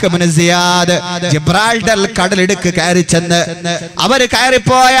താരിഖ് ഇബ്നു സിയാദ് ജിബ്രാൾട്ടർ കടലിടുക്ക് കയറി ചെന്ന് അവർ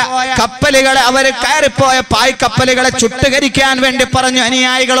കയറിപ്പോയ കപ്പലുകളെ, പായ്ക്കപ്പലുകളെ ചുട്ടുകരിക്കാൻ വേണ്ടി പറഞ്ഞു.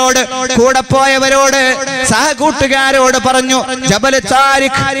 അനുയായികളോട്, കൂടെ പോയവരോട്, സഹകൂട്ടുകാരോട് പറഞ്ഞു, ജബൽ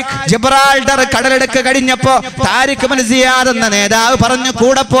താരിഖ്, ജിബ്രാൾട്ടർ കടലിടുക്ക് കഴിഞ്ഞപ്പോ താരിഖ് ഇബ്നു സിയാദ് എന്ന നേതാവ് പറഞ്ഞു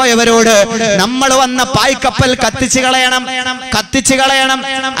കൂടെ പോയവരോട്, നമ്മൾ വന്ന പായ്ക്കപ്പൽ കത്തിച്ചു കളയണം.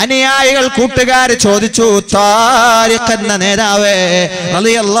 അനുയായികൾ, കൂട്ടുകാർ ചോദിച്ചു, താരിഖ് എന്ന നേതാവേ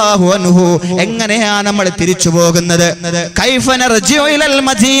റളിയല്ലാഹു അൻഹു, എങ്ങനെയാ നമ്മൾ തിരിച്ചു പോകുന്നത്? കൈഫ നർജിഉ ഇലൽ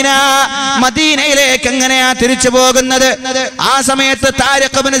മദീന, മദീനയിലേക്ക് എങ്ങനെയാ തിരിച്ചു പോകുന്നത്? ആ സമയത്ത്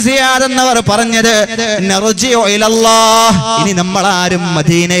താരിഖ് ഇബ്നു സിയാദ് എന്നവർ പറഞ്ഞത്, നർജിഉ ഇലല്ലാഹ്, ഇനി നമ്മൾ ആരും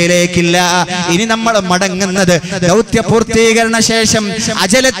മദീനയിലേക്കില്ല, ഇനി നമ്മൾ മടങ്ങുന്നത് ദൗത്യ പൂർത്തീകരണ ശേഷം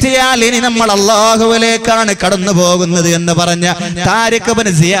അജലെത്തിയാൽ ഇനി നമ്മൾ അല്ലാഹുവിലേക്കാണ് കടന്നു പോകുന്നത് എന്ന് പറഞ്ഞ താരിഖ്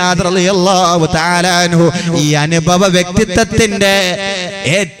ഇബ്നു സിയാദ് റളിയല്ലാഹു തആല അൻഹു ഈ അനുഭവ വ്യക്തിത്വത്തിന്റെ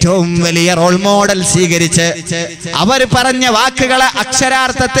ഏറ്റവും വലിയ റോൾ മോഡൽ സ്വീകരിച്ച്, അവർ പറഞ്ഞ വാക്കുകളെ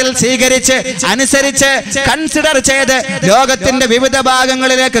അക്ഷരാർത്ഥത്തിൽ സ്വീകരിച്ച്, അനുസരിച്ച്, കൺസിഡർ ചെയ്ത് ലോകത്തിന്റെ വിവിധ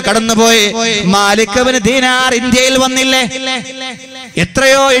ഭാഗങ്ങളിലേക്ക് കടന്നുപോയി. മാലിക് ഇബ്നു ദീനാർ ഇന്ത്യയിൽ വന്നില്ലേ?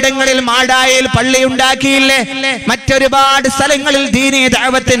 എത്രയോ ഇടങ്ങളിൽ മാടായിൽ പള്ളി ഉണ്ടാക്കിയില്ലേ? മറ്റൊരുപാട് സ്ഥലങ്ങളിൽ ദീനി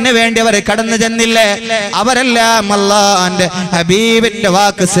ദഅവത്തിന് വേണ്ടി അവർ കടന്നു ചെന്നില്ലേ? അവരെല്ലാം അല്ലാഹുവിന്റെ ഹബീബിന്റെ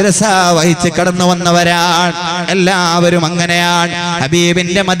വാക്ക് ശിരസ വഹിച്ച് കടന്നു വന്നവരാണ്. എല്ലാവരും അങ്ങനെയാണ്.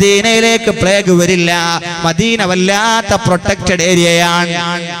 ഹബീബിന്റെ മദീനയിലേക്ക് പ്ലേഗ് വരില്ല. മദീന വല്ലാത്ത പ്രൊട്ടക്റ്റഡ് ഏരിയയാണ്.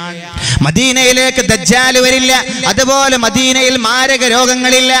 മദീനയിലേക്ക് ദജ്ജാൽ വരില്ല. അതുപോലെ മദീനയിൽ മാരക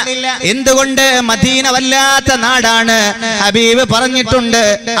രോഗങ്ങളില്ല. എന്തുകൊണ്ട് മദീന വല്ലാത്ത നാടാണ്? ഹബീബ് പറഞ്ഞിട്ടുണ്ട്,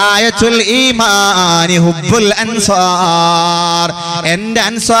 ആയത്തുൽ ഈമാനി ഹുബ്ബുൽ അൻസാർ, എന്റെ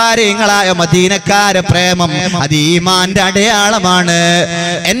അൻസാരികളായ മദീനക്കാരെ പ്രേമം അത് ഈമാന്റെ അടയാളമാണ്.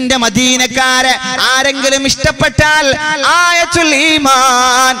 എന്റെ മദീനക്കാരെ ആരെങ്കിലും ഇഷ്ടപ്പെട്ടാൽ ആയത്തുൽ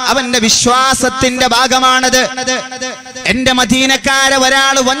ഈമാൻ, അവന്റെ വിശ്വാസത്തിന്റെ ഭാഗമാണത്. എന്റെ മദീനക്കാരെ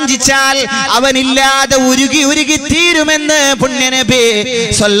ഒരാൾ വഞ്ചിച്ചാൽ അവനില്ലാതെ ഉരുകി ഉരുകി തീരുമെന്ന് പുണ്യനബി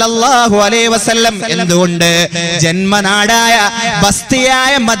സല്ലല്ലാഹു അലൈഹി വസല്ലം. എന്തുകൊണ്ട്? ജന്മനാടായ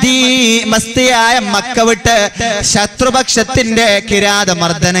ബസ്തിയായ മക്ക വിട്ട് ശത്രുപക്ഷത്തിന്റെ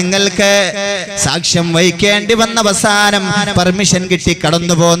കിരാതമർദ്ദനങ്ങൾക്ക് സാക്ഷ്യം വഹിക്കേണ്ടി വന്ന അവസാനം പെർമിഷൻ കിട്ടി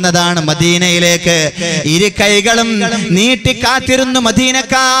കടന്നു പോകുന്നതാണ് മദീനയിലേക്ക്. ഇരു കൈകളും നീട്ടി കാത്തിരുന്നു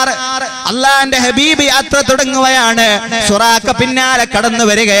മദീനക്കാർ. അള്ളാന്റെ ഹബീബ് യാത്ര തുടങ്ങുകയാണ്. സുറാഖ പിന്നാലെ കടന്നു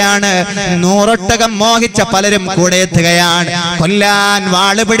വരികയാണ്. 100 ഒട്ടകം മോഹിച്ച പലരും കൂടെ എത്തുകയാണ്. കൊല്ലാൻ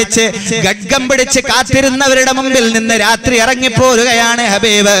വാള് പിടിച്ച് ഖഡ്ഗം പിടിച്ച് കാത്തിരുന്നവരുടെ മുമ്പിൽ നിന്ന് രാത്രി ഇറങ്ങിപ്പോരുകയാണ്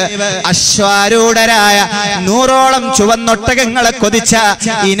ഹബീബ്. അശ്വാരൂഢരായ 100ഓളം ചുവന്നൊട്ടകങ്ങളെ കൊതിച്ച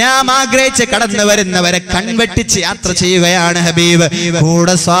ഇനാം ആഗ്രഹിച്ച് കടന്നു വരുന്നവരെ കൺവെട്ടിച്ച് യാത്ര ചെയ്യുകയാണ് ഹബീബ്.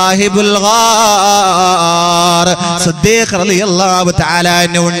 കൂടെ സാഹിബുൽ ഗാർ സിദ്ദീഖ് റളിയല്ലാഹു തആല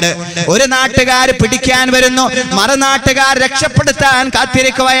ഉണ്ട്. ഒരു നാട്ടുകാർ പിടിക്കാൻ വരുന്നു, മറുനാട്ടുകാർ രക്ഷപ്പെടുത്താൻ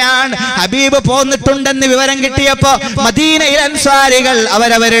കാത്തിരിക്കുകയാണ്. ഹബീബ് പോന്നിട്ടുണ്ടെന്ന് വിവരം കിട്ടിയപ്പോ മദീനയിലെ അൻസാരികൾ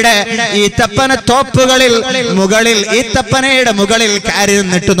അവരവരുടെ ഈത്തപ്പന തോപ്പുകളിൽ മുകളിൽ ഈത്തപ്പനയുടെ മുകളിൽ കയറി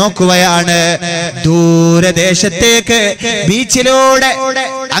നിന്നിട്ട് നോക്കുകയാണ്. ദൂരദേശത്തേക്ക് ബീച്ചിലൂടെ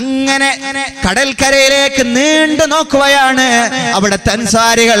അങ്ങനെ കടൽക്കരയിലേക്ക് നീണ്ടു നോക്കുകയാണ്. അവിടെ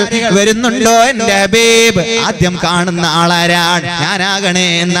അൻസാരികൾ വരുന്നുണ്ടോ? എന്റെ ഹബീബ് ആദ്യം കാണുന്ന ആളാരാണ്? ഞാനാകണേ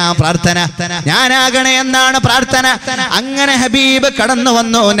എന്നാ പ്രാർത്ഥന, ഞാനാകണേ എന്നാണ് പ്രാർത്ഥന. അങ്ങനെ ഹബീബ് കടന്നു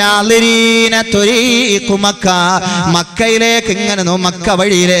വന്നു. നാളിരീന തുരീഖു മക്ക, മക്കയിലേക്ക് ഇങ്ങനെ മക്ക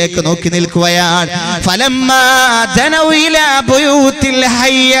വഴിയിലേക്ക് നോക്കി നിൽക്കുകയാണ്. ഫലമ്മാ ജനൗ ഇലാ ബുയൂത്തിൽ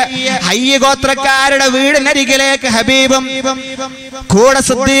ഹയ്യ ഗോത്രക്കാരുടെ വീടിനരികിലേക്ക് ഹബീബും കൂടെ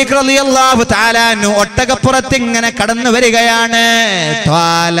സിദ്ദീഖ് റളിയല്ലാഹു തആല അൻഹു ഒട്ടകപ്പുറത്ത് ഇങ്ങനെ കടന്നു വരികയാണ്.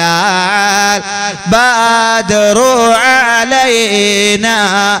 ത്വാലാൽ ബദ്റു അലൈനാ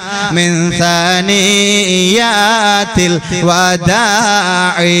മിൻ സനിയാത്തിൽ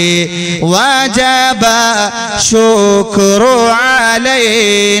വദാഇ വജബ ശുക്രു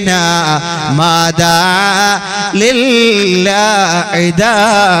അലൈനാ മദാ ലില്ലാഹി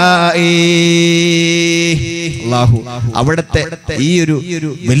ദാഇ. അല്ലാഹു അവിടുത്തെ ഈ ഒരു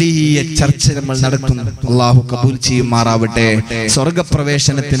വലിയ ചർച്ച നമ്മൾ നടത്തുന്നു. അല്ലാഹു കബൂൽ ചെയ്യുമാറാവട്ടെ.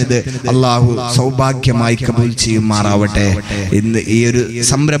 സ്വർഗപ്രവേശനത്തിന് ഇത് അല്ലാഹു സൗഭാഗ്യമായി കബൂൽ ചെയ്യുമാറാവട്ടെ. ഇന്ന് ഈ ഒരു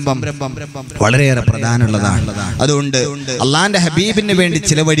സംരംഭം വളരെയേറെ പ്രധാനമുള്ളതാണ്. അതുകൊണ്ട് അള്ളാന്റെ ഹബീബിന് വേണ്ടി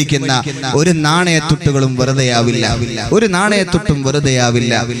ചിലവഴിക്കുന്ന ഒരു നാണയത്തുട്ടുകളും വെറുതെയാവില്ല, ഒരു നാണയത്തുട്ടും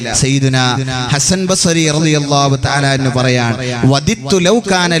വെറുതെയാവില്ല. സയ്യിദുനാ ഹസൻ ബസ്രി റളിയല്ലാഹു തആല എന്ന് പറയാൻ, വദിത്തു ലൗ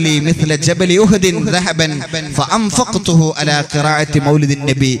കാന ലി മിസ്ല ജബലി ഉഹദിൻ ദഹബൻ ഫഅൻഫഖ്തുഹു അലാ ഖിറാഅത്തി മൗലിദിൻ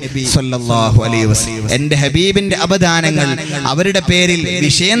നബി സല്ലല്ലാഹു അലൈഹി വസല്ലം. എന്റെ ഹബീബിന്റെ അപദാനങ്ങൾ, അവരുടെ പേരിൽ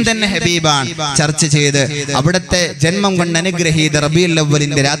വിഷയം തന്നെ ഹബീബാണ് ചർച്ച ചെയ്ത് അവിടുത്തെ ജന്മം കൊണ്ട് അനുഗ്രഹീത റബീഉൽ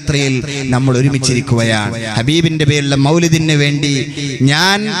അവ്വലിന്റെ രാത്രിയിൽ നമ്മൾ ഒരുമിച്ചിരിക്കുകയാണ്. ഹബീബിന്റെ പേരിലുള്ള മൗലിദിന് വേണ്ടി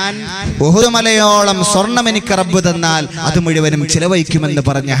ഞാൻ ഉഹുദ് മലയോളം സ്വർണം എനിക്ക് റബ്ബ് തന്നാൽ അത് മുഴുവനും ചിലവഴിക്കുമെന്ന്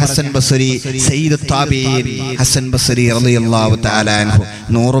പറഞ്ഞ ഹസൻ ബസ്രി, സയ്യിദ് താബീൻ ഹസൻ ബസ്രി റളിയല്ലാഹു തആല അൻഹു.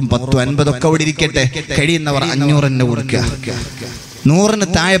 100, 10, 50 ഒക്കെ അവിടെ ഇരിക്കട്ടെ, കഴിയുന്നവർ 500 തന്നെ കൊടുക്കുക. 100-ന്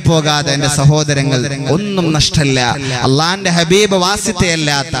താഴെ പോകാതെ എന്റെ സഹോദരങ്ങൾ ഒന്നും നഷ്ടല്ല. അള്ളാന്റെ ഹബീബ്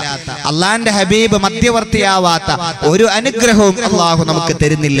വാസിത്തയല്ലാത്ത, അള്ളാന്റെ ഹബീബ് മധ്യവർത്തിയാവാത്ത ഒരു അനുഗ്രഹവും അള്ളാഹു നമുക്ക്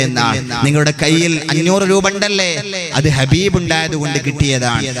തരുന്നില്ലെന്നാണ്. നിങ്ങളുടെ കയ്യിൽ 500 രൂപ ഉണ്ടല്ലേ, അത് ഹബീബ് ഉണ്ടായത് കൊണ്ട്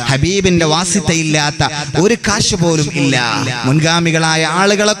കിട്ടിയതാണ്. ഹബീബിന്റെ വാസിത്തയില്ലാത്ത ഒരു കാശ് പോലും ഇല്ല. മുൻഗാമികളായ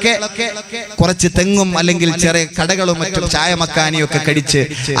ആളുകളൊക്കെ കുറച്ച് തെങ്ങും അല്ലെങ്കിൽ ചെറിയ കടകളും മറ്റും ചായ മക്കാനിയും ഒക്കെ കഴിച്ച്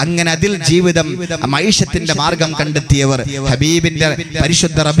അങ്ങനെ അതിൽ ജീവിതം മൈഷത്തിന്റെ മാർഗം കണ്ടെത്തിയവർ, ഹബീബിന്റെ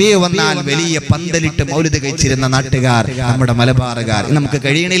പരിശുദ്ധ റബീഉ വന്നാൽ വലിയ പന്തലിട്ട് മൗലിദ് കഴിച്ചിരുന്ന നാട്ടുകാർ, നമ്മുടെ മലബാറുകാർ നമുക്ക്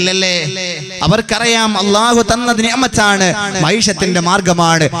കഴിയണില്ലല്ലേ? അവർക്കറിയാം അള്ളാഹു തന്നത് നിഅമത്താണ്, മൈഷത്തിന്റെ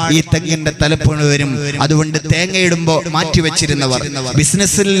മാർഗമാണ് ഈ തെങ്ങിന്റെ തലപ്പുണ് വരും. അതുകൊണ്ട് തേങ്ങയിടുമ്പോ മാറ്റിവെച്ചിരുന്നവർ,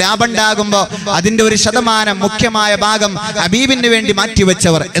 ബിസിനസ്സിൽ ലാഭം ഉണ്ടാകുമ്പോ അതിന്റെ ഒരു ശതമാനം മുഖ്യമായ ഭാഗം ഹബീബിന് വേണ്ടി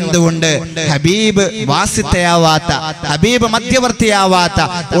മാറ്റിവെച്ചവർ. എന്തുകൊണ്ട്? ഹബീബ് വാസിത്തയാവാത്ത, ഹബീബ് മധ്യവർത്തിയാവാത്ത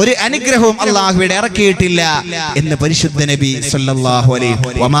ഒരു അനുഗ്രഹവും അള്ളാഹുവിടെ ഇറക്കിയിട്ടില്ല എന്ന് പരിശുദ്ധ നബി സല്ലല്ലാഹു സല്ലല്ലാഹു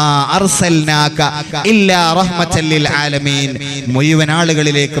അലൈഹി വമാ അർസൽനാക ഇല്ലാ റഹ്മത്തൽ ലിൽ ആലമീൻ. മുഴുവൻ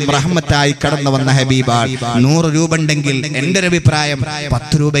ആളുകളിലേക്കും റഹ്മത്തായി കടന്നു വന്ന ഹബീബാണ്. 100 രൂപ ഉണ്ടെങ്കിൽ എന്റെ ഒരു അഭിപ്രായം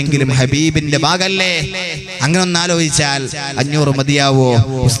 10 രൂപയെങ്കിലും ഹബീബിന്റെ ഭാഗല്ലേ? അങ്ങനെ ഒന്ന് ആലോചിച്ചാൽ 500 മതിയാവോ?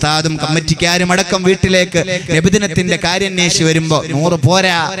 ഉസ്താദും കമ്മിറ്റിക്കാരും അടക്കം വീട്ടിലേക്ക് നബിദിനത്തിന്റെ കാര്യന്വേഷിച്ച് വരുമ്പോ 100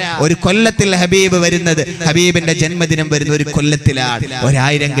 പോരാ. ഒരു കൊല്ലത്തിൽ ഹബീബ് വരുന്നത്, ഹബീബിന്റെ ജന്മദിനം വരുന്ന ഒരു കൊല്ലത്തിലാണ്.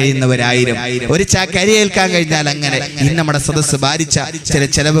 1000 കഴിയുന്നവർ 1000, ഒരു ചാക്ക് അരി ഏൽക്കാൻ കഴിഞ്ഞാൽ അങ്ങനെ. ഇന്ന് നമ്മുടെ സദസ്സ് ഭാരിച്ച ചില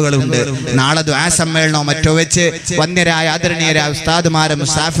ചെലവുകളുണ്ട്. നാളെ ദുആ സമ്മേളനോ മറ്റോ വെച്ച് വന്യരായ ആദരണീയരായ ഉസ്താദുമാരെ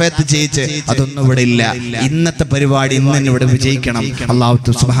മുസാഫത്ത് ചെയ്യിച്ച് അതൊന്നും ഇവിടെ ഇല്ല. ഇന്നത്തെ പരിപാടി ഇന്ന് തന്നെ ഇവിടെ വിജയിക്കണം.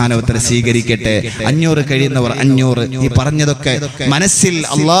 അല്ലാഹു സുബ്ഹാനഹു വ തആല സ്വീകരിക്കട്ടെ. 500 കഴിയുന്നവർ 500. ഈ പറഞ്ഞതൊക്കെ മനസ്സിൽ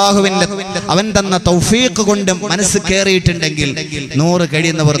അള്ളാഹുവിന്റെ അവൻ തന്ന തൗഫീഖ് കൊണ്ട് മനസ്സ് കയറിയിട്ടുണ്ടെങ്കിൽ 100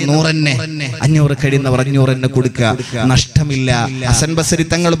 കഴിയുന്നവർ 100 തന്നെ, 500 കഴിയുന്നവർ 500 തന്നെ കൊടുക്കുക. നഷ്ടമില്ല. ഹസൻ ബസരി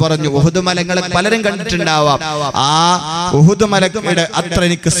തങ്ങൾ പറഞ്ഞു, ഉഹുദ് മലകളെ പലരും കണ്ടിട്ടുണ്ടാവാം. ആ ഉഹുദ് മലയുടെ അത്ര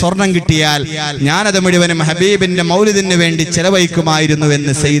എനിക്ക് സ്വർണം കിട്ടിയാൽ ഞാനത് മുഴുവനും ഹബീബിന്റെ മൗലിദിന് വേണ്ടി ചെലവഴിക്കുമായിരുന്നു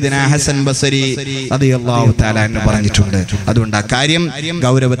എന്ന് സയ്യിദുനാ ഹസൻ ബസരി റളിയല്ലാഹു തആല അൻഹു പറഞ്ഞിട്ടുണ്ട്. അതുകൊണ്ട് ആ കാര്യം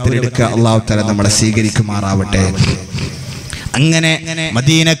ഗൗരവത്തിലെടുക്കുക. അല്ലാഹു തആല നമ്മളെ സ്വീകരിക്കുമാറാവട്ടെ. അങ്ങനെ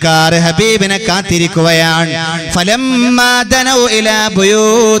മദീനക്കാർ ഹബീബിനെ കാത്തിരിക്കുകയാണ്. ഫലമ്മാ ദനൗ ഇലാ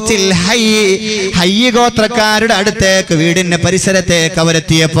ബുയൂതിൽ ഹയ്യ് ഗോത്രക്കാരുടെ അടുത്തേക്ക്, വീടിന്റെ പരിസരത്തേക്ക്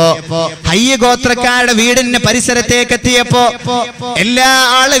അവരെത്തിയപ്പോ, ഹയ്യ് ഗോത്രക്കാരുടെ വീടിന്റെ പരിസരത്തേക്ക് എത്തിയപ്പോ എല്ലാ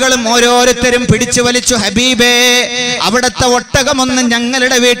ആളുകളും ഓരോരുത്തരും പിടിച്ചു വലിച്ചു, ഹബീബേ അവിടുത്തെ ഒട്ടകമൊന്നും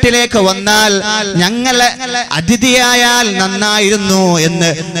ഞങ്ങളുടെ വീട്ടിലേക്ക് വന്നാൽ, ഞങ്ങളെ അതിഥിയായാൽ നന്നായിരുന്നു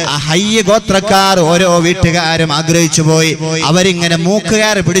എന്ന് ആ ഹയ്യ് ഗോത്രക്കാർ ഓരോ വീട്ടുകാരും ആഗ്രഹിച്ചു പോയി. അവരിങ്ങനെ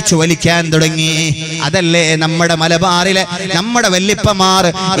മൂക്കുകാർ പിടിച്ചു വലിക്കാൻ തുടങ്ങി. അതല്ലേ നമ്മുടെ മലബാറിലെ നമ്മുടെ വല്ലിപ്പമാർ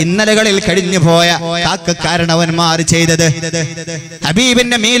ഇന്നലകളിൽ കഴിഞ്ഞു പോയ കാക്കക്കാരണവന്മാർ ചെയ്തത്.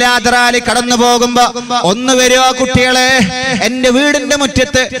 ഹബീബിന്റെ മീലാദ് റാലി കടന്നു പോകുമ്പോ, ഒന്ന് വരുമോ കുട്ടികളെ, എന്റെ വീടിന്റെ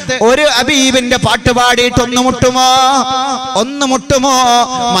മുറ്റത്ത് ഒരു ഹബീബിന്റെ പാട്ട് പാടിയിട്ട് ഒന്ന് മുട്ടുമോ?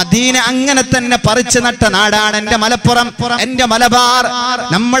 മദീന അങ്ങനെ തന്നെ പറിച്ചു നട്ട നാടാണ് എന്റെ മലപ്പുറം, എന്റെ മലബാർ.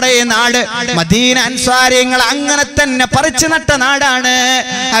 നമ്മുടെ ഈ നാട് മദീന അൻസാരിയങ്ങൾ അങ്ങനെ തന്നെ പറിച്ചു നട്ട നാടാണ്.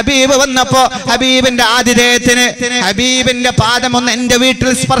 ഹബീബ് വന്നപ്പോ ഹബീബിന്റെ ആതിഥേയത്തിന് ഹബീബിന്റെ പാദം ഒന്ന് എന്റെ വീട്ടിൽ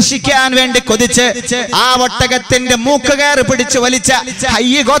സ്പർശിക്കാൻ വേണ്ടി കൊതിച്ച് ആ ഒട്ടകത്തിന്റെ മൂക്കുകയർ പിടിച്ചു വലിച്ച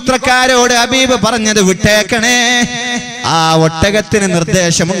ഹയ്യ് ഗോത്രക്കാരോട് ഹബീബ് പറഞ്ഞത് വിട്ടേക്കണേ. ആ ഒട്ടകത്തിന്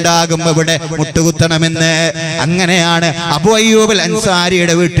നിർദ്ദേശമുണ്ടാകുമ്പോ ഇവിടെ മുട്ടുകുത്തണമെന്ന്. അങ്ങനെയാണ് അബൂ അയ്യൂബ് അൽ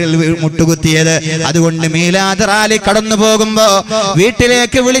അൻസാരിയുടെ വീട്ടിൽ മുട്ടുകുത്തിയത്. അതുകൊണ്ട് മീലാദ് റാലി കടന്നു പോകുമ്പോ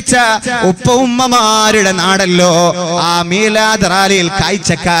വീട്ടിലേക്ക് വിളിച്ച ഉപ്പ ഉമ്മമാരുടെ നാടല്ലോ. ആ മീലാദ് റാലിയിൽ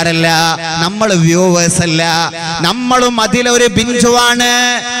കാഴ്ചക്കാരല്ല, നമ്മൾ വ്യൂവേഴ്സ് അല്ല, നമ്മളും അതിലൊരു ബിഞ്ചുവാണ്.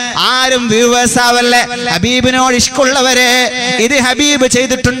 ആരും വ്യൂവേഴ്സ് ആവല്ലേ. ഹബീബിനോട് ഇഷ്കുള്ളവരെ, ഇത് ഹബീബ്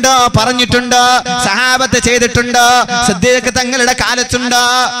ചെയ്തിട്ടുണ്ടോ, പറഞ്ഞിട്ടുണ്ടോ, സഹാബത്ത് ചെയ്തിട്ടുണ്ടോ, സിദ്ദീഖ് തങ്ങളുടെ കാലത്തുണ്ടോ?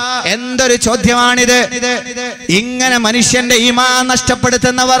 എന്തൊരു ചോദ്യമാണിത്. ഇങ്ങനെ മനുഷ്യന്റെ ഈമാൻ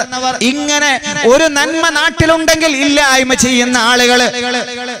നഷ്ടപ്പെടുത്തുന്നവർ, ഇങ്ങനെ ഒരു നന്മ നാട്ടിലുണ്ടെങ്കിൽ ഇല്ലായ്മ ചെയ്യുന്ന ആളുകൾ,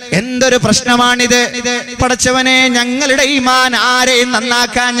 എന്തൊരു പ്രശ്നമാണിത്. പടച്ചവനെ, ഞങ്ങളുടെ ഈമാൻ ആരെയും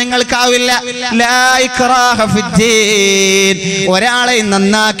നന്നാക്കാൻ ഞങ്ങൾക്കാവില്ല. ലാ ഇക്റാഹ ഫിദ്ദീൻ. ഒരാളെയും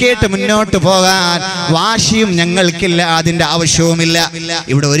നന്നാക്കിയിട്ട് മുന്നോട്ട് പോകാൻ വാശിയും ഞങ്ങൾക്കില്ല, അതിന്റെ ആവശ്യവുമില്ല.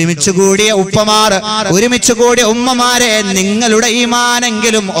 ഇവിടെ ഒരുമിച്ച് കൂടിയ ഉപ്പമാർ, ഒരുമിച്ച് കൂടിയ ഉമ്മമാരെ, നിങ്ങളുടെ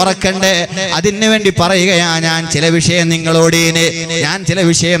ഈമാനെങ്കിലും ഉറക്കണ്ടേ. അതിനു വേണ്ടി പറയുകയാ ഞാൻ ചില വിഷയം നിങ്ങളോട്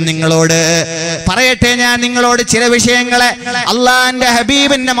പറയട്ടെ. ഞാൻ നിങ്ങളോട് ചില വിഷയങ്ങളെ, അള്ളാന്റെ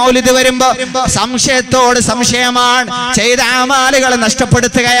ഹബീബിന്റെ മൗലിദ് വരുമ്പോ സംശയത്തോട് സംശയമാണ്, ചെയ്ത ആമാലുകൾ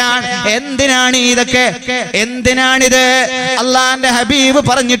നഷ്ടപ്പെടുത്തുകയാണ്. എന്തിനാണ് ഇതൊക്കെ? എന്തിനാണിത്? അള്ളാന്റെ ഹബീബ്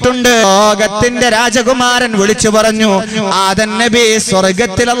പറഞ്ഞിട്ടുണ്ട്. ലോകത്തിന്റെ രാജകുമാരൻ വിളിച്ചു പറഞ്ഞു, ആദം നബി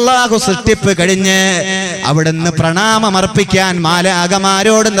സ്വർഗത്തിൽ അല്ലാഹു സൃഷ്ടിപ്പ് കഴിഞ്ഞ് അവിടുന്ന് പ്രണാമം അർപ്പിക്കാൻ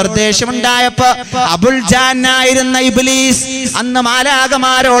മാലാകമാരോട് നിർദ്ദേശമുണ്ടായപ്പോ, അബുൽ ജാനായിരുന്ന ഇബ്ലീസ് അന്ന്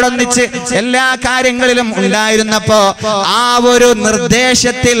മാലാകമാരോടൊന്നിച്ച് എല്ലാ കാര്യങ്ങളിലും ഉണ്ടായിരുന്നപ്പോ ആ ഒരു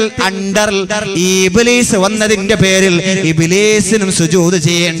നിർദ്ദേശത്തിൽ ഈ ഇബ്ലീസ് വന്നതിന്റെ പേരിൽ ഇബ്ലീസിനും സുജൂദ്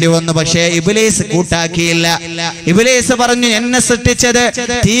ചെയ്യേണ്ടി വന്നു. പക്ഷേ ഇബ്ലീസ് കൂട്ടാക്കിയില്ല. ഇബ്ലീസ് പറഞ്ഞു, എന്നെ സൃഷ്ടിച്ചത്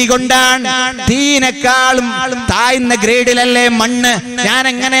തീ കൊണ്ടാണ്, തീനേക്കാളും താഴ്ന്ന ഗ്രേഡിലല്ലേ മണ്ണ്, ഞാൻ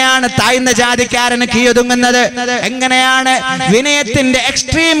എങ്ങനെയാണ് താഴ്ന്ന ജാതിക്കാരന് കീഴൊതുങ്ങുന്നത്? എങ്ങനെയാണ് വിനയത്തിന്റെ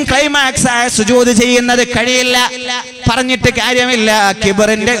എക്സ്ട്രീം ക്ലൈമാക്സ് ആയ സുജൂദ് ചെയ്യുന്നത്? കഴിയില്ല. പറഞ്ഞിട്ട് കാര്യമില്ല.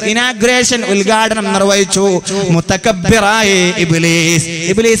 കിബറിന്റെ ഇനാഗ്രേഷൻ ഉദ്ഘാടനം നിർവഹിച്ചു മുതകബ്ബിറായ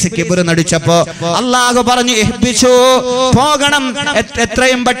ഇബ്ലീസ് കിബർ നടിച്ചപ്പോ അല്ലാഹു പറഞ്ഞു ഇഹ്ബിച്ചു, പോകണം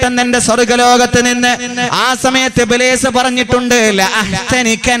എത്രയും പെട്ടെന്ന് എന്റെ സ്വർഗ്ഗലോകത്ത് നിന്ന്. ആ സമയത്ത് ഇബ്ലീസ് പറഞ്ഞിട്ടുണ്ട്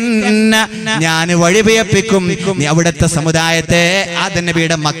ലഅഹ്തനികന്ന, ഞാൻ വഴിപിഴപ്പിക്കും നീ അവിടുത്തെ സമുദായത്തെ, ആദം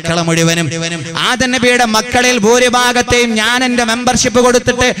നബിയുടെ മക്കളെ മുഴുവനും. ആദം നബിയുടെ മക്കളിൽ ഭൂരിഭാഗത്തെയും ഞാൻ എന്റെ മെമ്പർഷിപ്പ്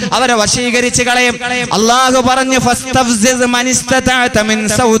കൊടുത്തിട്ട് അവരെ വശീകരിച്ച് കളയും. അല്ലാഹു പറഞ്ഞു ഫസ്തഫ്സിസ് മനിസ്തതഅത മിൻ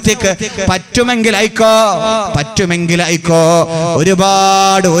സൗതിക, പറ്റുമെങ്കിൽ അയക്കോ, പറ്റുമെങ്കിൽ അയക്കോ.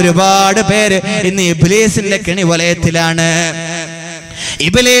 ഒരുപാട് പേര് ഇന്ന് ഇബ്ലീസിന്റെ കെണി വലയത്തിലാണ്.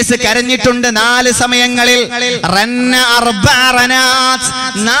 ഇബ്ലീസ് കരഞ്ഞിട്ടുണ്ട് 4 സമയങ്ങളിൽ.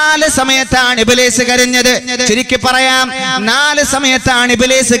 4 സമയത്താണ് ഇബ്ലീസ് കരഞ്ഞത്. ചുരുക്കി പറയാം, 4 സമയത്താണ്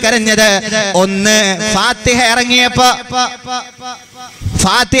ഇബ്ലീസ് കരഞ്ഞത്. ഒന്ന്, ഫാത്തിഹ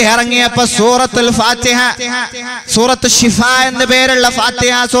ഇറങ്ങിയപ്പോ സൂറത്തുൽ ഫാത്തിഹ, സൂറത്തു ശിഫ എന്ന് പേരുള്ള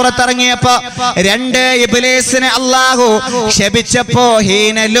ഫാത്തിഹ സൂറത്ത് ഇറങ്ങിയപ്പോ. 2, ഇബ്ലീസിനെ അല്ലാഹു ശപിച്ചപ്പോ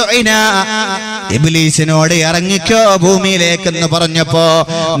ഹീന ലുഇന, ഇബ്ലീസിനോട് ഇറങ്ങിക്കോ ഭൂമിയിലേക്ക് എന്ന് പറഞ്ഞപ്പോ.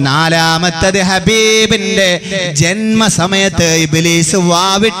 4-മത്തത് ഹബീബിന്റെ ജന്മസമയത്ത് ഇബ്ലീസ്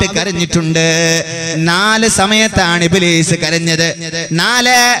വാവിട്ട് കരഞ്ഞിട്ടുണ്ട്. 4 സമയത്താണ് ഇബ്ലീസ് കരഞ്ഞത്.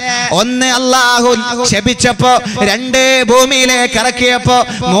 4, 1 അല്ലാഹു ശപിച്ചപ്പോ, 2 ഭൂമിയിലേക്ക് ഇറക്കിയപ്പോ,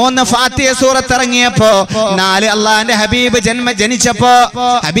 3 ഫാത്തിഹ സൂറത്ത് ഇറങ്ങിയപ്പോ, 4 അല്ലാഹുവിന്റെ ഹബീബ് ജനിച്ചപ്പോ.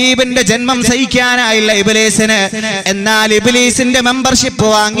 ഹബീബിന്റെ ജന്മം സഹിക്കാനായില്ല ഇബ്ലീസിന്. എന്നാൽ ഇബ്ലീസിന്റെ മെമ്പർഷിപ്പ്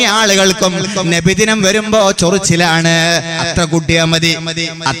വാങ്ങിയ ആളുകൾക്കും നബിദിനം വരുമ്പോ ചൊറിച്ചിലാണ്. അത്ര കൂട്ടിയാ മതി,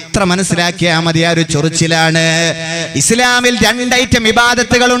 അത്ര മനസ്സിലാക്കിയാ മതി. ആ ഒരു ചൊറിച്ചിലാണ്. ഇസ്ലാമിൽ 2 ഐറ്റം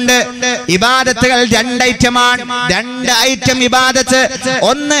ഇബാദത്തുകളുണ്ട്. ഇബാദത്തുകൾ 2 ഐറ്റമാണ്. 2 ഐറ്റം ഇബാദത്ത്.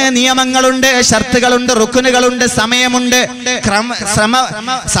 1, നിയമങ്ങളുണ്ട്, ഷർത്തുകളുണ്ട്, റുക്നുകളുണ്ട്, സമയമുണ്ട്.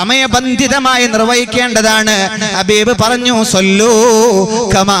 സമയബന്ധിതമായി നിർവഹിക്കേണ്ടതാണ്. ഹബീബ് പറഞ്ഞു സല്ലൂ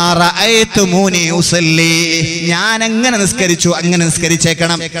കമാ റഅയ്തുമൂനി ഉസല്ലി, ഞാൻ എങ്ങനെ നിസ്കരിച്ചു അങ്ങനെ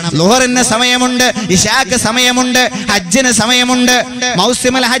നിസ്കരിച്ചേക്കണം. ളുഹറിന് സമയമുണ്ട്, ഇശാക്ക് സമയമുണ്ട്, ഹജ്ജിന് സമയമുണ്ട്.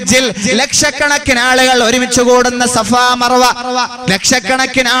 മൗസിമുൽ ഹജ്ജിൽ ലക്ഷക്കണക്കിന് ആളുകൾ ഒരുമിച്ച് കൂടുന്ന സഫാ മർവ,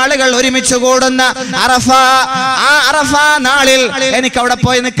 ലക്ഷക്കണക്കിന് ആളുകൾ ഒരുമിച്ച് കൂടുന്ന അറഫ. ആ അറഫ നാളിൽ എനിക്ക് അവിടെ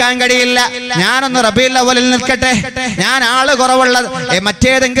പോയി നിൽക്കാൻ കഴിയില്ല. ഞാനൊന്ന് റബീഉൽ അവ്വലിൽ നിൽക്കട്ടെ, ഞാൻ ആള് കുറവുള്ള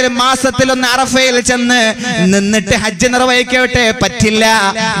മറ്റേതെങ്കിലും മാസത്തിൽ ഒന്ന് അറഫയിൽ ചെന്ന് നിന്നിട്ട് ഹജ്ജ് നിർവഹിക്കട്ടെ, പറ്റില്ല.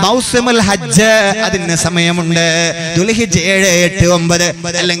 മൗസിമുൽ ഹജ്ജ് അതിന് സമയമുണ്ട്. ദുൽഹിജ്ജ് 7, 8, 9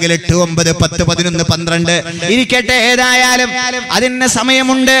 അല്ലെങ്കിൽ 8, 9, 10, 11, 12 ഇരിക്കട്ടെ, ഏതായാലും അതിന്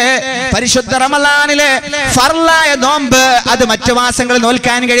സമയമുണ്ട്. പരിശുദ്ധ റമളാനിലെ ഫർളായ നോമ്പ് അത് മറ്റു മാസങ്ങളിൽ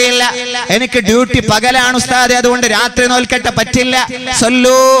നോൽക്കാൻ കഴിയില്ല. എനിക്ക് ഡ്യൂട്ടി പകലാണ് ഉസ്താദേ, അതുകൊണ്ട് രാത്രി നോൽക്കട്ടെ, പറ്റില്ല.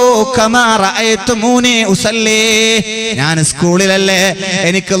 സല്ലൂ കമാ റഅയ്തുമൂനി ഉസല്ലി, ഞാൻ സ്കൂളിലല്ലേ,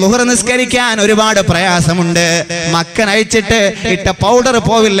 എനിക്ക് ളുഹർ നിസ്കരിക്കാൻ ഒരുപാട് പ്രയാസമുണ്ട്. മക്കൻ അയച്ചിട്ട് ഇട്ട പൗഡർ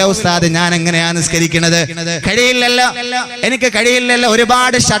പോവില്ല ഉസ്താദ്, ഞാൻ എങ്ങനെയാ നിസ്കരിക്കുന്നത്? കഴിയില്ലല്ലോ, എനിക്ക് കഴിയില്ലല്ലോ.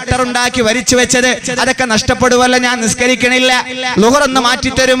 ഒരുപാട് ഷട്ടർ ഉണ്ടാക്കി വരിച്ചു വെച്ചത് അതൊക്കെ നഷ്ടപ്പെടുവല്ലോ, ഞാൻ നിസ്കരിക്കണില്ല. ളുഹർ ഒന്ന്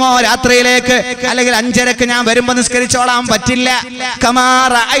മാറ്റിത്തരുമോ രാത്രിയിലേക്ക്, അല്ലെങ്കിൽ 5:30 ഞാൻ വരുമ്പോ നിസ്കരിച്ചോളാം, പറ്റില്ല. കമാ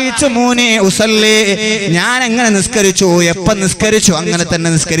റഅയ്തുമൂനി ഉസല്ലി, ഞാൻ എങ്ങനെ നിസ്കരിച്ചു, എപ്പം നിസ്കരിച്ചു അങ്ങനെ തന്നെ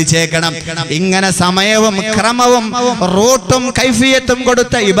നിസ്കരിച്ചേക്കണം. ഇങ്ങനെ സമയവും ക്രമവും റൂട്ടും കൈഫിയത്തും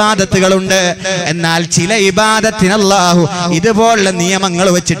കൊടുത്ത ഇബാദത്തുകളുണ്ട്. എന്നാൽ ചില ഇബാദത്തിന് അല്ലാഹു ഇതുപോലുള്ള നിയമങ്ങൾ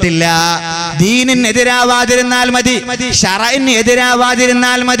വെച്ചിട്ടില്ല. ദീനിനെതിരാവാതിരുന്നാൽ മതി, ശറഇന്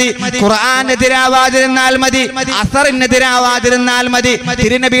എതിരാവാതിരുന്നാൽ മതി, ഖുർആനെതിരാവാതിരുന്നാൽ മതി, അസറിനെതിരാവാതിരുന്നാൽ മതി,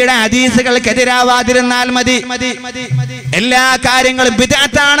 തിരുനബിയുടെ ഹദീസുകൾക്കെതിരാവാതിരുന്നാൽ മതി. എല്ലാ കാര്യങ്ങളും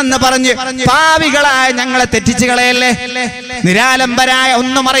ബിദ്അത്താണെന്ന് പറഞ്ഞ് പാവികളായ ഞങ്ങളെ തെറ്റിച്ചു കളയല്ലേ. നിരാലംബരായ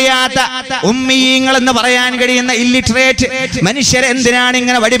ഒന്നും അറിയാത്ത ഉമ്മീങ്ങൾ എന്ന് പറയാൻ കഴിയുന്ന ഇല്ലിറ്ററേറ്റ് മനുഷ്യരെ എന്തിനാണ്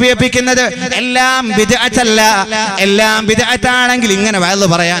ഇങ്ങനെ വടിപിഴപ്പിക്കുന്നത്? എല്ലാം ബിദ്അത്തല്ല. എല്ലാം ബിദ്അത്താണെങ്കിൽ ഇങ്ങനെ വഅദ്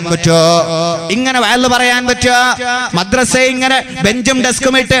പറയാൻ പറ്റുമോ? ഇങ്ങനെ വഅദ് പറയാൻ പറ്റുമോ? മദ്രസ ഇങ്ങനെ ബെഞ്ചും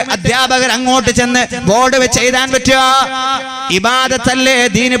ഡെസ്കും ഇട്ട് അധ്യാപകർ അങ്ങോട്ട് ചെന്ന് ബോർഡ് വെച്ച് എഴുതാൻ പറ്റുമോ? ഇബാദത്തല്ലേ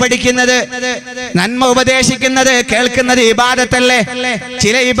ദീന് പഠിക്കുന്നത്, നന്മ ഉപദേശിക്കുന്നത്, കേൾക്കുന്നത് ഇബാദത്തല്ലേ?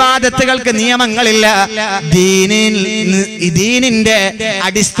 ചില ഇബാദത്തുകൾക്ക് നിയമങ്ങളില്ല. ദീനിന്റെ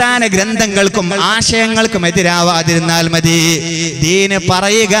അടിസ്ഥാന ഗ്രന്ഥങ്ങൾക്കും ആശയങ്ങൾക്കും എതിരാവാതിരുന്നാൽ മതി. ദീന്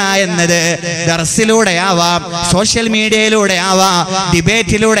പറയുക എന്നത് ദർസിലൂടെ ആവാം, സോഷ്യൽ മീഡിയയിലൂടെ ആവാം,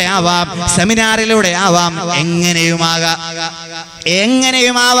 ഡിബേറ്റിലൂടെ ആവാം, സെമിനാറിലൂടെ ആവാം, എങ്ങനെയുമാവാം.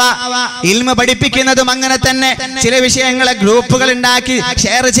 ഇൽമ പഠിപ്പിക്കുന്നതും അങ്ങനെ തന്നെ. ചില വിഷയങ്ങളെ ഗ്രൂപ്പുകൾ ഉണ്ടാക്കി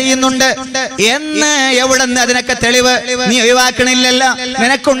ഷെയർ ചെയ്യുന്നുണ്ട് എന്ന് എവിടെന്ന് അതിനൊക്കെ തെളിവ്? നീ ഒഴിവാക്കണില്ലല്ലോ,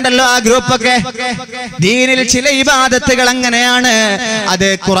 നിനക്കുണ്ടല്ലോ ആ ഗ്രൂപ്പൊക്കെ. ദീനിൽ ചില ഇബാദത്തുകൾ അങ്ങനെയാണ്. അത്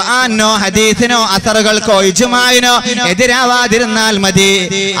ഖുർആനോ ഹദീസിനോ അസറുകൾക്കോ ഇജ്മാഇനോ എതിരാവാതിരുന്നാൽ മതി.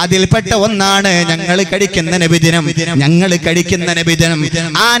 അതിൽപ്പെട്ട ഒന്നാണ് ഞങ്ങൾ കഴിക്കുന്ന നബിദിനം. ഞങ്ങൾ കഴിക്കുന്ന നബിദിനം,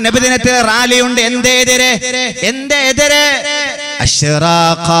 ആ നബിദിനത്തിൽ റാലിയുണ്ട്. എന്തേതിരെ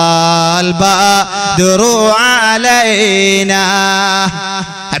അശ്റാഖൽ ബദ്റു അലൈനാ,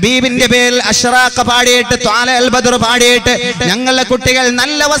 ഹബീബിന്റെ പേരിൽ അഷ്റാഖ് പാടിയിട്ട് ത്വാലൽ ബദ്ർ പാടിയിട്ട് ഞങ്ങളുടെ കുട്ടികൾ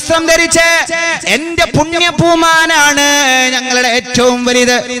നല്ല വസ്ത്രം ധരിച്ച് എന്റെ പുണ്യപൂമാനാണ്, ഞങ്ങളുടെ ഏറ്റവും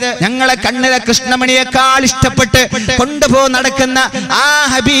വലുത്, ഞങ്ങളെ കണ്ണിലെ കൃഷ്ണമണിയേക്കാൾ ഇഷ്ടപ്പെട്ട് കൊണ്ടുപോ നടക്കുന്ന ആ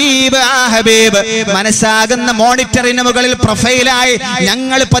ഹബീബ് മനസ്സാകുന്ന മോണിറ്ററിന് മുകളിൽ പ്രൊഫൈലായി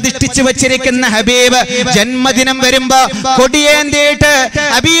ഞങ്ങൾ പ്രതിഷ്ഠിച്ചു വെച്ചിരിക്കുന്ന ഹബീബ് ജന്മദിനം വരുമ്പോ കൊടിയേന്തിയിട്ട്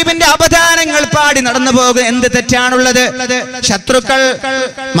ഹബീബിന്റെ അവദാനങ്ങൾ പാടി നടന്നു പോകും. എന്ത് തെറ്റാണുള്ളത്? ശത്രുക്കൾ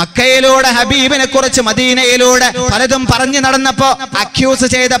മക്കയിലൂടെ ഹബീബിനെ കുറിച്ച് മദീനയിലൂടെ പലതും പറഞ്ഞു നടന്നപ്പോ, അക്യൂസ്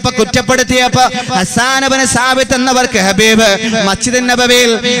ചെയ്തപ്പോ, കുറ്റപ്പെടുത്തിയപ്പോ ഹസ്സാൻ ഇബ്നു സാബിത്ത് എന്നവർക്ക് ഹബീബ് മസ്ജിദ്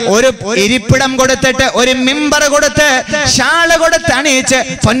നബവിയിൽ ഒരു ഇരിപ്പിടം കൊടുത്തിട്ട്, ഒരു മിമ്പർ കൊടുത്ത്, ഷാള് കൊടുത്ത് അണിയിച്ച്,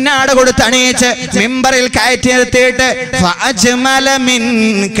 പൊന്നാട കൊടുത്ത് അണിയിച്ച് മിമ്പറിൽ കയറ്റി നിർത്തിയിട്ട് ഫഅജ്മല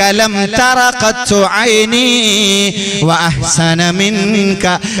മിൻക ലം തറഖത്തു ഐനി വഅഹ്സന മിൻക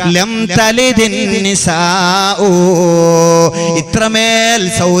ലം തലിദിൻ നിസാഉ, ഇത്രമേൽ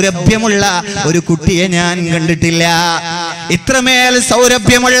സൗരഭ്യമുള്ള ഒരു കുട്ടിയെ ഞാൻ കണ്ടിട്ടില്ല, ഇത്രമേൽ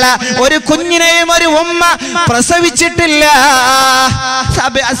സൗരഭ്യമുള്ള ഒരു കുഞ്ഞിനെയും ഒരു ഉമ്മ പ്രസവിച്ചിട്ടില്ല.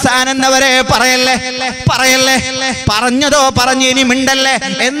 എന്നവരെ പറയല്ലേ പറഞ്ഞതോ പറഞ്ഞു ഇനി മിണ്ടല്ലേ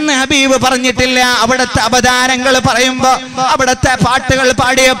എന്ന് ഹബീബ് പറഞ്ഞിട്ടില്ല. അവിടുത്തെ അവതാരങ്ങൾ പറയുമ്പോ, അവിടുത്തെ പാട്ടുകൾ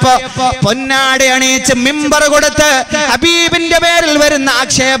പാടിയപ്പോ പൊന്നാടി അണിയിച്ച് മിമ്പർ കൊടുത്ത് ഹബീബിന്റെ പേരിൽ വരുന്ന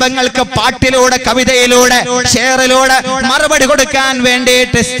ആക്ഷേപങ്ങൾക്ക് പാട്ടിലൂടെ, കവിതയിലൂടെ, ഷെയറിലൂടെ മറുപടി കൊടുക്കാൻ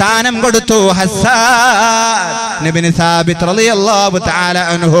വേണ്ടിയിട്ട് സ്ഥാനം കൊടുത്തു ഹസ്സാൻ ഇബ്നു സാബിത്ത് റളിയല്ലാഹു തആല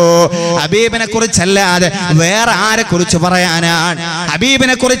അൻഹു. ഹബീബിനെ കുറിച്ചല്ലാതെ വേറെ ആരെ കുറിച്ച് പറയാനാണ്?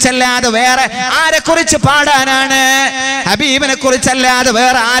 ഹബീബിനെ കുറിച്ചല്ലാതെ വേറെ ആരെ കുറിച്ച് പാടാനാണ്? ഹബീബിനെ കുറിച്ചല്ലാതെ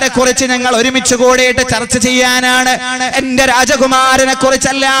വേറെ ആരെ കുറിച്ച് ഞങ്ങൾ ഒരുമിച്ച് കൂടിയിട്ട് ചർച്ച ചെയ്യാനാണ്? എന്റെ രാജകുമാരനെ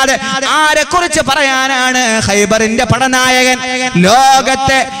കുറിച്ചല്ലാതെ ആരെ കുറിച്ച് പറയാനാണ്? ഖൈബറിന്റെ പടനായകൻ,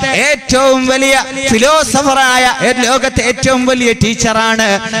 ലോകത്തെ ഏറ്റവും വലിയ ഫിലോസഫറായ, ലോകത്തെ ഏറ്റവും വലിയ ടീച്ചറാണ്,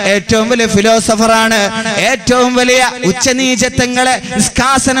 ഏറ്റവും വലിയ ഫിലോസഫറാണ്, ഏറ്റവും വലിയ ഉച്ചനീചത്വങ്ങളെ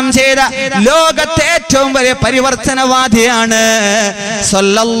നിഷ്കാസനം ചെയ്ത ലോകത്തെ ഏറ്റവും വലിയ പരിവർത്തനവാദിയാണ്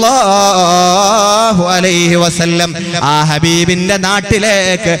സല്ലല്ലാഹു അലൈഹി വസല്ലം. ആ ഹബീബിന്റെ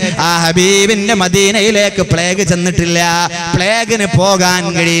നാട്ടിലേക്ക്, ആ ഹബീബിന്റെ മദീനയിലേക്ക് പ്ലേഗ് ചെന്നിട്ടില്ല. പ്ലേഗിന് പോകാൻ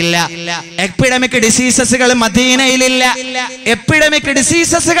കഴിയില്ല. എപ്പിഡമിക് ഡിസീസസുകൾ മദീനയിലില്ല. എപ്പിഡമിക്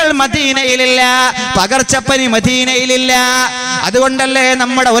ഡിസീസസുകൾ മദീനയിലില്ല. പകർച്ചപ്പനി മദീനയിലില്ല. അതുകൊണ്ടല്ലേ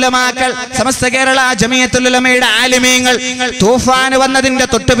നമ്മുടെ ഉലമാക്കൾ, സമസ്ത കേരള ജമിയത്തുൽ ഉലമയുടെ ആലിമീങ്ങൾ തൂഫാൻ വന്നതിന്റെ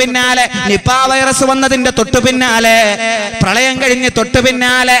തൊട്ടു പിന്നാലെ, നിപാ വൈറസ് വന്നതിന്റെ തൊട്ടു പിന്നാലെ, പ്രളയം കഴിഞ്ഞ് തൊട്ടു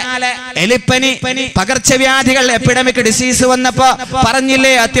പിന്നാലെ എലിപ്പനി, പകർച്ചവ്യാധികൾ, എപ്പിഡമിക് ഡിസീസ് വന്നപ്പോ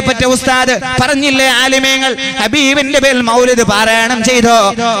പറഞ്ഞില്ലേ അത്തിപ്പറ്റ ഉസ്താദ്, പറഞ്ഞില്ലേ ആലിമീങ്ങൾ ഹബീബിന്റെ പേരിൽ മൗലിദ് പാരായണം ചെയ്തോ?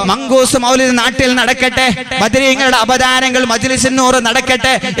 മങ്കൂസ് മൗലിദ് നാട്ടിൽ നടക്കട്ടെ, ബദരീങ്ങളുടെ അവതാരങ്ങൾ മജ്ലിസുൻ നൂർ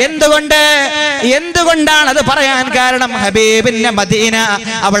നടക്കട്ടെ. എന്തുകൊണ്ടാണ് അത് പറയാൻ കാരണം? ഹബീബിന്റെ മദീന,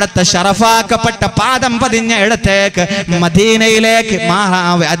 അവിടുത്തെ ഷറഫാക്കപ്പെട്ട പാദം പതിഞ്ഞ ഇടത്തേക്ക്, മദീനയിലേക്ക്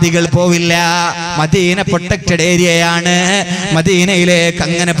മാറാവ്യാധികൾ പോവില്ല. മദീന പ്രൊട്ടക്റ്റഡ് ഏരിയയാണ്. മദീനയിലേക്ക്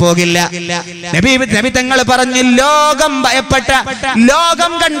അങ്ങനെ പോകില്ല. നബി തങ്ങൾ പറഞ്ഞു, ലോകം ഭയപ്പെട്ട,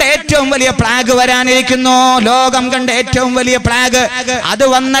 ലോകം കണ്ട ഏറ്റവും വലിയ പ്ലാഗ് വരാനിരിക്കുന്നു. ലോകം കണ്ട ഏറ്റവും വലിയ പ്ലാഗ് അത്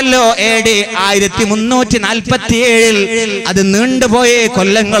വന്നല്ലോ AD 1347. അത് നീണ്ടുപോയി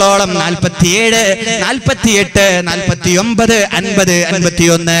കൊല്ലങ്ങളോളം. 47, 48, 49, 50,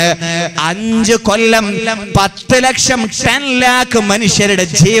 51, 5 കൊല്ലം 10 ലക്ഷം 10 ലാഖ് മനുഷ്യരുടെ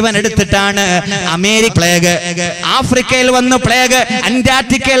ജീവൻ എടുത്തിട്ടാണ് അമേരിക്ക പ്ലേഗ്. ആഫ്രിക്കയിൽ വന്നു പ്ലേഗ്,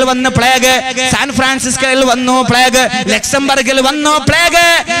 അന്റാർട്ടിക്കയിൽ വന്നു പ്ലേഗ്, സാൻ ഫ്രാൻസിസ്കോയിൽ വന്നു പ്ലേഗ്, ലക്സംബർഗിൽ വന്നു പ്ലേഗ്.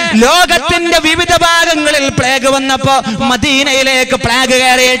 ലോകത്തിന്റെ വിവിധ ഭാഗങ്ങളിൽ പ്ലേഗ് വന്നപ്പോ മദീനയിലേക്ക് പ്ലേഗ്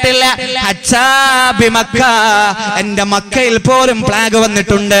കയറിയിട്ടില്ല. എന്റെ മക്കയിൽ പോലും പ്ലേഗ്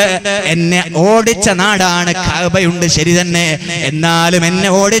വന്നിട്ടുണ്ട്. എന്നെ ഓടിച്ച നാടാണ് കഅബയുണ്ട്, ശരി തന്നെ. എന്നാലും എന്നെ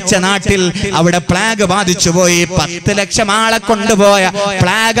ഓടിച്ച നാട്ടിൽ അവിടെ പ്ലേഗ് ബാധിച്ചു പോയി. 10 ലക്ഷം ആളെ കൊണ്ടുപോയ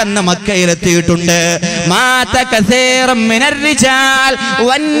പ്ലേഗ് അന്ന് മക്കയിൽ എത്തിയിട്ടുണ്ട്. മാത കസീറൻ മിനർ റിജാൽ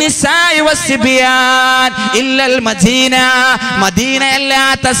വന്നിസാഇ വസ്സിബിയാൻ ഇല്ലൽ മദീന.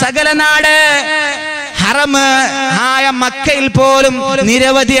 മദീനയല്ലാത്ത സകല നാട്, ഹറം ആയ മക്കയിൽ പോലും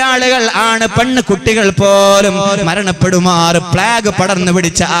നിരവധി ആളുകൾ, ആണ് പെണ്ണ് കുട്ടികൾ പോലും മരണപ്പെടുമാറ് പ്ലേഗ് പടർന്നു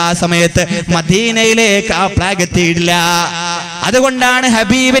പിടിച്ച ആ സമയത്ത് മദീനയിലേക്ക് ആ പ്ലേഗ് എത്തിയിട്ടില്ല. അതുകൊണ്ടാണ്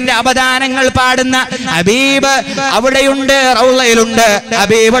ഹബീബിന്റെ അവദാനങ്ങൾ പാടുന്ന ഹബീബ് അവിടെയുണ്ട്, റൗളയിലുണ്ട്.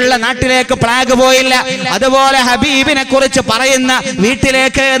 ഹബീബുള്ള നാട്ടിലേക്ക് പ്ലാഗ് പോയില്ല. അതുപോലെ ഹബീബിനെ കുറിച്ച് പറയുന്ന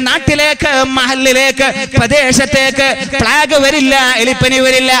വീട്ടിലേക്ക്, നാട്ടിലേക്ക്, മഹല്ലിലേക്ക്, പ്രദേശത്തേക്ക് പ്ലാഗ് വരില്ല, എലിപ്പനി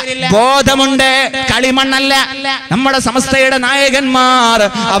വരില്ല. ബോധമുണ്ട്, കളിമണ്ണല്ല. നമ്മുടെ സമസ്തയുടെ നായകന്മാർ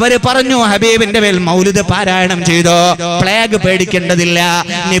അവര് പറഞ്ഞു, ഹബീബിന്റെ മേൽ മൗലിദ് പാരായണം ചെയ്തോ, പ്ലേഗ് പേടിക്കേണ്ടതില്ല,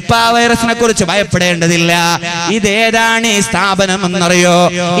 നിപ്പ വൈറസിനെ കുറിച്ച് ഭയപ്പെടേണ്ടതില്ല. ഇതേതാണ് ഈ സ്ഥാപനം എന്നറിയോ?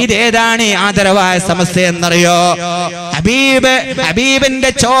 ഇതേതാണ് ഈ ആദരവായ സമസ്ത എന്നറിയോ? ഹബീബിന്റെ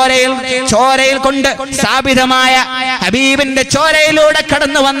ചോരയിൽ കൊണ്ട് സ്ഥാപിതമായ, ഹബീബിന്റെ ചോരയിലൂടെ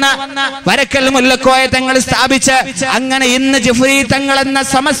കടന്നു വന്ന വരക്കൽ മുല്ലക്കോയ തങ്ങൾ സ്ഥാപിച്ച്, അങ്ങനെ ഇന്ന് ജിഫ്രി തങ്ങൾ എന്ന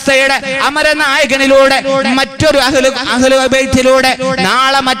സമസ്തയുടെ അമരനായകനിലൂടെ മറ്റൊരു അഹ്ലുബൈത്തിലൂടെ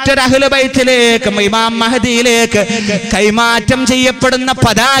നാളെ മറ്റൊരു അഹ്ലുബൈത്തിലേക്ക്, ഇമാം മഹദിയിലേക്ക് കൈമാറ്റം ചെയ്യപ്പെടുന്ന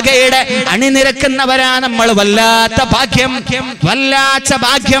പതാകയുടെ അണിനിരക്കുന്നവരാ നമ്മൾ. വല്ലാത്ത ഭാഗ്യം, വല്ലാത്ത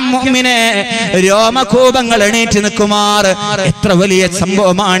ഭാഗ്യം. മുഅ്മിനെ രോമകൂപങ്ങൾ എണീറ്റ് നിൽക്കുമാർ. എത്ര വലിയ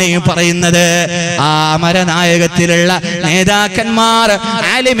സംഭവമാണ് ഈ പറയുന്നത്. ആ അമരനായകത്തിലുള്ള നേതാക്കന്മാർ,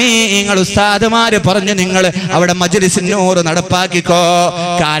 ആലിമീങ്ങൾ, ഉസ്താദുമാര് പറഞ്ഞു, നിങ്ങൾ അവിടെ മജ്ലിസുൻ നൂർ നടപ്പാക്കിക്കോ.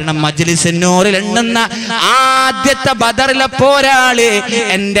 കാരണം മജ്ലിസുൻ നൂറിൽ എണ്ണുന്ന ആദ്യത്തെ ബദറിലെ പോരാളി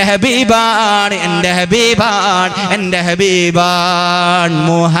എന്റെ ഹബീബാണ്, എന്റെ ഹബീബാണ്, എന്റെ ഹബീബാൻ.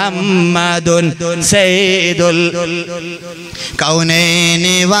 മുഹമ്മദുൻ സയ്യിദുൽ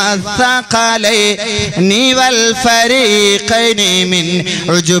കൗനൈനി വസ്സഖലൈനി വൽ ഫരീഖൈനി മിൻ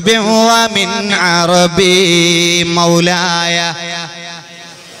ഉജ്ബി വമിൻ അറബി മൗലായ.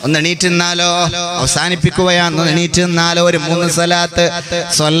 ഒന്ന് എണീറ്റുന്നാലോ, അവസാനിപ്പിക്കുകയാന്ന്. എണീറ്റുന്നാലോ ഒരു 3 സ്വലാത്ത്.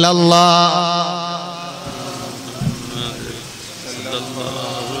 സ്വല്ലല്ലാഹു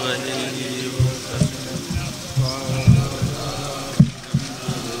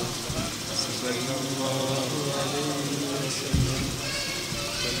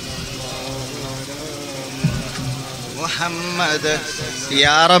മുഹമ്മദ്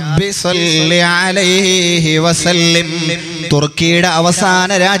യാ റബ്ബി സ്വല്ലി അലൈഹി വസല്ലിം. തുർക്കിയുടെ അവസാന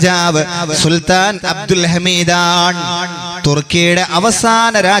രാജാവ് സുൽത്താൻ അബ്ദുൽ ഹമീദാണ്. തുർക്കിയുടെ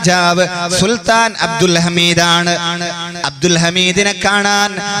അവസാന രാജാവ് സുൽത്താൻ അബ്ദുൽ ഹമീദാണ്. അബ്ദുൽ ഹമീദിനെ കാണാൻ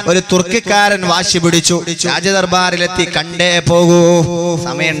ഒരു തുർക്കിക്കാരൻ വാശി പിടിച്ചു. രാജദർബാറിലെത്തി, കണ്ടേ പോകൂ,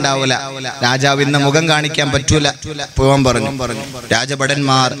 സമയം ഉണ്ടാവൂല, രാജാവ് ഇന്ന് മുഖം കാണിക്കാൻ പറ്റൂല, പോവാൻ പറഞ്ഞു.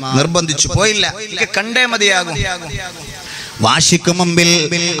 രാജഭടന്മാർ നിർബന്ധിച്ചു, പോയില്ല, കണ്ടേ മതിയാകും. വാശിക്ക് മുമ്പിൽ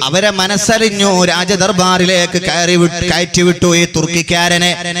അവരെ മനസ്സറിഞ്ഞു, രാജദർബാറിലേക്ക് കയറ്റിവിട്ടു ഈ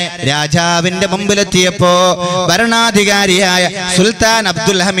തുർക്കിക്കാരനെ. രാജാവിന്റെ മുമ്പിലെത്തിയപ്പോ ഭരണാധികാരിയായ സുൽത്താൻ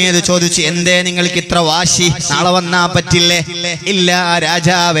അബ്ദുൽ ഹമീദ് ചോദിച്ചു, എന്തേ നിങ്ങൾക്ക് ഇത്ര വാശി? നാളെ വന്നാ പറ്റില്ലേ? ഇല്ല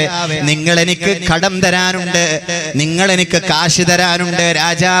രാജാവേ, നിങ്ങൾ എനിക്ക് കടം തരാനുണ്ട്, നിങ്ങൾ എനിക്ക് കാശ് തരാനുണ്ട്.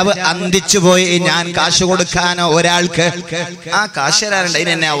 രാജാവ് അന്തിച്ചു പോയി, ഞാൻ കാശ് കൊടുക്കാനോ ഒരാൾക്ക്? ആ കാശ് തരാനുണ്ട്,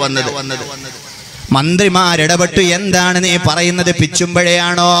 അതിനെന്നാ വന്നത്? മന്ത്രിമാരിടപെട്ടു, എന്താണ് നീ പറയുന്നത്?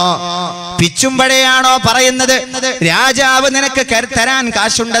 പിച്ചുമ്പഴയാണോ പറയുന്നത്? രാജാവ് നിനക്ക് തരാൻ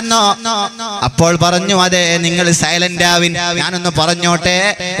കാശുണ്ടെന്നോ? അപ്പോൾ പറഞ്ഞു, അതെ, നിങ്ങൾ സൈലന്റ് ആവിൻ, ഞാനൊന്ന് പറഞ്ഞോട്ടെ.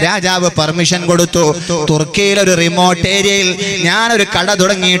 രാജാവ് പെർമിഷൻ കൊടുത്തു. തുർക്കിയിൽ ഒരു റിമോട്ട് ഏരിയയിൽ ഞാനൊരു കട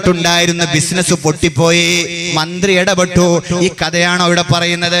തുടങ്ങിയിട്ടുണ്ടായിരുന്നു, ബിസിനസ് പൊട്ടിപ്പോയി. മന്ത്രി ഇടപെട്ടു. ഈ കഥയാണോ ഇവിടെ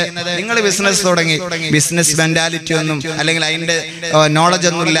പറയുന്നത്? നിങ്ങൾ ബിസിനസ് തുടങ്ങി, ബിസിനസ് മെന്റാലിറ്റി ഒന്നും അല്ലെങ്കിൽ അതിന്റെ നോളജ്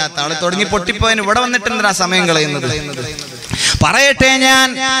ഒന്നും ഇല്ലാത്ത ആള് തുടങ്ങി പൊട്ടിപ്പോയതിന് ഇവിടെ വന്നിട്ട് എന്തിനാ സമയം കളയുന്നത്?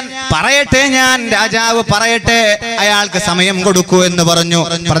 പറയട്ടെ ഞാൻ രാജാവ് പറയട്ടെ, അയാൾക്ക് സമയം കൊടുക്കൂ എന്ന് പറഞ്ഞു.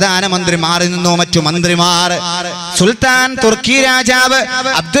 പ്രധാനമന്ത്രി മാറി നിന്നു, മറ്റു മന്ത്രിമാർ. സുൽത്താൻ തുർക്കി രാജാവ്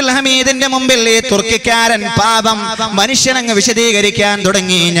അബ്ദുൽ ഹമീദിന്റെ മുമ്പിൽ ഈ തുർക്കിക്കാരൻ പാപം മനുഷ്യനങ്ങ് വിശദീകരിക്കാൻ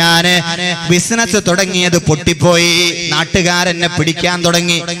തുടങ്ങി. ഞാന് ബിസിനസ് തുടങ്ങിയത് പൊട്ടിപ്പോയി, നാട്ടുകാരെന്നെ പിടിക്കാൻ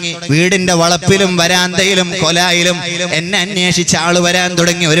തുടങ്ങി, വീടിന്റെ വളപ്പിലും വരാന്തയിലും കൊലായിലും എന്നെ അന്വേഷിച്ച ആള് വരാൻ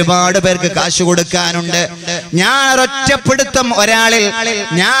തുടങ്ങി, ഒരുപാട് പേർക്ക് കാശ് കൊടുക്കാനുണ്ട്. ഞാൻ ഒരൊറ്റപ്പിടുത്തം ഒരാളിൽ,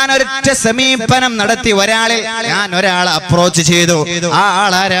 ഞാൻ ഒരൊറ്റ സമീപനം നടത്തി ഒരാളിൽ, ഞാൻ ഒരാളെ അപ്രോച്ച് ചെയ്തു. ആ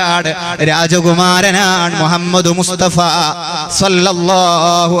ആളാരാണ്? രാജകുമാരനാണ് മുഹമ്മദ് മുസ്തഫ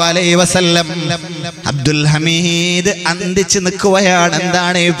സല്ലല്ലാഹു അലൈഹി വസല്ലം. അബ്ദുൽ ഹമീദ് അന്തിച്ച് നിൽക്കുകയാണ്.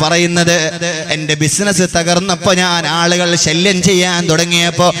 എന്താണ് ഈ പറയുന്നത്? എന്റെ ബിസിനസ് തകർന്നപ്പോ, ഞാൻ ആളുകൾ ശല്യം ചെയ്യാൻ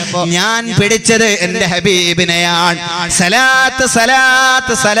തുടങ്ങിയപ്പോ ഞാൻ പിടിച്ചത് എന്റെ ഹബീബിനെയാണ്. സലാത്ത്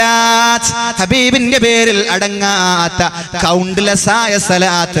സലാത്ത് സലാത്ത്, ഹബീബിന്റെ പേരിൽ അടങ്ങാത്ത കൗണ്ട്ലെസ്സായ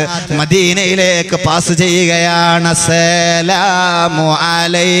സലാത്ത് മദീനയിലേക്ക് പാസ് ചെയ്യുകയാണ്. അസ്സലാമു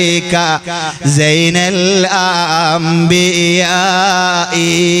അലൈക സൈനൽ അംബിയാഇ.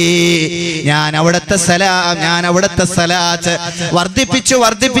 ഞാൻ അവിടുത്തെ സലാത്ത്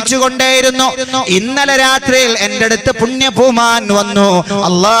വർദ്ധിപ്പിച്ചു കൊണ്ടേയിരുന്നു. ഇന്നലെ രാത്രിയിൽ എൻ്റെ അടുത്ത് പുണ്യപൂമാൻ വന്നു.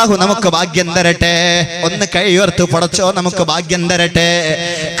 അള്ളാഹു നമുക്ക് ഭാഗ്യം തരട്ടെ. ഒന്ന് കൈയുയർത്ത് പടച്ചോ, നമുക്ക് ഭാഗ്യം തരട്ടെ.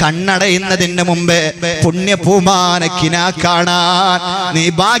 കണ്ണടയുന്നതിന് മുമ്പ് പുണ്യപൂമാനെ കിനാ കാണാൻ നീ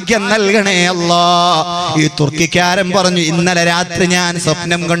ഭാഗ്യം നൽകണേ അല്ലാ. ഈ തുർക്കിക്കാരൻ പറഞ്ഞു, ഇന്നലെ രാത്രി ഞാൻ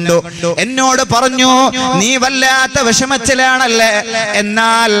സ്വപ്നം കണ്ടു. എന്നോട് പറഞ്ഞു, നീ വല്ലാത്ത വിഷമത്തിലാണല്ലേ,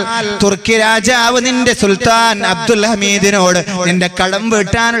 എന്നാൽ തുർക്കി രാജാവ് നിന്റെ സുൽത്താൻ അബ്ദുൽ ഹമീദിനോട് നിന്റെ കടം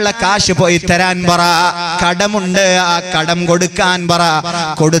വീട്ടാനുള്ള കാശ് പോയി തരാൻ പറ. കടമുണ്ട്, ആ കടം കൊടുക്കാൻ പറ.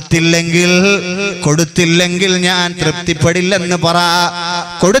 കൊടുത്തില്ലെങ്കിൽ ഞാൻ തൃപ്തിപ്പെടില്ലെന്ന് പറ.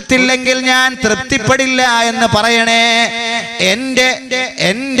 കൊടുത്തില്ലെങ്കിൽ ഞാൻ തൃപ്തിപ്പെടില്ല എന്ന് പറയണേ.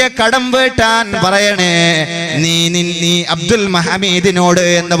 എന്റെ കടം വീട്ടാൻ പറയണേ നീ അബ്ദുൽ ഹമീദിനോട്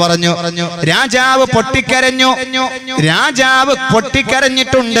എന്ന് പറഞ്ഞു. രാജാവ്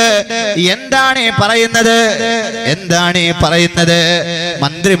പൊട്ടിക്കരഞ്ഞിട്ടുണ്ട്. എന്താണ് പറയുന്നത്?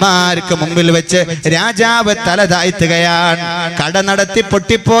 മന്ത്രിമാർക്ക് മുമ്പിൽ വെച്ച് രാജാവ് തല താഴ്ത്തുകയാണ്. കട നടത്തി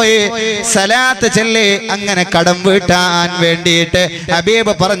പൊട്ടിപ്പോയി, സലാത്ത് ചൊല്ലി അങ്ങനെ കടം വീട്ടാൻ വേണ്ടിയിട്ട്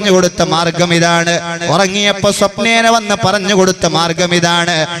ഹബീബ് പറഞ്ഞു കൊടുത്ത മാർഗം ഇതാണ്. ഉറങ്ങിയപ്പോ സ്വപ്നേന വന്ന് പറഞ്ഞു കൊടുത്ത മാർഗം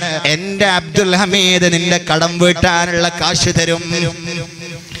ഇതാണ്. എന്റെ അബ്ദുൽ ഹമീദ് നിന്റെ കടം വീട്ടാനുള്ള കാശ് തരും.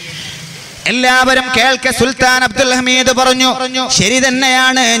 എല്ലാവരും കേൾക്കെ സുൽത്താൻ അബ്ദുൽ ഹമീദ് പറഞ്ഞു, ശരി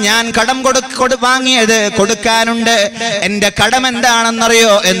തന്നെയാണ്, ഞാൻ കടം വാങ്ങിയത് കൊടുക്കാനുണ്ട്. എന്റെ കടം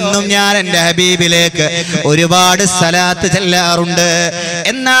എന്താണെന്നറിയോ? എന്നും ഞാൻ എന്റെ ഹബീബിലേക്ക് ഒരുപാട് സലാത്ത് ചെല്ലാറുണ്ട്.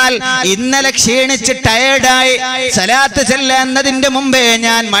 എന്നാൽ ഇന്നലെ ക്ഷീണിച്ച് ടയേർഡായി സലാത്ത് ചെല്ലുന്നതിന്റെ മുമ്പേ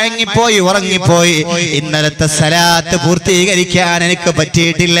ഞാൻ ഉറങ്ങിപ്പോയി. ഇന്നലത്തെ സലാത്ത് പൂർത്തീകരിക്കാൻ എനിക്ക്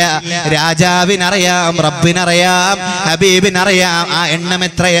പറ്റിയിട്ടില്ല. രാജാവിനറിയാം, റബ്ബിനറിയാം, ഹബീബിനറിയാം ആ എണ്ണം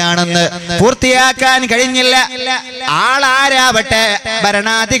എത്രയാണെന്ന്. പൂർത്തിയാക്കാൻ കഴിഞ്ഞില്ല. ആളാരാവട്ടെ,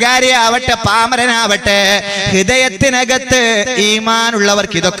 ഭരണാധികാരിയാവട്ടെ, പാമരനാവട്ടെ, ഹൃദയത്തിനകത്ത്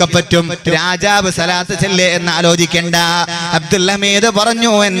ഈമാനുള്ളവർക്ക് ഇതൊക്കെ പറ്റും. രാജാവ് സലാത്ത് ചെല്ലേ എന്ന് ആലോചിക്കണ്ട. അബ്ദുൽ ഹമീദ്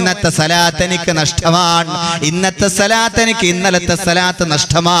പറഞ്ഞു, ഇന്നത്തെ സലാത്ത് എനിക്ക് നഷ്ടമാണ്. ഇന്നത്തെ സലാത്ത് എനിക്ക് ഇന്നലത്തെ സലാത്ത്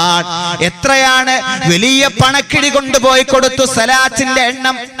നഷ്ടമാണ്. എത്രയാണ്? വലിയ പണക്കിഴി കൊണ്ടുപോയി കൊടുത്തു. സലാത്തിന്റെ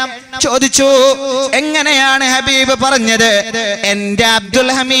എണ്ണം ചോദിച്ചു. എങ്ങനെയാണ് ഹബീബ് പറഞ്ഞത്? എന്റെ അബ്ദുൽ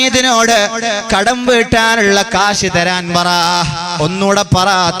ഹമീദിനോട് കടം വീട്ടാനുള്ള കാശ് തരാൻ പറ. ഒന്നുകൂടെ പറ.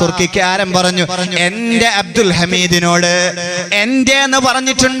 തുർക്കിക്കാരൻ പറഞ്ഞു, എന്റെ അബ്ദുൽ ഹമീദിനോട്. എന്റെ എന്ന്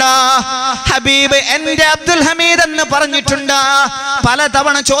പറഞ്ഞിട്ടുണ്ടോ ഹബീബ്? എന്റെ അബ്ദുൽ ഹമീദ് എന്ന് പറഞ്ഞിട്ടുണ്ടോ?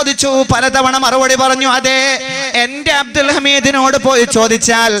 പലതവണ ചോദിച്ചു, പലതവണ മറുപടി പറഞ്ഞു, അതെ, എന്റെ അബ്ദുൽ ഹമീദിനോട് പോയി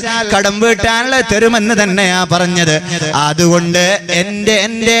ചോദിച്ചാൽ കടം വീട്ടാനുള്ള തരുമെന്ന് തന്നെയാ പറഞ്ഞത്. അതുകൊണ്ട് എന്റെ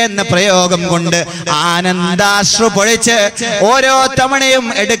എന്ന പ്രയോഗം കൊണ്ട് ആനന്ദാശ്രു പൊഴിച്ച് ഓരോ തവണയും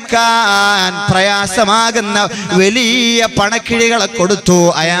എടുക്കാൻ പ്രയാസമാകുന്ന വലിയ പണക്കിഴികളെ കൊടുത്തു.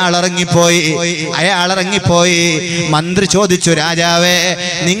 അയാൾ ഇറങ്ങിപ്പോയി. മന്ത്രി ചോദിച്ചു, രാജാവേ,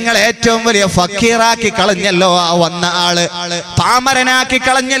 നിങ്ങൾ ഏറ്റവും വലിയ ഫക്കീറാക്കി കളഞ്ഞല്ലോ ആ വന്ന ആള്, പാമരനാക്കി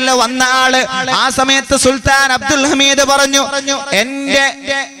കളഞ്ഞല്ലോ വന്ന ആള്. ആ സമയത്ത് സുൽത്താൻ അബ്ദുൽ ഹമീദ് പറഞ്ഞു,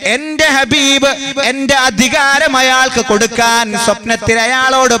 എന്റെ ഹബീബ് എന്റെ അധികാരം അയാൾക്ക് കൊടുക്കാൻ സ്വപ്നത്തിൽ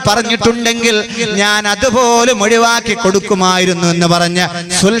അയാളോട് പറഞ്ഞിട്ടുണ്ടെങ്കിൽ ഞാൻ അതുപോലും ഒഴിവാക്കി കൊടുക്കുമായിരുന്നു എന്ന് പറഞ്ഞ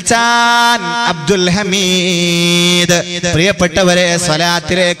സുൽത്താൻ അബ്ദുൽ ഹമീദ്. പ്രിയപ്പെട്ടവരെ,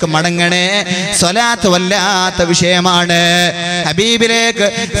 സ്വലാത്തിലേക്ക് മടങ്ങണേ. സ്വലാത്ത് വല്ലാത്ത വിഷയമാണ്. ഹബീബിലേക്ക്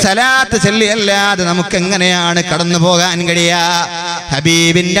സലാത്ത് ചൊല്ലിയല്ലാതെ നമുക്ക് എങ്ങനെയാണ് കടന്നു പോകാൻ കഴിയുക?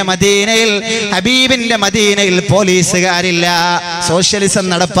 ഹബീബിന്റെ മദീനയിൽ പോലീസുകാരില്ല. സോഷ്യലിസം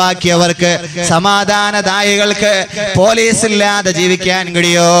നടപ്പാക്കിയവർക്ക്, സമാധാനദായികൾക്ക് പോലീസ് ഇല്ലാതെ ജീവിക്കാൻ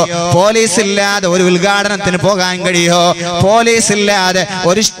കഴിയോ? പോലീസ് ഇല്ലാതെ ഒരു ഉദ്ഘാടനത്തിന് പോകാൻ കഴിയോ? പോലീസ് ഇല്ലാതെ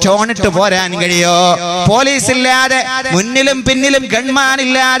ഒരു സ്റ്റോണിട്ട് പോരാൻ കഴിയോ? പോലീസ് ഇല്ലാതെ മുന്നിലും പിന്നിലും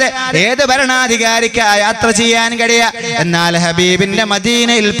ഗൺമാനില്ലാതെ ഏത് ഭരണാധികാരിക്ക് യാത്ര ചെയ്യാൻ കഴിയ? എന്നാൽ ഹബീബിന്റെ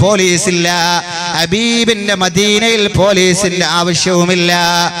മദീനയിൽ പോലീസ് ഇല്ല. ഹബീബിന്റെ മദീനയിൽ പോലീസിന്റെ ആവശ്യവുമില്ല.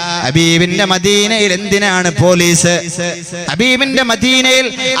 ഹബീബിന്റെ മദീനയിൽ എന്തിനാണ് പോലീസ്? ഹബീബിന്റെ മദീനയിൽ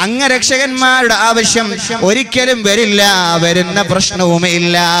അംഗരക്ഷകന്മാരുടെ ആവശ്യം ഒരിക്കലും വരില്ല, വരുന്ന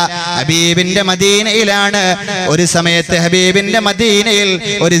പ്രശ്നവുമില്ല. ഹബീബിന്റെ മദീനയിലാണ്. ഒരു സമയത്ത് ഹബീബിന്റെ മദീനയിൽ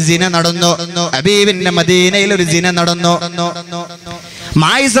ഒരു സിന നടന്നു.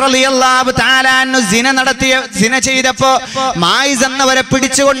 മായിസ് റളിയല്ലാഹു തആല അൻഹു സിന ചെയ്തപ്പോ മായിസ് എന്നവരെ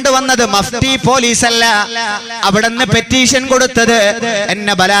പിടിച്ചുകൊണ്ട് വന്നത് മഫ്തി പോലീസ് അല്ല. അവിടുന്ന് പെറ്റീഷൻ കൊടുത്തത്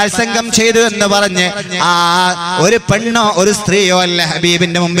എന്നെ ബലാത്സംഗം ചെയ്തു എന്ന് പറഞ്ഞ് ആ ഒരു പെണ്ണോ ഒരു സ്ത്രീയോ അല്ല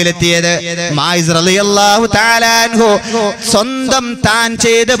ഹബീബിന്റെ മുമ്പിലെത്തിയത്. മായിസ് റളിയല്ലാഹു തആല അൻഹു സ്വന്തം താൻ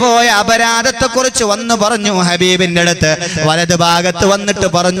ചെയ്തു പോയ അപരാധത്തെ കുറിച്ച് വന്നു പറഞ്ഞു ഹബീബിന്റെ അടുത്ത്. വലത് ഭാഗത്ത് വന്നിട്ട്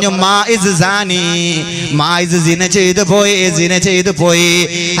പറഞ്ഞു മായിസ് സാനി, മായിസ് സിന ചെയ്തു പോയി.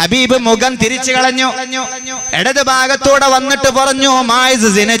 ഹബീബ് മുഖം തിരിച്ചു കളഞ്ഞു. ഇടത് ഭാഗത്തൂടെ വന്നിട്ട് പറഞ്ഞു മായിസ്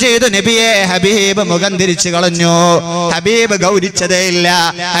സിന ചെയ്തു നബിയെ. ഹബീബ് മുഖം തിരിച്ചു കളഞ്ഞു. ഹബീബ് ഗൗരിച്ചതേ ഇല്ല,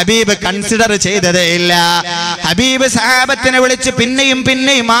 ഹബീബ് കൺസിഡർ ചെയ്തതേ ഇല്ല. ഹബീബ് സഹാബത്തിനെ വിളിച്ച്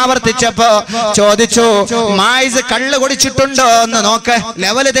പിന്നെയും ആവർത്തിച്ചപ്പോ ചോദിച്ചു, മായിസ് കള്ള് കുടിച്ചിട്ടുണ്ടോ ഒന്ന് നോക്ക്,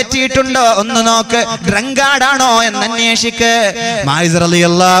 ലെവല് തെറ്റിയിട്ടുണ്ടോ ഒന്ന് നോക്ക്, ഡ്രങ്കാർഡാണോ എന്ന് അന്വേഷിക്ക്. മായിസ്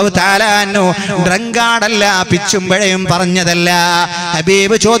റളിയല്ലാഹു തആല അൻഹു ഡ്രങ്കാർഡല്ല, പിച്ചുമ്പഴയും പറഞ്ഞതല്ല.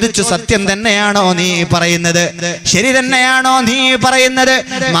 ഹബീബ് ചോദിച്ചു, സത്യം തന്നെയാണോ നീ പറയുന്നത്, ശരി തന്നെയാണോ നീ പറയുന്നത്?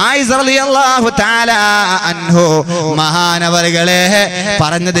 മായിസ് റളിയല്ലാഹു തആല അൻഹു മഹാനവറുകളെ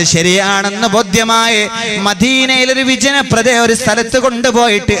പറഞ്ഞത് ശരിയാണെന്ന് ബോധ്യമായി മദീനയിൽ ഒരു ഒരു സ്ഥലത്ത്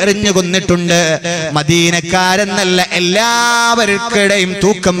കൊണ്ടുപോയിട്ട് എറിഞ്ഞു കൊന്നിട്ടുണ്ട്. മദീനക്കാരെന്നല്ല എല്ലാവർക്കിടെയും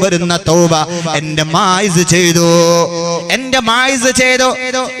തൂക്കം വരുന്ന തൗബ എന്റെ മായിസ് ചെയ്തു.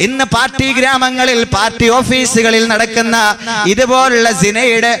 ഇന്ന് പാർട്ടി ഗ്രാമങ്ങളിൽ പാർട്ടി ഓഫീസുകളിൽ നടക്കുന്ന ഇതുപോലുള്ള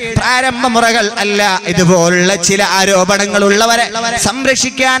സിനയുടെ പ്രാരംഭ മുറകൾ അല്ല, ഇതുപോലുള്ള ചില ആരോപണങ്ങൾ ഉള്ളവരെ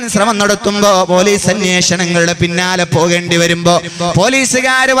സംരക്ഷിക്കാൻ ശ്രമം നടത്തുമ്പോ പോലീസ് അന്വേഷണങ്ങളുടെ പിന്നാലെ പോകേണ്ടി വരുമ്പോ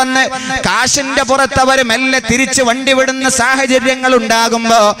പോലീസുകാര് വന്ന് കാശിന്റെ പുറത്ത് അവർ മെല്ലെ തിരിച്ച് വണ്ടി വിടുന്ന സാഹചര്യങ്ങൾ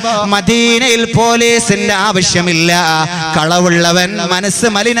ഉണ്ടാകുമ്പോ മദീനയിൽ പോലീസിന്റെ ആവശ്യമില്ല. കളവുള്ളവൻ, മനസ്സ്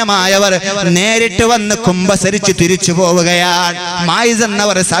മലിനമായവർ നേരിട്ട് വന്ന് കുമ്പസരിച്ച് തിരിച്ചു പോവുകയാണ്. മായിസ്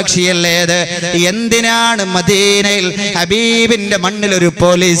എന്നവർ സാക്ഷിയല്ലേത്. എന്തിനാണ് മദീനയിൽ ഹബീബിന്റെ മണ്ണിൽ ഒരു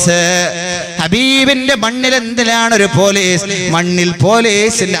പോലീസ്? ഹബീബിന്റെ മണ്ണിൽ എന്തിനാണ് ഒരു പോലീസ്? മണ്ണിൽ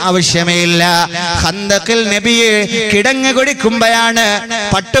പോലീസിന്റെ ആവശ്യമേ ഇല്ല. ഖന്തഖിൽ നബിയെ കിടങ്ങ് കുടിക്കുമ്പോഴാണ്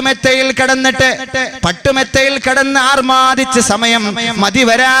പട്ടുമെത്തയിൽ കിടന്ന് ആർമാദിച്ച സമയം മതി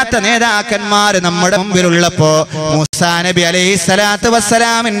വരാത്ത നേതാക്കന്മാർ നമ്മുടെ മുമ്പിലുള്ളപ്പോ മൂസാ നബി അലൈഹിസ്സലാത്തു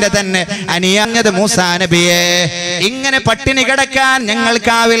വസ്സലാമിന്റെ തന്നെ അനിയാഞ്ഞത് മൂസാ നബിയെ ഇങ്ങനെ പട്ടിണി കിടക്കാൻ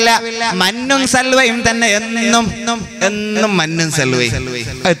ഞങ്ങൾക്കാവില്ല. മന്നും സൽവയും തന്നെ എന്നും മന്നും സൽവയും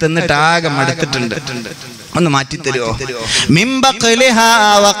അത് തിന്നിട്ട് ആകെ മടുത്തിട്ടുണ്ട്. ഒന്ന് മാറ്റി തരുമോ?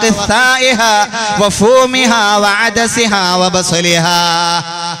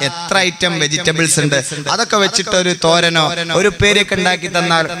 എത്ര ഐറ്റം വെജിറ്റബിൾസ് ഉണ്ട്. അതൊക്കെ വെച്ചിട്ട് ഒരു തോരനോ ഒരു പേരൊക്കെ ഉണ്ടാക്കി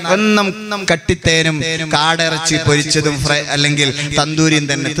തന്നാൽ ഒന്നും കട്ടിത്തേനും കാടിറച്ചി പൊരിച്ചതും ഫ്രൈ അല്ലെങ്കിൽ തന്തൂരിയും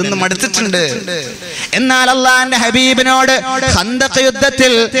തന്നെ തിന്ന് മടുത്തിട്ടുണ്ട്. എന്നാൽ അള്ളാന്റെ ഹബീബിനോട് ഖന്തഖ്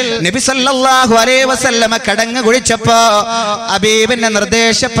യുദ്ധത്തിൽ നബി സല്ലല്ലാഹു അലൈഹി വസല്ലമ കടങ്ങ് കുഴിച്ചപ്പോ ഹബീബിന്റെ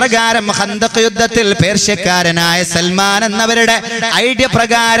നിർദ്ദേശപ്രകാരം ഖന്തഖ് യുദ്ധത്തിൽ പേർഷ്യക്കാരനായ സൽമാൻ എന്നവരുടെ ഐഡിയ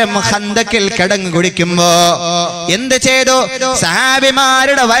പ്രകാരം ഖന്തഖിൽ കടങ്ങ് കുടിക്കുമ്പോ എന്ത് ചെയ്തു?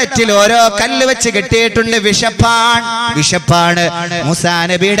 സഹാബിമാരുടെ വയറ്റിൽ ഓരോ കല്ല് വെച്ച് കെട്ടിയിട്ടുണ്ട്. വിശപ്പാണ്. മൂസാ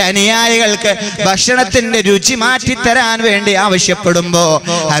നബിയുടെ അനുയായികൾക്ക് ഭക്ഷണത്തിന്റെ രുചി മാറ്റിത്തരാൻ വേണ്ടി ആവശ്യപ്പെടുമ്പോ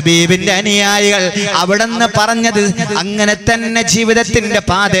ഹബീബിന്റെ അനുയായികൾ അവിടെന്ന് പറഞ്ഞത് അങ്ങനെ തന്നെ ജീവിതത്തിന്റെ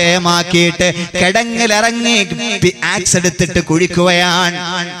പാതയമാക്കിയിട്ട് കിടങ്ങിലിറങ്ങി ആക്സ് എടുത്തിട്ട് കുഴിക്കുകയാണ്.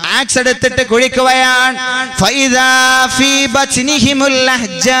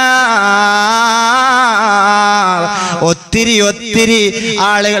 ഒത്തിരി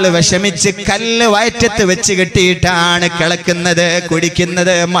ആളുകൾ വിഷമിച്ച് കല്ല് വയറ്റത്ത് വെച്ച് കെട്ടിയിട്ടാണ് കിളക്കുന്നത്,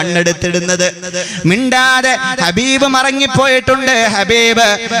 കുടിക്കുന്നത്, മണ്ണെടുത്തിടുന്നത്. മിണ്ടാതെ ഹബീബ് മറങ്ങിപ്പോയിട്ടുണ്ട്. ഹബീബ്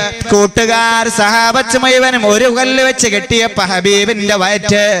കൂട്ടുകാർ സഹാബത്ത് മുഴുവനും ഒരു കല്ല് വെച്ച് കെട്ടിയപ്പോ ഹബീബിന്റെ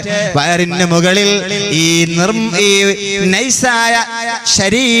വയറിന് മുകളിൽ ഈ നൈസായ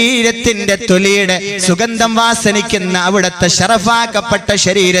ശരീരത്തിന്റെ തൊലിയുടെ സുഗന്ധം വാസനിക്കുന്ന അവിടുത്തെ ഷറഫാക്കപ്പെട്ട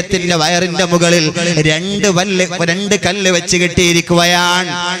ശരീരത്തിന്റെ വയറിന്റെ മുകളിൽ രണ്ട് കല്ല് വെച്ച്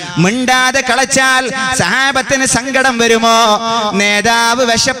കെട്ടിയിരിക്കുകയാണ്. മിണ്ടാതെ കളച്ചാൽ സഹാബത്തിന് സങ്കടം വരുമോ? നേതാവ്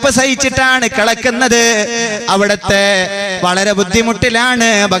വിശപ്പ് സഹിച്ചിട്ടാണ് കളക്കുന്നത്. അവിടത്തെ വളരെ ബുദ്ധിമുട്ടിലാണ്,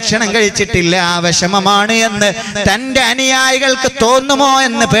 ഭക്ഷണം കഴിച്ചിട്ടില്ല, വിഷമമാണ് എന്ന് തന്റെ അനുയായികൾക്ക് തോന്നുമോ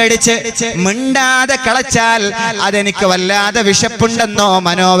എന്ന് പേടിച്ച് മിണ്ടാതെ കളച്ചാൽ അതെനിക്ക് വല്ലാതെ വിശപ്പുണ്ടെന്നോ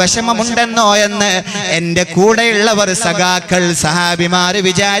മനോവിഷമമുണ്ടെന്നോ എന്ന് എന്റെ കൂടെയുള്ളവർ സഖാക്കൾ സഹാബിമാര്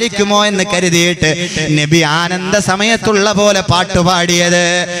വിചാരിക്കുമോ എന്ന് കരുതിയിട്ട് നബി ആനന്ദ സമ സമയത്തുള്ള പോലെ പാട്ടുപാടിയത്.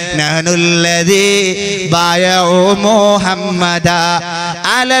 നഹ്നുല്ലദീ ബായഉ മുഹമ്മദ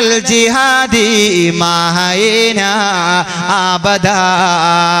അലൽ ജിഹാദി മാഹൈനാ അബദാ.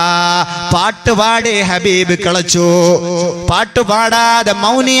 പാട്ടുപാടി ഹബീബ് കളച്ചു. പാട്ടുപാടാതെ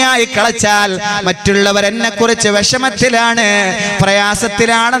മൗനിയായി കളച്ചാൽ മറ്റുള്ളവർ എന്നെ കുറിച്ച് വിഷമത്തിലാണ്,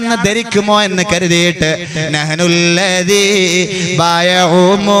 പ്രയാസത്തിലാണെന്ന് ധരിക്കുമോ എന്ന് കരുതിയിട്ട് നഹ്നുല്ലദീ ബായഉ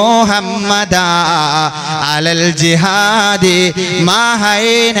മുഹമ്മദ അലൽ ജിഹാദി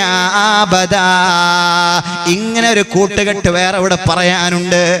മാഹൈനാ അബദാ. ഇങ്ങനെ ഒരു കൂട്ടുകെട്ട് വേറെ ഇവിടെ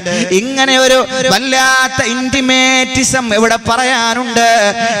പറയാനുണ്ട്. ഇങ്ങനെ ഒരു വല്ലാത്ത ഇന്റിമേറ്റിസം ഇവിടെ പറയാനുണ്ട്.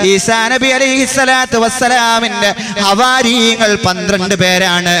 ഈസാ നബി അലൈഹിസ്സലാത്തു വസ്സലാമിന്റെ ഹവാരികൾ 12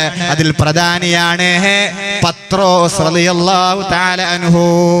 പേരാണ്. അതിൽ പ്രധാനിയാണ് പത്രോസ് റളിയല്ലാഹു തആല അൻഹു.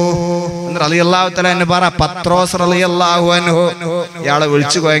 റളിയല്ലാഹു തആല അൻഹു പറ പത്രോസ് റളിയല്ലാഹു അൻഹു. ഇയാളെ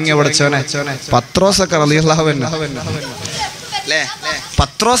വിളിച്ചു കൊയങ്ങി വിളിച്ചോനെ പത്രോസ് ഒക്കെ റളിയല്ലാഹു അൻഹു അല്ലേ?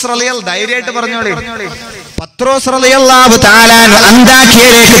 പത്രോസ് റളിയല്ലാഹു ധൈര്യമായിട്ട് പറഞ്ഞോളി. പത്രോസ് റളിയല്ലാഹു തആല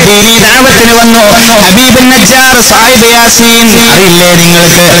അന്താക്കിയയിലേക്ക് ദീനി ദഅവത്തിന് വന്നു. ഹബീബ് നജ്ജാർ സാഹിബ് യാസീൻ അറിയില്ലേ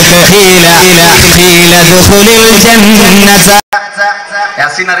നിങ്ങൾക്ക്? ഖീല ദുഖുലിൽ ജന്നത.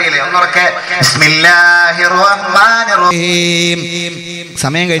 യാസീൻ അറിയില്ലേ? ഒന്നുറക്കെ ബിസ്മില്ലാഹിർ റഹ്മാനിർ റഹീം.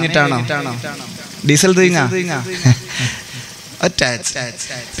 സമയം കഴിഞ്ഞിട്ടാണോ? ഡീസൽ തീങ്ങ.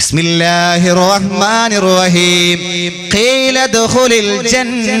 ബിസ്മില്ലാഹിർ റഹ്മാനിർ റഹീം. ഖീല ദുഖുലിൽ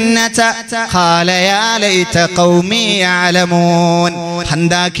ജന്നത ഖാല യാ ലൈത ഖൗമി യഅലമൂൻ.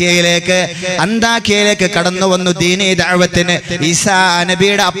 അന്താക്കിയയിലേക്ക് കടന്നു വന്നു ദീനി ദഅവത്തിന്. ഈസാ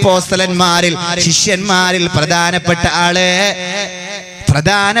നബിയുടെ അപ്പോസ്തലന്മാരിൽ ശിഷ്യന്മാരിൽ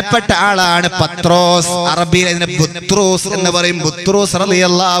പ്രധാനപ്പെട്ട ആളാണ് പത്രോസ്. അറബിയിൽ ഇതിനെ ബുത്രൂസ് എന്ന് പറയും. ബുത്രൂസ്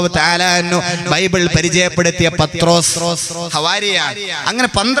റളിയല്ലാഹു തആല അൻഹു ബൈബിൾ പരിചയപ്പെടുത്തിയ പത്രോസ് ഹവാരിയാണ്. അങ്ങനെ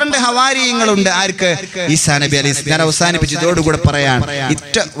 12 ഹവാരിയങ്ങളുണ്ട്. ആർക്ക്? ഈസാ നബി അലൈഹി. ഞാൻ അവസാനിപ്പിച്ചതോടുകൂടെ പറയാൻ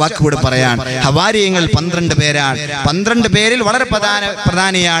ഇറ്റ വാക്കുകൂടെ പറയാൻ. ഹവാരിയങ്ങൾ 12 പേരാണ്. 12 പേരിൽ വളരെ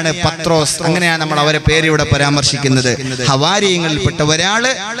പ്രധാനിയാണ് പത്രോസ്. അങ്ങനെയാണ് നമ്മൾ അവരെ പേര് ഇവിടെ പരാമർശിക്കുന്നത്. ഹവാരിയങ്ങളിൽപ്പെട്ട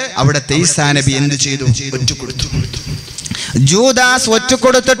ഒരാള് അവിടുത്തെ ഈസാ നബി എന്ത് ചെയ്തു? ഒറ്റുകൊടുത്തു. ജൂദാസ്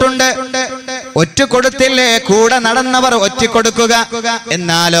ഒറ്റുകൊടുത്തിട്ടുണ്ട്. ഒറ്റുകൊടുത്തില്ലേ? കൂടെ നടന്നവർ ഒറ്റുകൊടുക്കുക.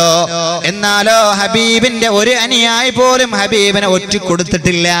 എന്നാലോ ഹബീബിന്റെ ഒരു അനുയായി പോലും ഹബീബിനെ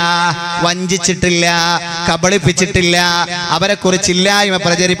ഒറ്റുകൊടുത്തിട്ടില്ല, വഞ്ചിച്ചിട്ടില്ല, കബളിപ്പിച്ചിട്ടില്ല, അവരെ കുറിച്ചില്ലായ്മ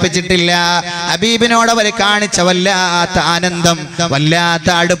പ്രചരിപ്പിച്ചിട്ടില്ല. ഹബീബിനോട് അവർ കാണിച്ച വല്ലാത്ത ആനന്ദം, വല്ലാത്ത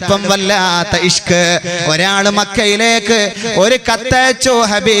അടുപ്പം, വല്ലാത്ത ഇഷ്ക്. ഒരാള് മക്കയിലേക്ക് ഒരു കത്തയച്ചു.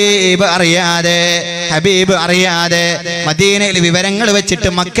 ഹബീബ് അറിയാതെ മദീനയിൽ വിവരങ്ങൾ വെച്ചിട്ട്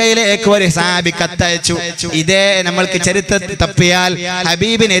മക്കയിലേക്ക് ഒരു സഹാബി കത്തയച്ചു. ഇതേ നമ്മൾക്ക് ചരിത്രത്തിൽ തപ്പിയാൽ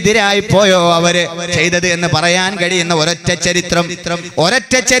ഹബീബിനെതിരായി പോയോ അവര് ചെയ്തത് എന്ന് പറയാൻ കഴിയുന്ന ഒരൊറ്റ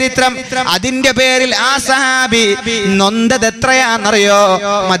ചരിത്രം. അതിന്റെ പേരിൽ ആ സഹാബി നൊന്തത് എത്രയാണെന്നറിയോ?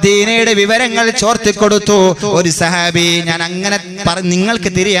 മദീനയുടെ വിവരങ്ങൾ ചോർത്തിക്കൊടുത്തു ഒരു സഹാബി. ഞാൻ അങ്ങനെ നിങ്ങൾക്ക്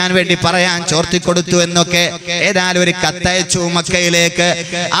തിരിയാൻ വേണ്ടി പറയാൻ ചോർത്തിക്കൊടുത്തു എന്നൊക്കെ. ഏതായാലും ഒരു കത്തയച്ചു മക്കയിലേക്ക്.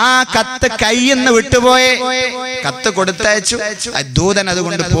 ആ കത്ത് കയ്യിന്ന് വിട്ടുപോയെ. കത്ത് കൊടുത്തയച്ചു. ദൂതൻ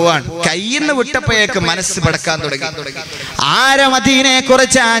അതുകൊണ്ട് പോവാൻ. കയ്യിന്ന് വിട്ടപ്പോഴേക്ക് മനസ്സ് പടക്കാൻ തുടങ്ങി. ആരെ മദീനയെ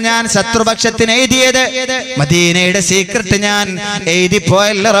കുറിച്ചാ ഞാൻ ശത്രുപക്ഷത്തിന് എഴുതിയത്? മദീനയുടെ സീക്രട്ട് ഞാൻ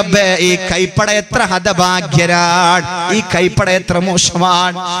എഴുതിപ്പോയല്ല റബ്ബേ. ഈ കൈപ്പട എത്ര ഹതഭാഗ്യരാണ്, ഈ കൈപ്പട എത്ര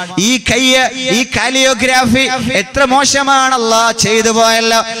മോശമാണ്, ഈ കാലിയോഗ്രാഫി എത്ര മോശമാണ്. അല്ലാഹ് ചെയ്തു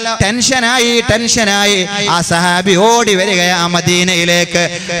പോയല്ലോ. ടെൻഷനായി ആ സഹാബി ഓടി വരികയാ മദീനയിലേക്ക്.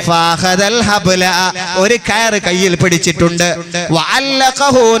 ഫാഖദൽ ഹബ്ല, ഒരു കയറ് കയ്യിൽ പിടിച്ചിട്ടുണ്ട്.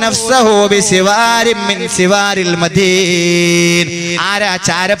 വഅല്ലഖഹു നഫ്സഹു ബിസിവാരിൻ മിൻ സിവാരിൽ മദീൻ. ആരാ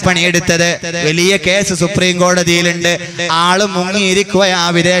ചാരപ്പണി എടുത്തത്? വലിയ കേസ് സുപ്രീം കോടതിയിലുണ്ട്. ആള് മുങ്ങിയിരിക്കുകയാ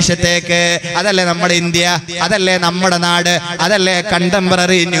വിദേശത്തേക്ക്. അതല്ലേ നമ്മുടെ ഇന്ത്യ, അതല്ലേ നമ്മുടെ നാട്, അതല്ലേ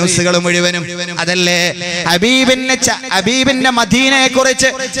കണ്ടംപററി ന്യൂസുകൾ മുഴുവനും, അതല്ലേ ഹബീബിന്റെ മദീനയെ കുറിച്ച്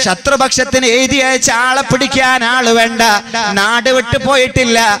ശത്രുപക്ഷത്തിന് എഴുതി അയച്ച ആളെ പിടിക്കാൻ ആള് വേണ്ട. നാട് വിട്ടു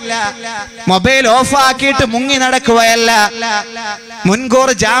പോയിട്ടില്ല, മൊബൈൽ ഓഫ് ആക്കിയിട്ട് മുങ്ങി നടക്കുകയല്ല, മുൻകൂർ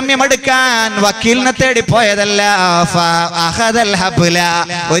ജാമ്യമെടുക്കാൻ വക്കീലിനെ തേടി പോയതല്ല.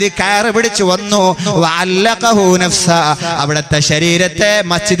 ഒരു കയറ് പിടിച്ചു വന്നു. അവിടുത്തെ ശരീരത്തെ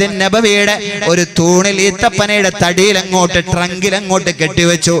മസ്ജിദ് നബവിയുടെ ഒരു തൂണിൽ ഈത്തപ്പനയുടെ തടിയിൽ അങ്ങോട്ട് ട്രങ്കിൽ അങ്ങോട്ട്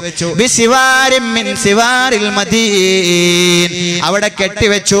കെട്ടിവെച്ചു. അവിടെ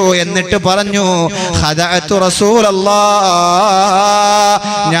കെട്ടിവെച്ചു. എന്നിട്ട് പറഞ്ഞു,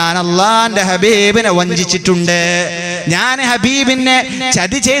 ഞാൻ അല്ലാഹുവിന്റെ ഹബീബിനെ വഞ്ചിച്ചിട്ടുണ്ട്. ഞാൻ ഹബീബിനെ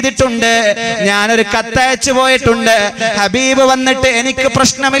ചതി ചെയ്തിട്ടുണ്ട്, ഞാനൊരു കത്തയച്ചു പോയിട്ടുണ്ട്. ഹബീബ് വന്നിട്ട് എനിക്ക്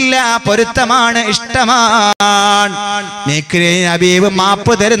പ്രശ്നമില്ല, പൊരുത്തമാണ്, ഇഷ്ടമാണ്, ഹബീബ്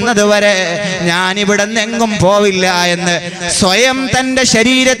മാപ്പ് തരുന്നത് വരെ ഞാൻ ഇവിടെ എങ്ങും പോവില്ല എന്ന് സ്വയം തന്റെ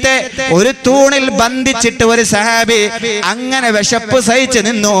ശരീരത്തെ ഒരു തൂണിൽ ബന്ധിച്ചിട്ട് ഒരു സഹാബി അങ്ങനെ വിശപ്പ് സഹിച്ചു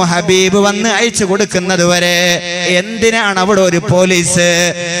നിന്നു, ഹബീബ് വന്ന് അയച്ചു കൊടുക്കുന്നത് വരെ. എന്തിനാണ് അവിടെ ഒരു പോലീസ്?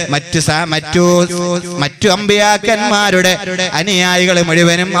 മറ്റു അമ്പിയാക്കന്മാരുടെ അനുയായികൾ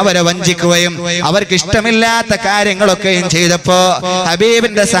മുഴുവനും അവരെ വഞ്ചിക്കുകയും അവർക്ക് ഇഷ്ടമില്ലാത്ത കാര്യങ്ങളൊക്കെയും ചെയ്തപ്പോ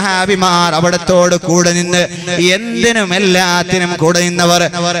ഹബീബിന്റെ സഹാബിമാർ അവിടത്തോട് കൂടെ നിന്ന്, എന്തിനും എല്ലാത്തിനും കൂടെ നിന്നവർ,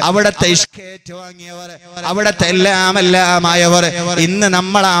 അവിടത്തെ ഇഷ്കേറ്റ് വാങ്ങിയവർ, അവിടത്തെ എല്ലാമായവർ ഇന്ന്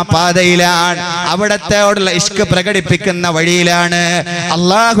നമ്മൾ ആ പാതയിലാണ്, അവിടത്തോടുള്ള ഇഷ്ക് പ്രകടിപ്പിക്കുന്ന വഴിയിലാണ്.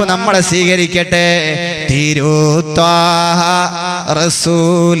 അള്ളാഹു നമ്മളെ സ്വീകരിക്കട്ടെ. തിരുത്വാഹ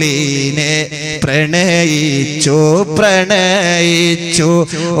റസൂലിനെ പ്രണയിച്ചു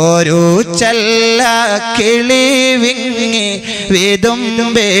ഒരു ചല്ല കിളി വിങ്ങി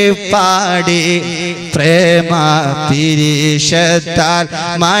വിതുമ്പി പാടി പ്രേമ പിരീശത്താൽ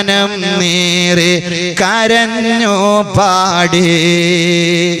മനം നീറി കരഞ്ഞു പാടി.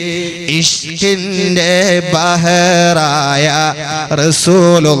 ഇഷ്കിന്റെ ബഹറായ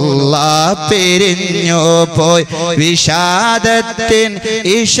റസൂലുള്ളാഹ് പിരിഞ്ഞു പോയി, വിഷാദത്തിൻ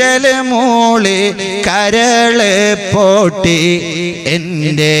ഇശല് മൂളി കരള് പൊട്ടി.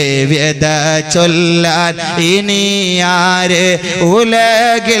 എന്റെ വ്യത ചൊല്ലാൻ ഇനിയാര്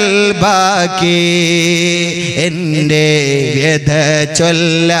ഉലകിൽ ബാക്കി, എന്റെ വ്യത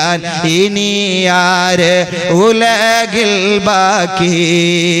ചൊല്ലാൻ ഇനിയാര് ഉലകിൽ ബാക്കി.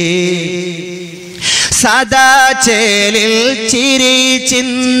 സദാ ചേലിൽ ചിരി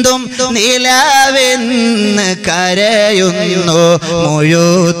ചിന്തും നിലവെന്ന് കരയുന്നു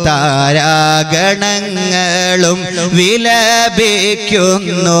മുഴുതാരാഗണങ്ങളും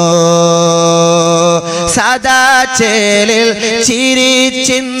വിലപിക്കുന്നു. സദാ ചേലിൽ ചിരി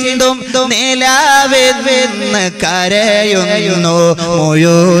ചിന്തും നിലവെന്ന് കരയുന്നു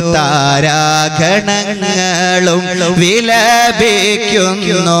മുഴുതാരാഗണങ്ങളും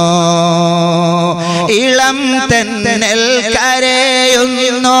വിലപിക്കുന്നു. ഇളം തെന്നൽ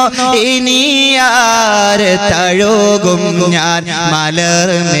കരയുന്നു ഇനിയാര് തഴുകും ഞാൻ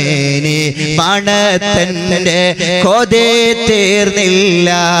മലർമേനി മണത്തന്റെ കൊതി തീർന്നില്ല.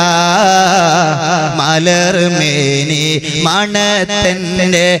 മലർമേനി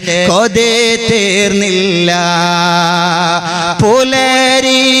മണത്തന്റെ കൊതി തീർന്നില്ല.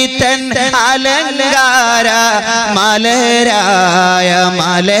 പുലരി തൻ അലങ്കാര മലരായ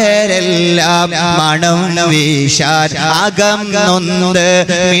മലരെല്ലാം മണം വീശാൻ അകം നൊന്ത്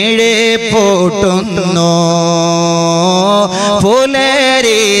മിഴി പൂട്ടുന്നു.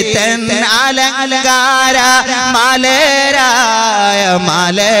 പുലരി തൻ അലങ്കാര മലരായ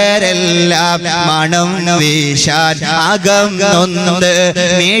മലരെല്ലാം മണം വീശാൻ അകം നൊന്ത്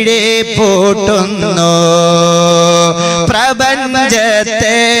മിഴി പൂട്ടുന്നു.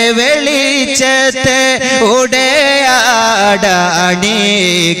 പ്രപഞ്ചത്തെ വെളിച്ചത്തെ ഉടയാടണിക്കും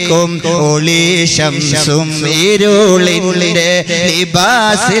ഒളിശംസും ഇരുളിന്റെ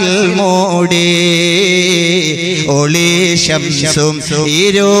ലിബാസിൽ മൂടി. ഒളിശംസും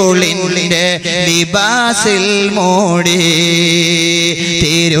ഇരുളിന്റെ ലിബാസിൽ മൂടി.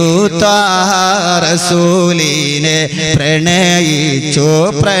 തിരുത്വാഹ റസൂലിനെ പ്രണയിച്ചു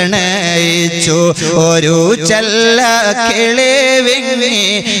ഒരു ചല്ല കിളി വിങ്ങി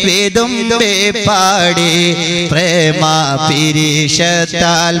വിതുമ്പി പാടി. പ്രേമ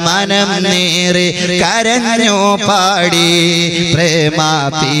പിരീശത്താൽ മനം നീറി കരഞ്ഞു പാടി. പ്രേമ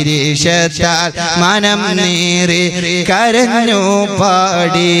പിരീശത്താൽ മനം നീറി കരഞ്ഞു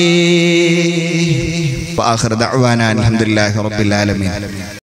പാടി. ആഖിറു ദഅ്വാനാ അൽഹംദുലില്ലാഹി റബ്ബിൽ ആലമീൻ.